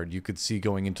supplementary card you could see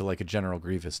going into like a General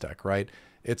Grievous deck, right?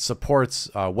 It supports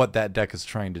what that deck is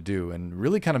trying to do and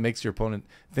really kind of makes your opponent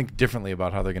think differently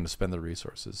about how they're going to spend their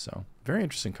resources. So very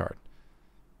interesting card.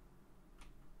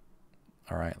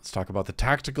 All right, let's talk about the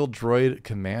Tactical Droid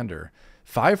Commander.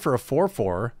 5 for a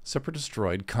 4/4, Separatist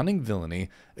Droid, Cunning Villainy,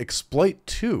 Exploit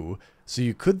 2, so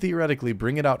you could theoretically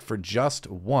bring it out for just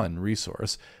 1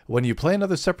 resource. When you play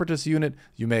another Separatist unit,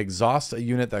 you may exhaust a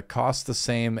unit that costs the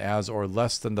same as or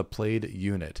less than the played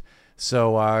unit.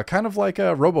 So kind of like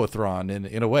a Robothron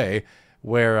in a way,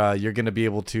 where you're going to be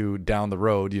able to, down the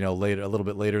road, later, a little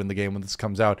bit later in the game when this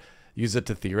comes out, use it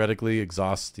to theoretically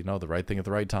exhaust, the right thing at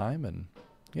the right time. And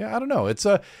yeah, I don't know.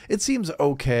 It seems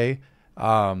okay.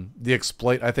 The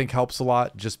Exploit, I think, helps a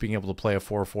lot. Just being able to play a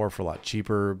 4/4 for a lot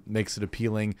cheaper makes it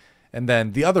appealing. And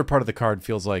then the other part of the card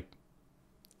feels like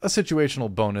a situational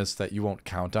bonus that you won't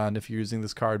count on if you're using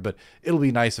this card, but it'll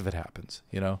be nice if it happens,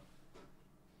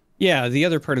 Yeah, the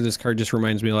other part of this card just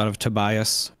reminds me a lot of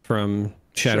Tobias from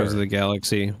Shadows of the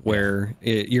Galaxy, where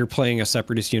you're playing a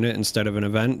Separatist unit instead of an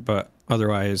event, but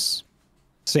otherwise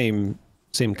same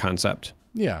concept.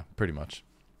 Yeah, pretty much.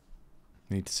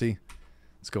 Neat to see.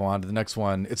 Let's go on to the next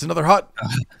one. It's another hut.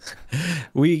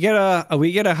 We get a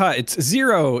hut. It's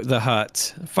Zero the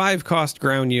Hut. 5 cost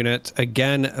ground unit.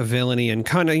 Again, villainy and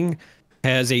cunning.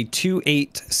 Has a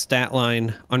 2/8 stat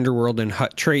line, underworld and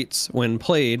hut traits. When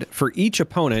played, for each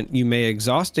opponent, you may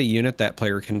exhaust a unit that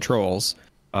player controls.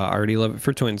 I already love it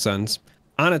for Twin Suns.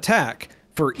 On attack,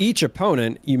 for each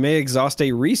opponent, you may exhaust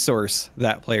a resource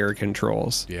that player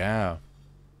controls. Yeah.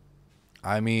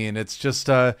 I mean, it's just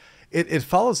it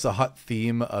follows the hut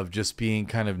theme of just being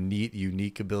kind of neat,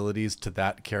 unique abilities to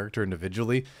that character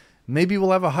individually. Maybe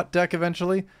we'll have a hut deck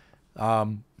eventually.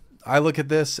 I look at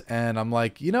this and I'm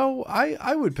like,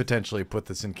 I would potentially put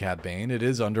this in Cad Bane. It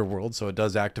is Underworld, so it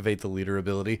does activate the leader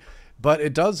ability, but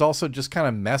it does also just kind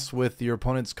of mess with your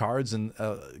opponent's cards. And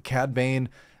Cad Bane,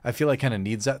 I feel like kind of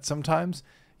needs that sometimes.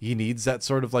 He needs that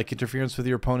sort of like interference with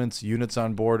your opponent's units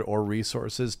on board or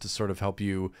resources to sort of help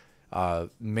you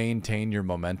maintain your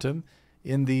momentum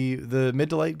in the mid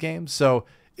to late game. So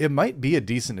it might be a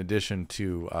decent addition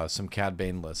to some Cad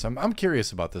Bane lists. I'm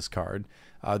curious about this card.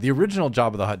 The original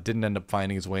Jabba the Hutt didn't end up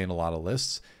finding his way in a lot of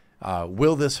lists.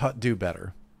 Will this hut do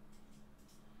better?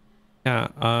 Yeah,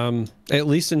 at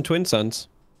least in Twin Suns.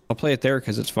 I'll play it there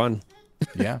because it's fun.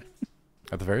 Yeah,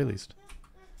 at the very least.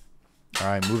 All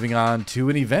right, moving on to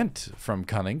an event from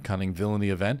Cunning Villainy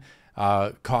event.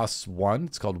 Costs 1.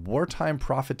 It's called Wartime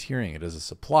Profiteering. It is a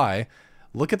supply.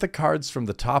 Look at the cards from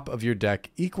the top of your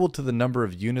deck equal to the number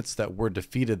of units that were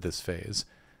defeated this phase.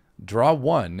 Draw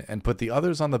 1 and put the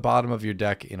others on the bottom of your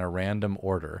deck in a random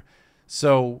order.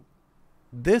 So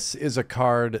this is a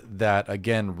card that,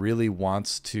 again, really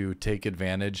wants to take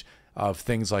advantage of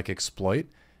things like Exploit.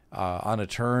 On a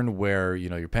turn where,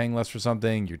 you're paying less for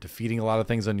something, you're defeating a lot of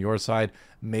things on your side,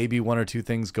 maybe 1 or 2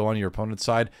 things go on your opponent's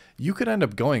side, you could end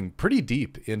up going pretty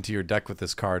deep into your deck with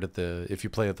this card if you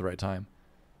play at the right time.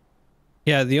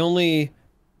 Yeah, the only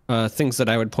things that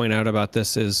I would point out about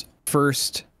this is,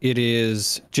 first, it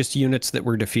is just units that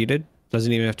were defeated.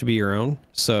 Doesn't even have to be your own.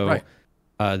 So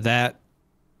that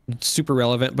super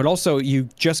relevant, but also you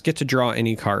just get to draw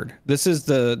any card. This is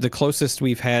the closest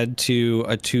we've had to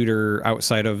a tutor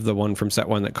outside of the one from set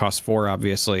 1 that costs 4,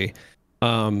 obviously.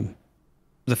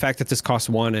 The fact that this costs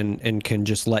 1 and can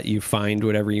just let you find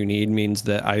whatever you need means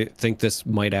that I think this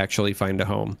might actually find a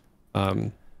home.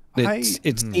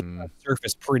 It's on the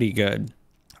surface pretty good.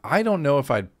 I don't know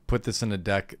if I'd put this in a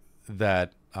deck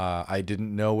that I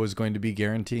didn't know was going to be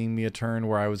guaranteeing me a turn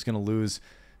where I was going to lose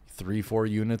 3-4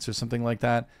 units or something like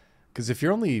that. Because if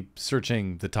you're only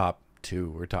searching the top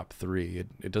 2 or top 3,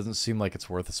 it doesn't seem like it's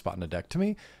worth a spot in a deck to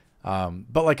me.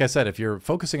 But like I said, if you're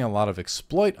focusing on a lot of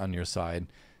Exploit on your side,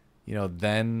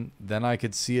 then I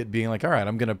could see it being like, all right,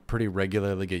 I'm going to pretty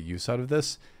regularly get use out of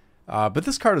this. But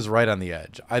this card is right on the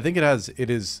edge. I think it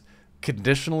is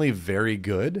conditionally very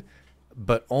good.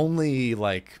 but only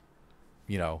like,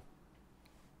 you know,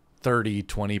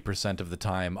 30-20% of the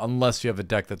time, unless you have a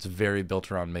deck that's very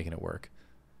built around making it work.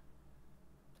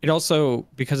 It also,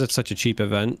 because it's such a cheap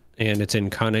event and it's in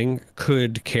Cunning,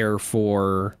 could care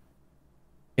for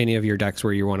any of your decks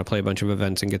where you want to play a bunch of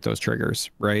events and get those triggers,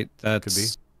 right? That's Could be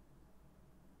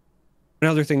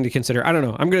another thing to consider. I don't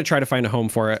know. I'm going to try to find a home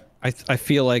for it. I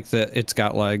feel like that it's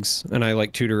got legs, and I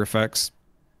like tutor effects.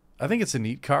 I think it's a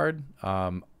neat card.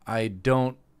 I'm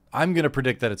going to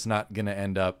predict that it's not going to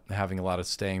end up having a lot of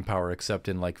staying power except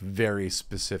in like very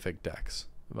specific decks.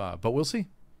 But we'll see.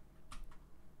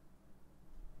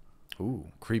 Ooh,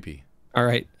 creepy. All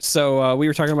right. So we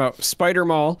were talking about Spider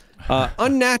Maul.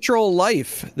 Unnatural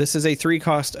Life. This is a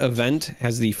 3-cost event.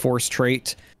 Has the Force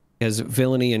trait. Has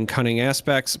villainy and cunning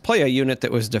aspects. Play a unit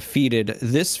that was defeated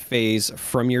this phase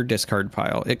from your discard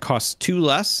pile. It costs 2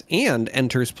 less and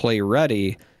enters play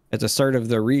ready. At the start of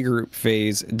the regroup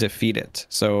phase, defeat it.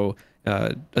 So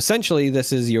essentially,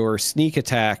 this is your sneak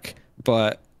attack,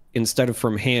 but instead of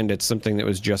from hand, it's something that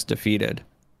was just defeated.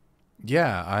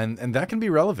 Yeah, and that can be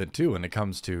relevant too when it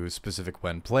comes to specific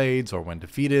when playeds or when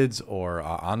defeateds or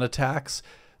on attacks.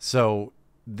 So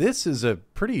this is a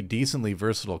pretty decently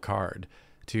versatile card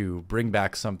to bring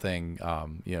back something,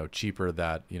 you know, cheaper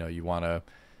that, you know, you want to.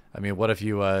 I mean, what if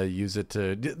you use it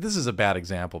to? This is a bad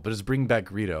example, but just bring back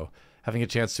Greedo. Having a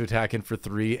chance to attack in for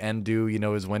 3 and do, you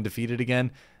know, is when defeated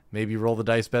again. Maybe roll the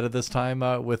dice better this time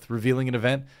with revealing an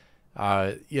event.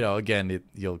 You know, again,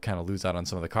 you'll kind of lose out on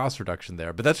some of the cost reduction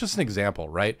there. But that's just an example,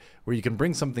 right? Where you can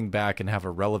bring something back and have a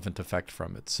relevant effect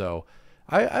from it. So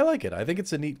I like it. I think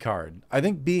it's a neat card. I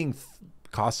think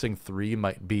costing 3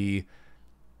 might make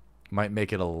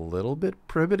it a little bit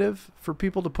prohibitive for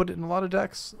people to put it in a lot of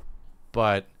decks.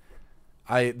 But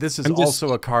this is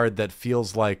also a card that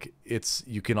feels like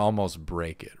you can almost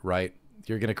break it, right?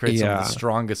 You're going to create some of the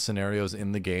strongest scenarios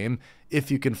in the game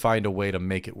if you can find a way to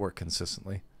make it work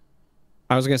consistently.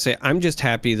 I was going to say, I'm just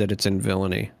happy that it's in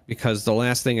villainy, because the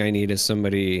last thing I need is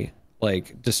somebody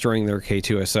like destroying their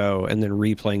K2SO and then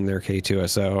replaying their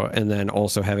K2SO and then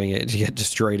also having it get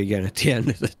destroyed again at the end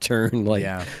of the turn. Like,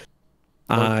 yeah.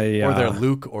 Or their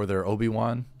Luke or their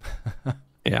Obi-Wan.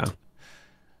 Yeah.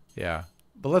 Yeah.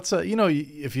 But let's, you know,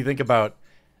 if you think about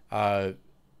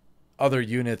other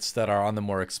units that are on the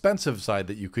more expensive side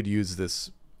that you could use this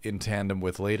in tandem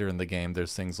with later in the game,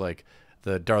 there's things like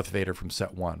the Darth Vader from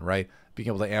set 1, right? Being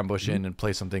able to ambush in and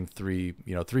play something 3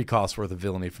 costs worth of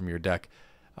villainy from your deck.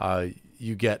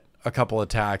 You get a couple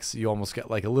attacks. You almost get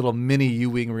like a little mini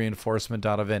U-Wing reinforcement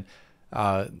out of it.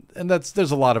 And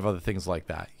there's a lot of other things like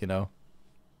that, you know?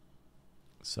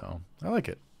 So I like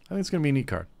it. I think it's going to be a neat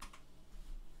card.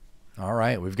 All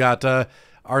right. We've got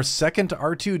our second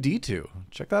R2-D2.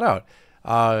 Check that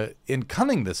out. In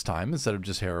Cunning this time, instead of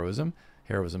just Heroism.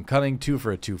 Heroism Cunning, 2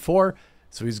 for a 2/4.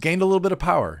 So he's gained a little bit of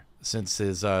power since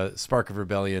his Spark of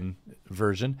Rebellion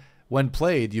version. When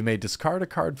played, you may discard a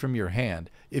card from your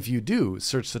hand. If you do,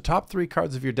 search the top 3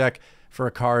 cards of your deck for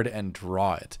a card and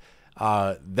draw it.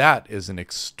 That is an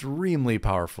extremely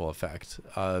powerful effect.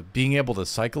 Being able to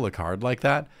cycle a card like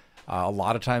that, a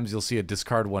lot of times you'll see a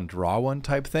discard 1, draw 1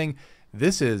 type thing.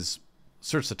 This is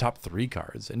search the top 3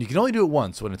 cards. And you can only do it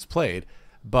once when it's played.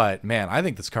 But, man, I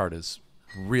think this card is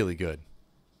really good.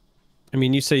 I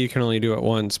mean, you say you can only do it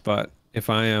once, but if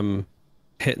I am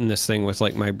hitting this thing with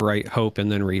like my Bright Hope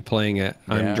and then replaying it,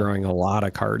 I'm drawing a lot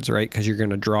of cards, right? Because you're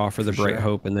going to draw for the Bright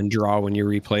Hope and then draw when you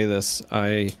replay this.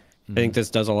 I think this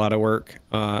does a lot of work.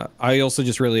 I also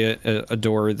just really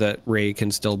adore that Ray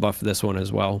can still buff this one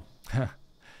as well.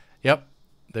 Yep,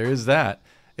 there is that.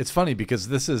 It's funny because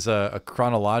this is a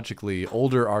chronologically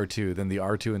older R2 than the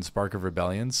R2 in Spark of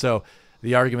Rebellion. So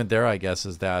the argument there, I guess,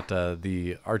 is that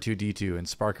the R2-D2 in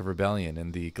Spark of Rebellion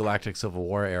in the Galactic Civil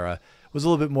War era was a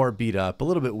little bit more beat up, a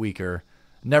little bit weaker,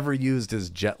 never used his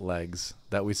jet legs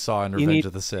that we saw in Revenge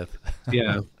of the Sith.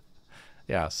 Yeah.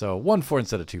 Yeah, so 1/4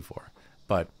 instead of 2/4.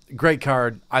 But great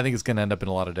card. I think it's going to end up in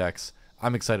a lot of decks.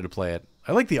 I'm excited to play it.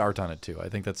 I like the art on it, too. I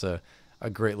think that's a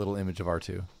great little image of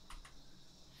R2.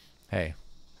 Hey,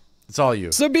 it's all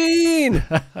you. Sabine!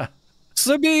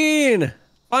 Sabine!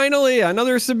 Finally,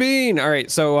 another Sabine. All right,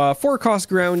 so 4-cost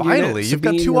ground unit. Finally, you've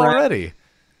got 2 already.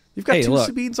 You've got 2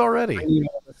 Sabines already. I need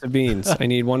all the Sabines. I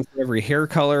need 1 for every hair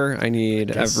color. I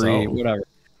need whatever.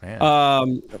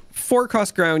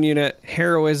 4-cost ground unit,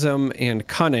 Heroism and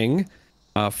Cunning.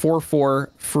 4/4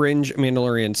 Fringe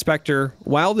Mandalorian Spectre.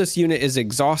 While this unit is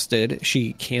exhausted,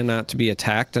 she cannot be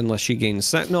attacked unless she gains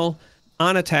Sentinel.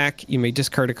 On attack, you may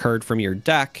discard a card from your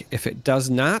deck. If it does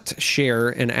not share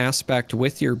an aspect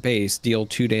with your base, deal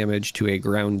 2 damage to a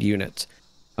ground unit.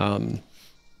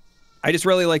 I just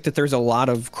really like that there's a lot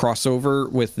of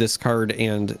crossover with this card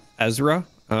and Ezra,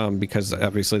 because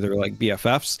obviously they're like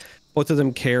BFFs. Both of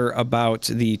them care about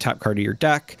the top card of your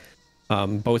deck.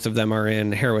 Both of them are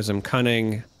in Heroism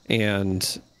Cunning,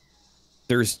 and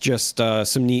there's just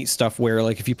some neat stuff where,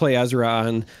 like, if you play Ezra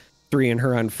on 3 and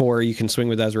her on 4, you can swing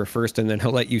with Ezra first, and then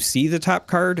he'll let you see the top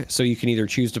card, so you can either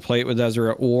choose to play it with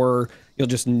Ezra, or you'll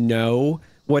just know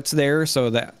what's there, so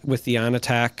that with the on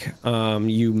attack,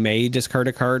 you may discard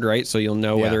a card, right? So you'll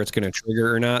know whether it's going to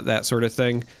trigger or not, that sort of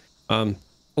thing. A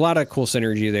lot of cool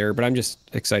synergy there, but I'm just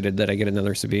excited that I get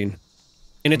another Sabine.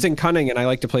 And it's in Cunning, and I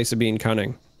like to play Sabine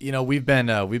Cunning. You know, we've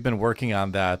been working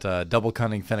on that double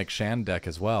Cunning Fennec Shan deck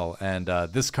as well, and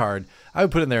this card I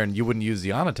would put in there, and you wouldn't use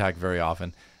the on attack very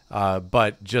often,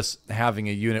 but just having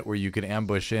a unit where you can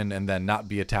ambush in and then not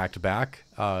be attacked back,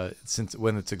 since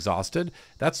when it's exhausted,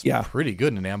 that's pretty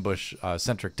good in an ambush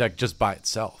centric deck just by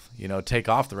itself. You know, take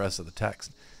off the rest of the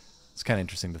text. It's kind of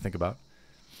interesting to think about.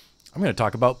 I'm going to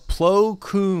talk about Plo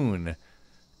Koon,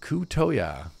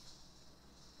 Kutoya.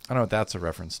 I don't know what that's a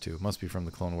reference to. It must be from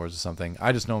the Clone Wars or something.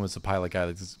 I just know him as the pilot guy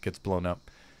that gets blown up.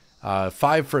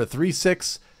 5 for a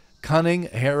 3/6. Cunning,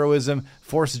 Heroism,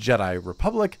 Force Jedi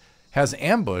Republic. Has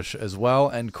Ambush as well,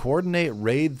 and Coordinate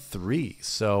Raid 3.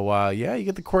 So, yeah, you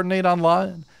get the Coordinate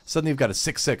online. Suddenly you've got a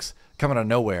 6/6 coming out of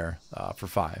nowhere for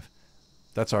 5.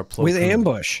 That's our Plo with Koon.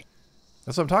 Ambush.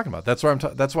 That's what I'm talking about. That's where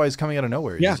that's why he's coming out of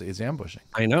nowhere. He's ambushing.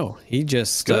 I know. He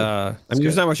just I mean,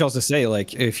 there's not much else to say.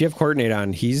 Like, if you have Coordinate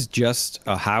on, he's just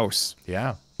a house.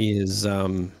 Yeah. He is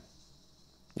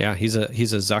he's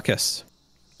a Zuckus.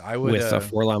 I would with a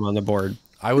 4-lam on the board.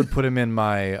 I would put him in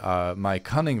my my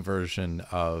Cunning version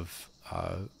of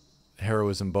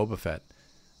Heroism Boba Fett.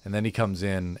 And then he comes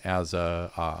in as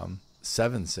a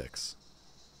 7/6.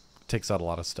 Takes out a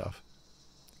lot of stuff.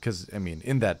 Because, I mean,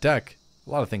 in that deck,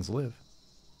 a lot of things live.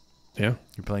 Yeah.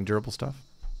 You're playing durable stuff.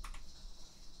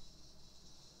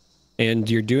 And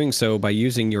you're doing so by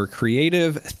using your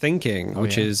creative thinking,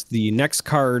 which is the next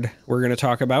card we're going to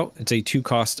talk about. It's a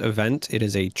 2-cost event. It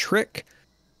is a trick.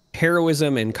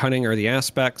 Heroism and Cunning are the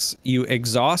aspects. You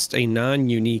exhaust a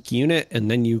non-unique unit, and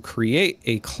then you create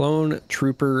a Clone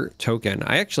Trooper token.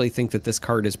 I actually think that this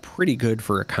card is pretty good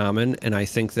for a common, and I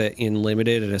think that in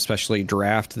Limited, and especially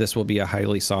Draft, this will be a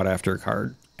highly sought-after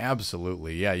card.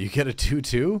 Absolutely. Yeah, you get a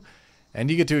 2/2,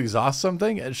 and you get to exhaust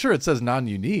something. And sure, it says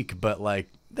non-unique, but, like,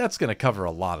 that's going to cover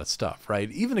a lot of stuff, right?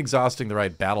 Even exhausting the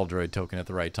right battle droid token at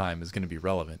the right time is going to be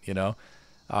relevant, you know?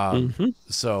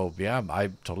 So, yeah,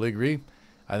 I totally agree.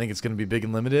 I think it's going to be big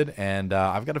and limited, and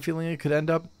I've got a feeling it could end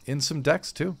up in some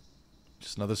decks, too.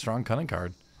 Just another strong Cunning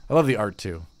card. I love the art,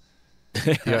 too.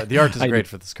 Yeah, the art is great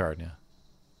for this card, yeah.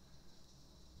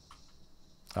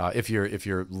 If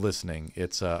you're listening,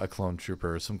 it's a clone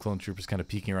trooper. Some clone troopers kind of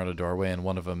peeking around a doorway, and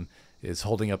one of them is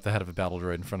holding up the head of a battle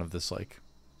droid in front of this, like,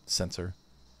 sensor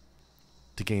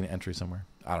to gain entry somewhere.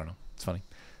 I don't know. It's funny.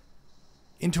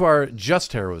 Into our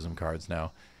just Heroism cards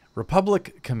now.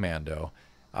 Republic Commando.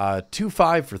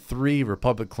 2/5 for 3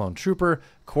 Republic Clone Trooper.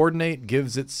 Coordinate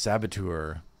gives it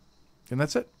Saboteur. And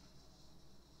that's it.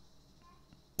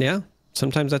 Yeah.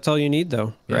 Sometimes that's all you need,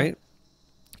 though, right?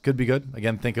 Could be good.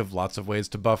 Again, think of lots of ways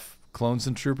to buff clones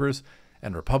and troopers.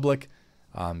 And Republic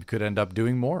could end up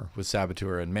doing more with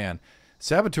Saboteur. And man,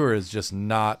 Saboteur is just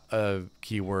not a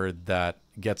keyword that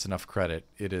gets enough credit.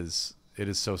 It is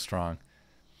so strong.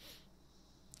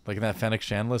 Like in that Fennec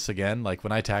Shan list again, like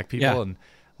when I attack people and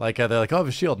like they're like, oh, I have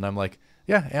a shield, and I'm like,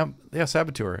 yeah,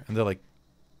 Saboteur, and they're like,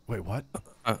 wait, what?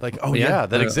 Like, oh yeah,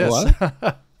 that exists.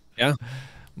 Yeah,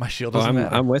 my shield doesn't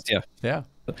matter. I'm with you. Yeah.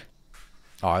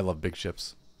 Oh, I love big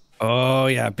ships. Oh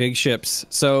yeah, big ships.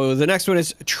 So the next one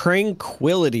is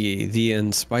Tranquility, the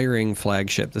inspiring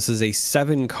flagship. This is a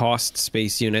 7-cost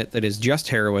space unit that is just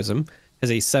heroism, has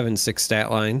a 7/6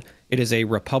 stat line. It is a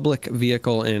Republic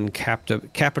vehicle and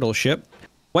capital ship.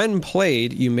 When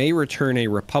played, you may return a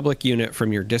Republic unit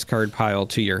from your discard pile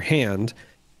to your hand,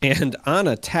 and on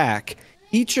attack,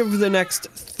 each of the next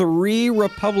 3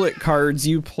 Republic cards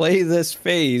you play this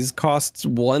phase costs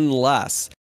 1 less.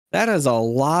 That is a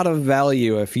lot of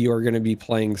value if you are going to be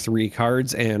playing 3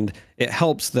 cards, and it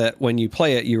helps that when you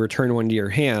play it, you return 1 to your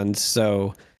hand.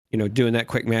 So, you know, doing that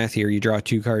quick math here, you draw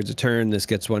 2 cards a turn, this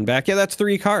gets 1 back. Yeah, that's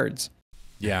 3 cards.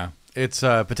 Yeah, it's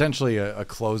potentially a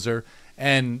closer,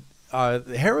 and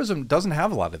Heroism doesn't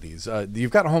have a lot of these.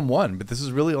 You've got Home 1, but this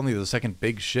is really only the second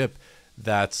big ship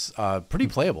that's pretty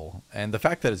playable. And the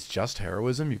fact that it's just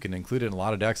Heroism, you can include it in a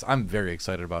lot of decks. I'm very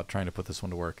excited about trying to put this one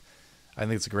to work. I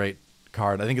think it's a great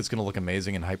card. I think it's going to look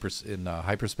amazing in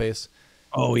hyperspace.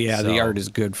 Oh yeah, so the art is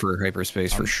good for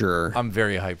hyperspace for sure. I'm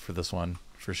very hyped for this one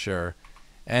for sure.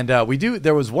 And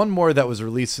there was one more that was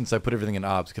released since I put everything in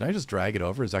obs. Can I just drag it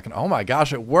over? Is that oh my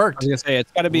gosh, it worked. I was going to say,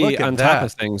 it's got to be on top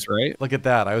of things, right? Look at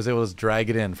that. I was able to just drag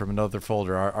it in from another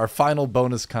folder. Our final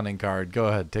bonus cunning card. Go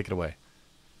ahead, take it away.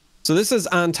 So this is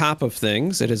on top of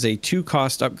things. It is a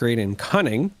 2-cost upgrade in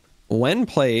cunning. When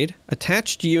played,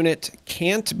 attached unit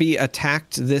can't be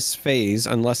attacked this phase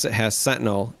unless it has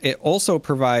Sentinel. It also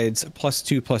provides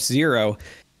 +2/+0.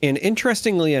 And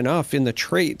interestingly enough, in the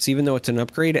traits, even though it's an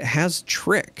upgrade, it has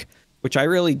Trick, which I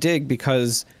really dig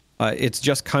because it's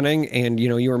just cunning. And, you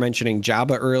know, you were mentioning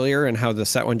Jabba earlier and how the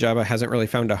set one Jabba hasn't really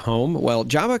found a home. Well,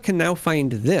 Jabba can now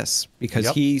find this because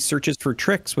he searches for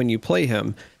tricks when you play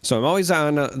him. So I'm always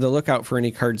on the lookout for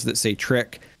any cards that say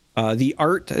Trick. The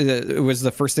art was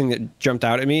the first thing that jumped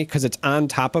out at me because it's on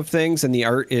top of things. And the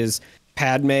art is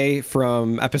Padme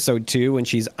from episode 2 when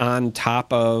she's on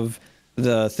top of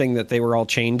the thing that they were all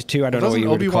chained to. I don't know what you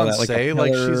would call that.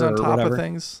 Like she's on top of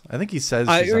things. I think he says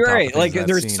she's on top of things. Like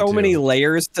there's so many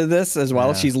layers to this as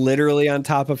well. She's literally on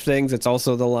top of things. It's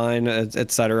also the line,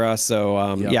 etc.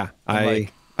 So yeah, I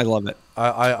love it.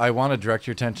 I want to direct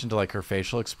your attention to like her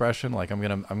facial expression. Like I'm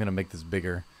gonna make this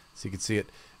bigger so you can see it.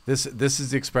 This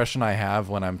is the expression I have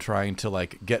when I'm trying to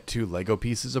like get two Lego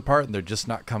pieces apart and they're just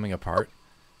not coming apart.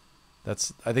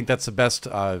 I think that's the best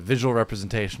visual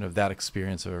representation of that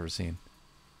experience I've ever seen.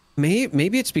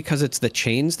 Maybe it's because it's the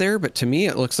chains there, but to me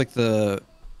it looks like it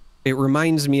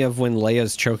reminds me of when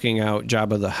Leia's choking out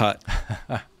Jabba the Hutt.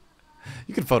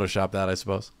 You can Photoshop that, I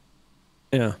suppose.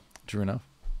 Yeah. True enough.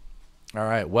 All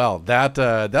right. Well,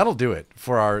 that'll do it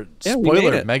for our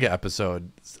spoiler mega episode.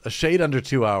 A shade under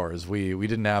 2 hours. We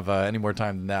didn't have any more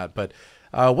time than that. But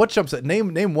what jumps at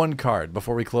name one card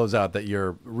before we close out that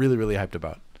you're really, really hyped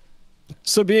about?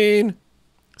 Sabine.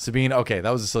 Okay,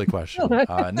 that was a silly question.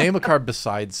 Name a card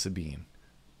besides Sabine.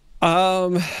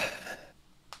 That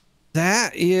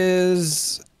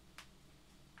is,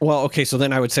 well, okay, so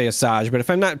then I would say Asajj, but if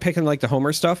I'm not picking like the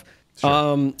Homer stuff,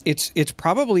 sure. It's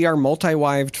probably our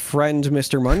multi-wived friend,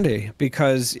 Mr. Monday,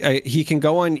 because he can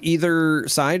go on either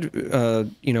side,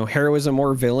 you know, heroism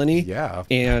or villainy. Yeah.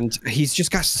 And he's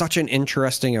just got such an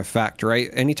interesting effect, right?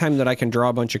 Anytime that I can draw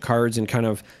a bunch of cards and kind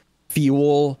of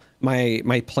fuel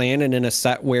my plan, and in a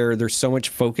set where there's so much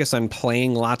focus on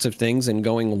playing lots of things and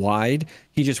going wide,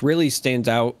 he just really stands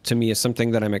out to me as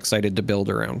something that I'm excited to build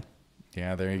around.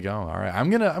 Yeah, there you go. All right, I'm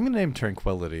gonna name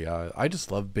Tranquility. I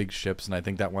just love big ships, and I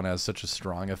think that one has such a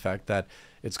strong effect that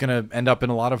it's gonna end up in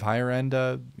a lot of higher end,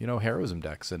 you know, heroism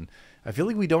decks. And I feel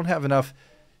like we don't have enough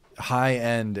high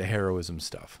end heroism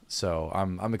stuff, so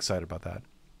I'm excited about that.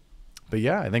 But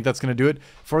yeah, I think that's going to do it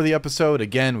for the episode.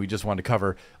 Again, we just wanted to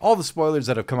cover all the spoilers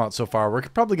that have come out so far. We're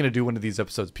probably going to do one of these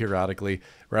episodes periodically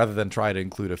rather than try to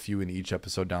include a few in each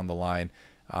episode down the line.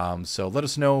 So let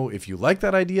us know if you like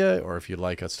that idea or if you'd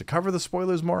like us to cover the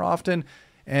spoilers more often.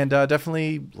 And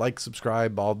definitely like,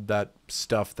 subscribe, all that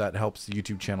stuff that helps the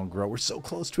YouTube channel grow. We're so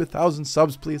close to 1,000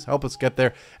 subs. Please help us get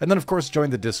there. And then, of course,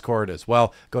 join the Discord as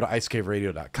well. Go to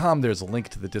icecaveradio.com. There's a link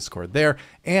to the Discord there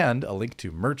and a link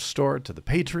to merch store, to the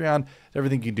Patreon,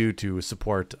 everything you can do to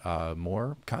support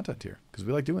more content here because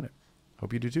we like doing it.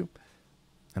 Hope you do too.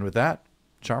 And with that,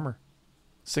 Charmer,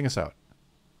 sing us out.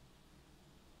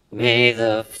 May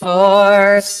the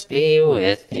Force be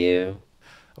with you.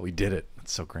 Oh, we did it.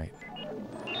 That's so great.